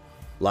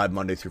 Live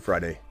Monday through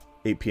Friday.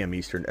 8 p.m.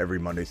 Eastern every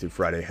Monday through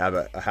Friday. Have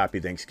a happy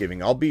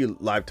Thanksgiving. I'll be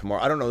live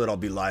tomorrow. I don't know that I'll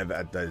be live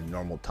at the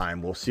normal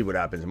time. We'll see what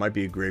happens. It might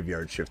be a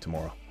graveyard shift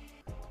tomorrow.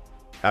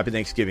 Happy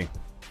Thanksgiving.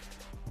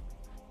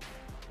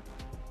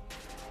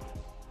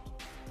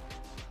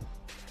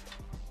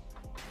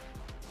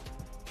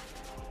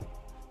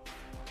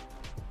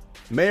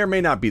 May or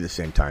may not be the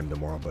same time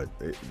tomorrow, but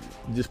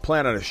just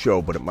plan on a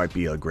show, but it might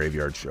be a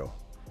graveyard show.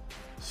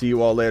 See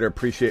you all later.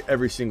 Appreciate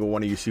every single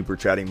one of you super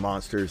chatting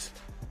monsters.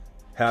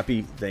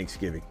 Happy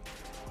Thanksgiving.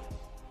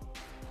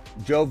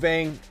 Joe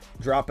Vang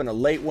dropping a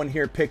late one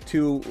here. Pick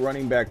 2,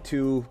 running back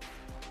 2,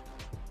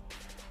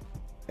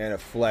 and a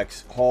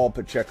flex. Hall,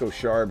 Pacheco,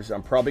 Sharbs.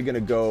 I'm probably going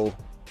to go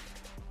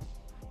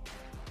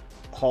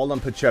Hall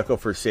and Pacheco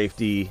for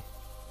safety.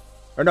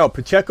 Or no,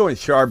 Pacheco and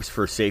Sharbs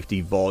for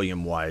safety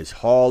volume-wise.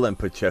 Hall and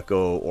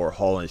Pacheco or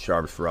Hall and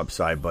Sharbs for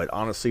upside. But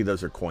honestly,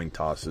 those are coin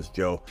tosses,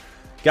 Joe.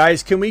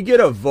 Guys, can we get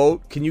a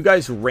vote? Can you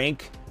guys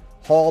rank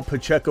Hall,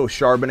 Pacheco,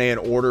 Charbonnet in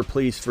order,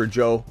 please, for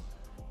Joe?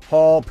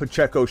 Hall,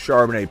 Pacheco,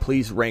 Charbonnet.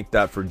 Please rank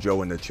that for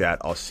Joe in the chat.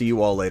 I'll see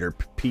you all later.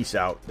 Peace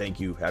out. Thank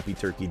you. Happy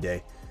Turkey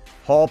Day.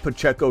 Hall,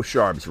 Pacheco,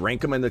 Sharbs.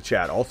 Rank them in the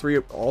chat. All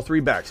three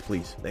backs,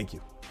 please. Thank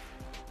you.